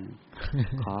ด้วยกัน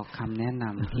ขอคำแนะน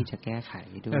ำที่จะแก้ไข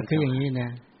ด้วยคืออย่างนี้นะ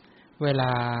เวล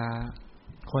า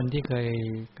คนที่เคย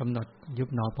กำหนดยุบ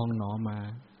หนอพองหนอมา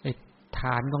ไอ้ฐ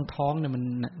านของท้องเนี่ย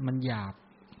มันหยาบ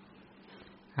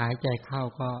หายใจเข้า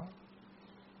ก็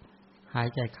หาย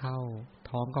ใจเข้า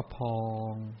ท้องก็พอ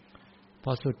งพ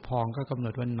อสุดพองก็กำหน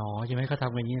ดว่าหนอใช่ไหมเขาท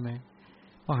ำอย่างนี้ไหม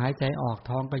พอหายใจออก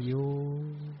ท้องก็ยุบ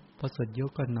พอสุดยุบ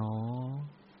ก็หนอ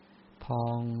พอ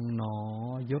งหนอ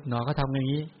ยุบหนอก็ทำอย่าง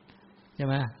นี้ใช่ไ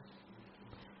หม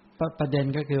ประเด็น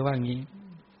ก็คือว่าอย่างนี้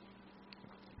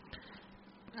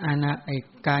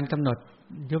การกำหนด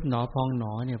ยุบหนอพองหน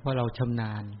อเนี่ยเพราะเราชำน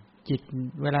าญจิต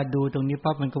เวลาดูตรงนี้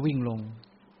ปั๊บมันก็วิ่งลง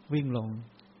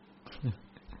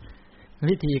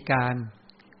วิธีการ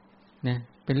นะ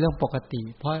เป็นเรื่องปกติ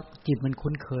เพราะจิตมัน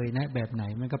คุ้นเคยนะแบบไหน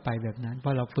มันก็ไปแบบนั้นเพรา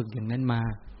ะเราฝึกอย่างนั้นมา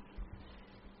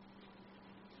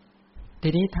ที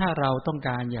นี้ถ้าเราต้องก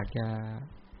ารอยากจะ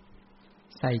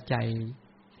ใส่ใจ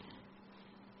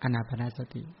อานาปานส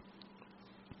ติ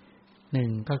หนึ่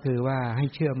งก็คือว่าให้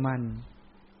เชื่อมั่น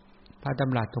พระด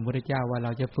ำรัสของพระพุทธเจ้าว่าเร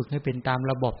าจะฝึกให้เป็นตาม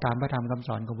ระบบตามพระธรรมคำส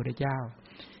อนของพระพุทธเจ้า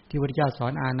ที่พระพุทธเจ้าสอ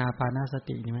นอานาปานส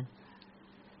ติใช่ไหม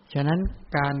ฉะนั้น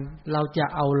การเราจะ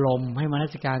เอาลมให้มน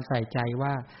สิการใส่ใจว่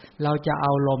าเราจะเอ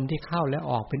าลมที่เข้าและ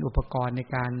ออกเป็นอุปกรณ์ใน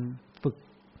การฝึก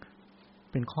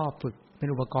เป็นข้อฝึกเป็น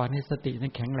อุปกรณ์ให้สตินั้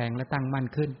นแข็งแรงและตั้งมั่น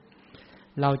ขึ้น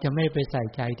เราจะไม่ไปใส่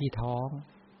ใจที่ท้อง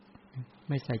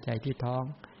ไม่ใส่ใจที่ท้อง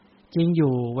จริงอ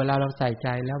ยู่เวลาเราใส่ใจ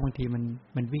แล้วบางที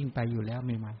มันวิ่งไปอยู่แล้วไ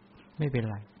ม่เป็น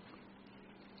ไร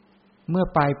เมื่อ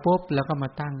ไปปุ๊บแล้วก็มา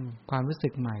ตั้งความรู้สึ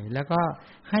กใหม่แล้วก็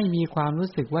ให้มีความรู้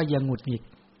สึกว่ายังหงุดหงิด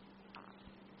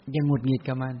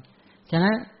กับมันฉะ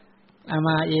นั้นอาม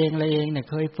าเองอะไรเองเนี่ย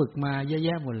เคยฝึกมาเยอะแย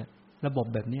ะหมดแหละระบบ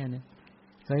แบบนี้เนี่ย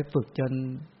เคยฝึกจ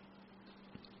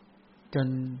น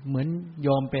เหมือนโย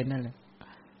มเป็นนั่นแหละ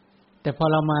แต่พอ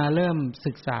เรามาเริ่ม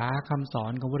ศึกษาคำสอ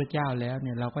นของพระพุทธเจ้าแล้วเ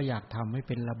นี่ยเราก็อยากทำให้เ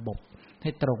ป็นระบบให้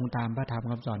ตรงตามพระธรรม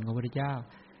คำสอนของพระพุทธเจ้า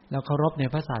เราเคารพใน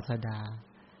พระศาสดา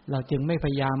เราจึงไม่พ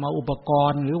ยายามเอาอุปก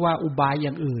รณ์หรือว่าอุบายอ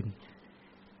ย่างอื่น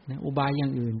นะอุบายอย่า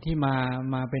งอื่นที่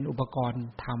มาเป็นอุปกรณ์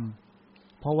ท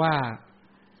ำเพราะว่า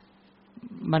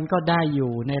มันก็ได้อ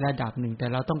ยู่ในระดับหนึ่งแต่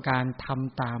เราต้องการท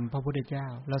ำตามพระพุทธเจ้า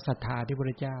เราศรัทธาที่พระพุท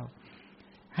ธเจ้า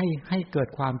ให้เกิด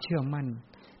ความเชื่อมั่น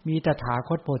มีตถาค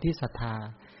ตโพธิศรัทธา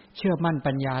เชื่อมั่น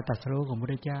ปัญญาตรัสรู้ของพระพุท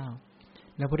ธเจ้า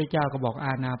แล้วพระพุทธเจ้าก็บอกอ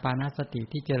านาปานสติ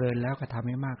ที่เจริญแล้วก็ทำใ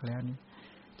ห้มากแล้วนี่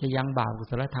จะยังบาปกุ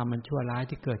ศลธรรมมันชั่วร้าย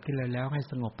ที่เกิดขึ้นแล้วให้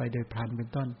สงบไปโดยพลันเป็น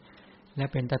ต้นและ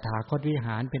เป็นตถาคตวิห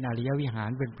ารเป็นอริยวิหาร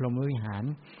เป็นพรหมวิหาร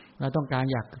เราต้องการ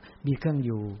อยากมีเครื่องอ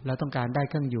ยู่เราต้องการได้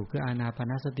เครื่องอยู่คืออานาปา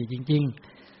นสติจริง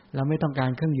ๆเราไม่ต้องการ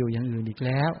เครื่องอยู่อย่างอื่นอีกแ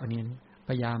ล้วอันนี้พ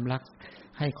ยายามรัก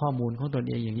ให้ข้อมูลของตน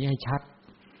เองอย่างนี้ให้ชัด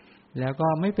แล้วก็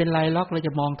ไม่เป็นไรล็อกเราจ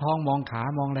ะมองท้องมองขา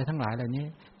มองอะไรทั้งหลายเหล่านี้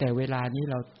แต่เวลานี้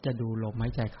เราจะดูลมหา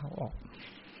ยใจเข้าออก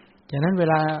ฉะนั้นเว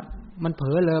ลามันเผล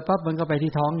อเลยปั๊บมันก็ไป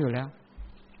ที่ท้องอยู่แล้ว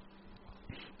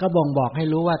ก็บ่งบอกให้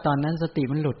รู้ว่าตอนนั้นสติ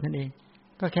มันหลุดนั่นเอง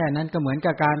ก็แค่นั้นก็เหมือน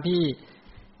กับการที่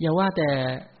อย่าว่าแต่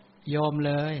โยมเ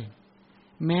ลย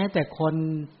แม้แต่คน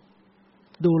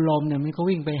ดูลมเนี่ยมันก็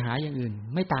วิ่งไปหาอย่างอื่น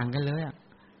ไม่ต่างกันเลยอ่ะ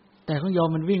แต่ของโยม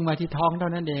มันวิ่งมาที่ท้องเท่า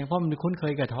นั้นเองเพราะมันคุ้นเค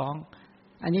ยกับท้อง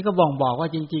อันนี้ก็บ่งบอกว่า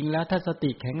จริงๆแล้วถ้าสติ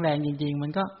แข็งแรงจริงๆมั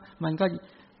น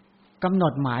ก็ กำหน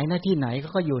ดหมายหน้าที่ไหน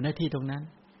ก็อยู่หน้าที่ตรงนั้น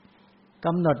ก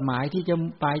ำหนดหมายที่จะ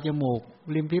ปลายจมูก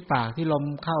ริมฝีปากที่ลม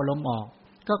เข้าลมออก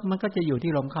ก็มันก็จะอยู่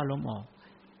ที่ลมเข้าลมออก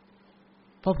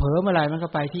พอเผลอเมื่อไหร่มันก็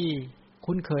ไปที่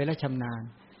คุ้นเคยและชำนาญ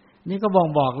นี่ก็บ่ง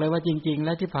บอกเลยว่าจริงๆแ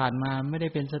ล้วที่ผ่านมาไม่ได้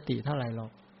เป็นสติเท่าไหร่หรอ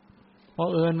กเพราะ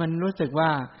มันรู้สึกว่า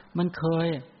มันเคย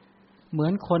เหมือ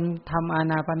นคนทำอา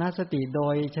นาปานสติโด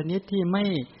ยชนิดที่ไ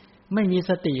ม่มี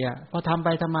สติอ่ะพอทำไป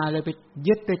ทำมาเลยไป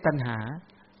ยึดด้วยตัณหา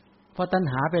พอตัณ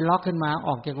หาไปล็อกขึ้นมาอ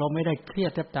อกจากลมไม่ได้เครีย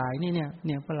ดแทบตายนี่เ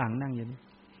นี่ยฝรั่งนั่งอยู่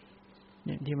เ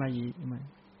นี่ยที่มา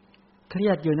เครี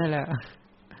ยดอยู่นั่นแหละ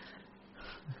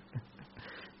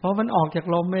เพราะมันออกจาก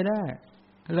ลมไม่ได้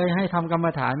เลยให้ทำกรรม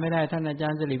ฐานไม่ได้ท่านอาจา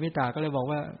รย์สิริมิตาก็เลยบอก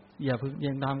ว่าอย่าพึ่ง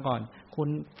ยังทำก่อน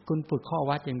คุณฝึกข้อ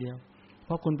วัดอย่างเดียวเพ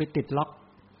ราะคุณไปติดล็อก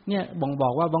เนี่ยบ่งบอ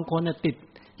กว่าบางคนเนี่ยติด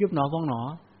ยุบหนอพองหนอ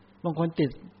บางคนติ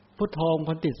ดพุทโธบาง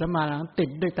คนติดสมาธิติด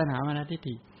ด้วยตัณหามานะทิฏ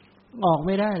ฐิออกไ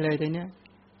ม่ได้เลยทีเนี้ย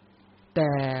แต่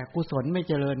กุศลไม่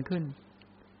เจริญขึ้น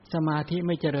สมาธิไ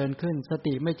ม่เจริญขึ้นส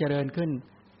ติไม่เจริญขึ้น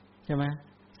ใช่ไหม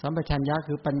สัมปชัญญะ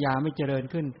คือปัญญาไม่เจริญ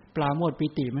ขึ้นปราโมทย์ปิ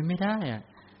ติมันไม่ได้อะ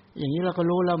อย่างนี้เราก็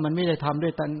รู้แล้วมันไม่ได้ทำด้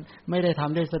ว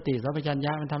ยสติสัมปชัญญ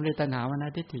ะมันทำด้วยตัณหามานะ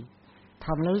ทิฏฐิท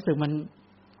ำแล้วรู้สึกมัน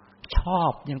ชอ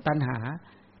บอย่างตัณหา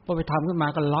พอไปทำขึ้นมา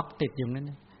ก็ล็อกติดอย่างนั้น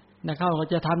นะเข้าก็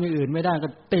จะทำอย่างอื่นไม่ได้ก็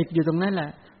ติดอยู่ตรงนั้นแหล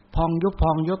ะพอง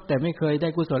ยุบแต่ไม่เคยได้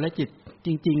กุศลจิตจ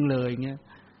ริงๆเลยเงี้ย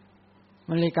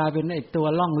มันเลยกลายเป็นไอ้ตัว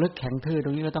ล่องลึกแข็งทื่อต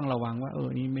รงนี้ก็ต้องระวังว่า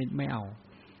นี่ไม่เอา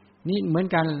นี่เหมือน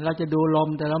กันเราจะดูลม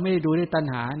แต่เราไม่ได้ดูด้วยตัณ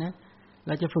หานะเ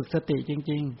ราจะฝึกสติจ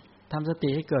ริงๆทำสติ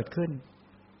ให้เกิดขึ้น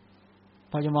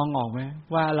พอจะมองออกไหม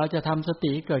ว่าเราจะทำสติ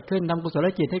ให้เกิดขึ้นทำกุศล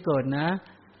จิตให้เกิดนะ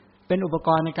เป็นอุปก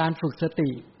รณ์ในการฝึกสติ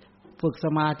ฝึกส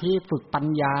มาธิฝึกปัญ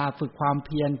ญาฝึกความเ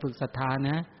พียรฝึกศรัทธา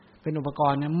นะเป็นอุปก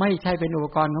รณ์นะไม่ใช่เป็นอุป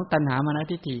กรณ์ของตัณหามานะ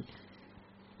ทิฏฐิ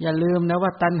อย่าลืมนะว่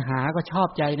าตัณหาก็ชอบ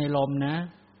ใจในลมนะ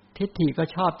ทิฏฐิก็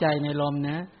ชอบใจในลม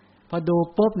นะพอดู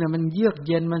ปุ๊บเนี่ยมันเยือกเ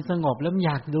ย็นมันสงบแล้วอ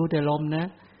ยากดูแต่ลมนะ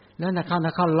แล้วนะเ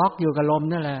ข้าล็อกอยู่กับลม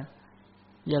นั่นแหละ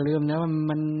อย่าลืมนะว่า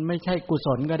มันไม่ใช่กุศ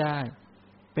ลก็ได้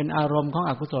เป็นอารมณ์ของ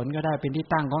อกุศลก็ได้เป็นที่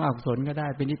ตั้งของอกุศลก็ได้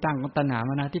เป็นที่ตั้งของตัณหาม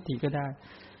านะทิฏฐิก็ได้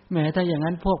แม้ถ้าอย่าง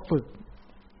นั้นพวกฝึก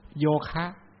โยคะ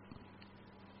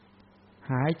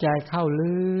หายใจเข้า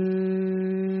ลึ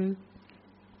ก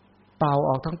เป่าอ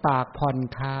อกทั้งปากผ่อน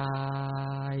คลา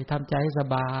ยทำใจให้ส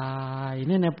บาย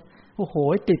นี่นะโอ้โห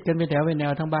ติดกันไปแถวไปแน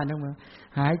วทั้งบ้านทั้งเมือง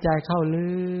หายใจเข้าลึ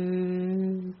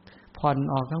กผ่อน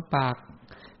ออกทั้งปาก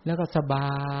แล้วก็สบ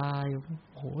าย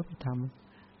โอ้โหไปท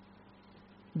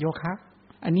ำโยคะ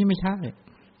อันนี้ไม่ใช่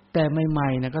แต่ใหม่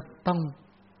ๆนะก็ต้อง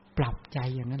ปรับใจ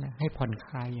อย่างนั้นแหละให้ผ่อนค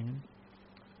ลายอย่างนั้น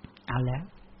เอาแล้ว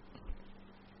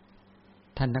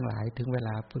ท่านทั้งหลายถึงเวล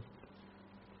าฝึก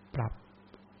ปรับ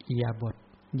อิริยาบถ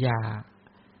อย่า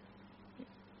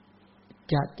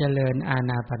จะเจริญอา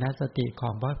นาปานสติขอ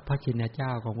งพระชินเจ้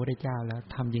าของพระพุทธเจ้าแล้ว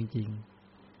ทำจริง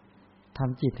ๆท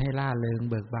ำจิตให้ล่าเริง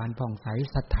เบิกบานผ่องใส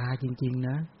ศรัทธาจริงๆน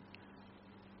ะ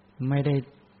ไม่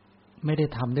ได้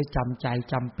ทำด้วยจำใจ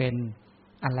จำเป็น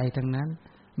อะไรทั้งนั้น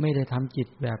ไม่ได้ทำจิต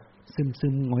แบบซึ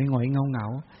มๆหงอยๆเงา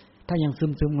ๆถ้ายัง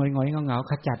ซึมๆหงอยๆเงาๆ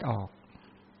ขจัดออก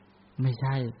ไม่ใ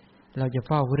ช่เราจะเ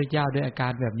ฝ้าพระพุทธเจ้าด้วยอากา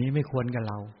รแบบนี้ไม่ควรกับ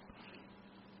เรา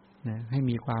นะให้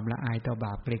มีความละอายต่อบ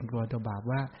าปเกรงกลัวต่อบาป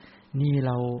ว่านี่เ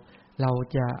รา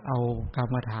จะเอากร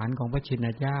รมฐานของพระชิน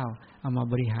เจ้าเอามา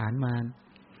บริหารม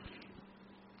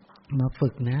าฝึ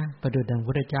กนะประดุจดังพระ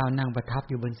พุทธเจ้านั่งประทับ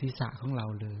อยู่บนศีรษะของเรา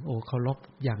เลยโอ้เคารพ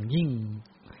อย่างยิ่ง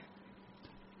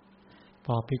พ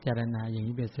อพิจารณาอย่าง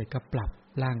นี้เบ็ดเสร็จก็ปรับ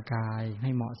ร่างกายให้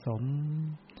เหมาะสม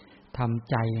ทำ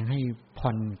ใจให้ผ่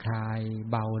อนคลาย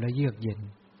เบาและเยือกเย็น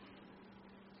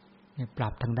ปรั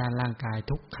บทางด้านร่างกาย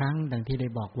ทุกครั้งดังที่ได้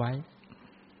บอกไว้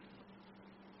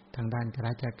ทางด้านกร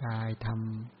ะจกายท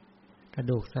ำกระ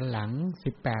ดูกสันหลัง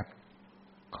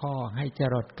18ข้อให้จ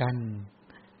รดกัน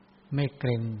ไม่เก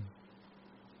ร็ง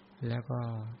แล้วก็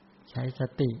ใช้ส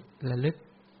ติระลึก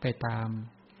ไปตาม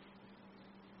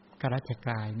กระจก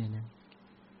ายเนี่ยนะ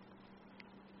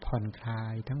ผ่อนคลา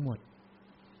ยทั้งหมด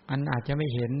อันอาจจะไม่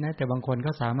เห็นนะแต่บางคน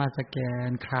ก็สามารถสแก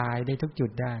นคลายได้ทุกจุ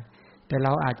ดได้แต่เร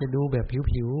าอาจจะดูแบบ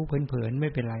ผิวๆเผินๆไม่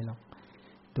เป็นไรหรอก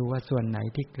ดูว่าส่วนไหน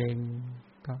ที่เกร็ง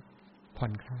ก็ผ่อ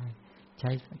นคลายใช้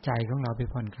ใจของเราไป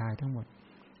ผ่อนคลายทั้งหมด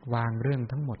วางเรื่อง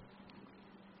ทั้งหมด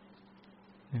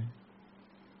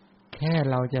แค่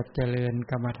เราจะเจริญ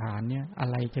กรรมฐานเนี่ยอะ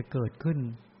ไรจะเกิดขึ้น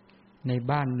ใน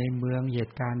บ้านในเมืองเห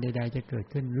ตุการณ์ใดๆจะเกิด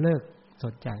ขึ้นเลิกส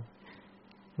นใจ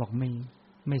บอก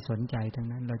ไม่สนใจทั้ง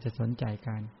นั้นเราจะสนใจก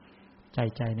าร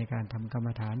ใจในการทำกรรม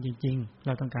ฐานจริงๆเร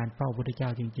าต้องการเฝ้าพระพุทธเจ้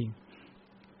าจริง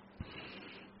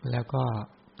ๆแล้วก็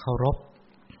เคารพ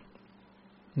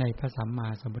ในพระสัมมา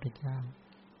สัมพุทธเจ้า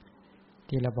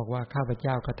ที่เราบอกว่าข้าพเ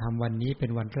จ้ากระทำวันนี้เป็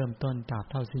นวันเริ่มต้นตราบ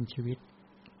เท่าสิ้นชีวิต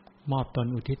มอบตน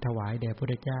อุทิศถวายแด่พระพุท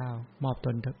ธเจ้ามอบต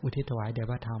นอุทิศถวายแด่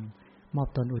พระธรรมมอบ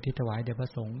ตนอุทิศถวายแด่พระ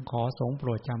สงฆ์ขอสงฆ์โปร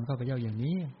ดจำข้าพเจ้าอย่าง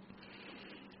นี้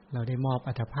เราได้มอบ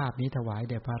อัตภาพนี้ถวาย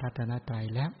แด่พระรัตนตรัย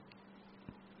แล้ว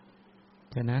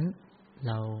ฉะนั้น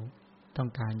เราต้อง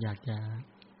การอยากจะ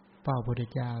เฝ้าพระพุทธ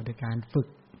เจ้าโดยการฝึก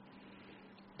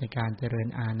ในการเจริญ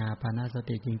อานาปานส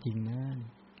ติจริงๆนะ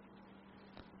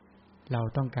เรา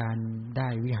ต้องการได้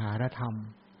วิหารธรรม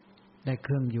ได้เค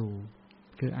รื่องอยู่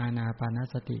คืออานาปาน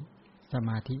สติสม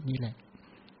าธินี่แหละพ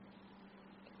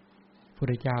ระพุท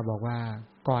ธเจ้าบอกว่า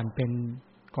ก่อน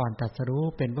ตรัสรู้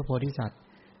เป็นพระโพธิสัตว์พ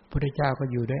ระพุทธเจ้าก็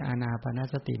อยู่ด้วยอานาปาน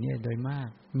สตินี่โดยมาก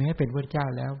แม้เป็นพระพุทธเจ้า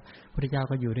แล้วพระพุทธเจ้า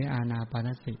ก็อยู่ด้วยอานาปาน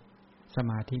สติส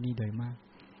มาธินี่โดยมาก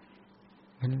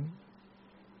เพราะฉะนั้น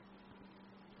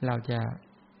เราจะ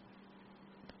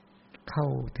เข้า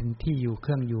ถึงที่อยู่เค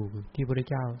รื่องอยู่ที่พระพุทธ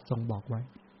เจ้าทรงบอกไว้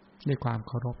ด้วยความเ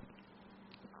คารพ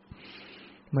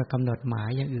เมื่อกำหนดหมาย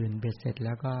อย่างอื่นเบ็ดเสร็จแ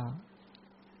ล้วก็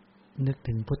นึก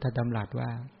ถึงพุทธดำรัสว่า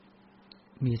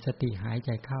มีสติหายใจ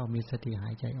เข้ามีสติหา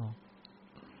ยใจออก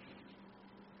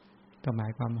ก็หมา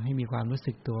ยความให้มีความรู้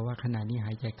สึกตัวว่าขณะนี้ห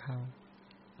ายใจเข้า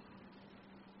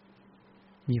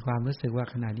มีความรู้สึกว่า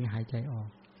ขณะนี้หายใจออก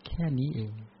แค่นี้เอ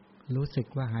งรู้สึก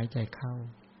ว่าหายใจเข้า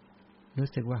รู้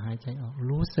สึกว่าหายใจออก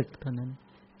รู้สึกเท่านั้น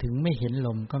ถึงไม่เห็นล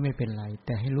มก็ไม่เป็นไรแ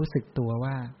ต่ให้รู้สึกตัว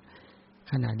ว่า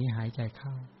ขณะนี้หายใจเข้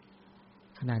า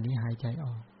ขณะนี้หายใจอ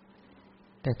อก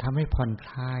แต่ทำให้ผ่อนค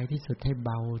ลายที่สุดให้เบ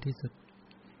าที่สุด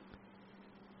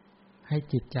ให้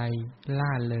จิตใจล่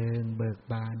าเริงเบิก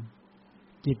บาน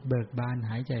จิตเบิกบาน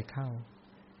หายใจเข้า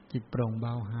จิตโปร่งเบ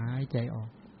าหายใจออ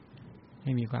กใ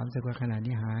ห้มีความรู้สึกว่าขณะ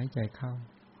นี้หายใจเข้า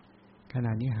ขณ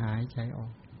ะนี้หายใจออ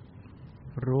ก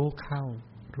รู้เข้า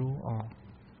รู้ออก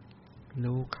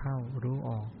รู้เข้ารู้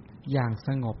ออกอย่างส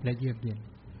งบและเยือกเย็น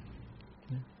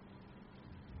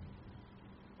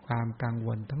ความกังว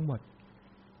ลทั้งหมด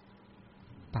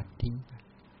ปัดทิ้งไป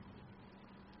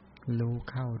รู้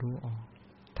เข้ารู้ออก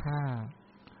ถ้า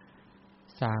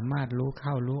สามารถรู้เ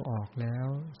ข้ารู้ออกแล้ว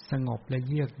สงบและ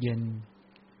เยือกเย็น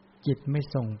จิตไม่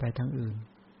ส่งไปทางอื่น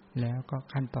แล้วก็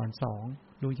ขั้นตอน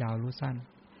2รู้ยาวรู้สั้น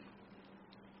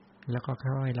แล้วก็ค่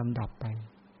อยๆลำดับไป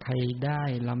ใครได้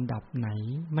ลำดับไหน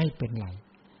ไม่เป็นไร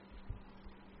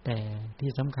แต่ที่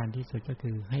สำคัญที่สุดก็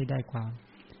คือให้ได้ความ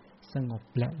สงบ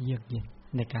และเยือกเย็น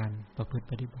ในการประพฤติ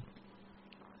ปฏิบัติ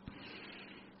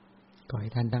ขอใ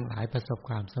ห้ท่านทั้งหลายประสบ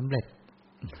ความสำเร็จ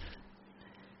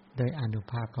โดยอานุ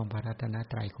ภาพของพระรัตน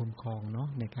ตรัยคุ้มครองเนาะ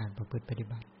ในการประพฤติปฏิ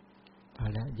บัติเอา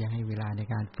ละอย่าให้เวลาใน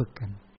การฝึกกัน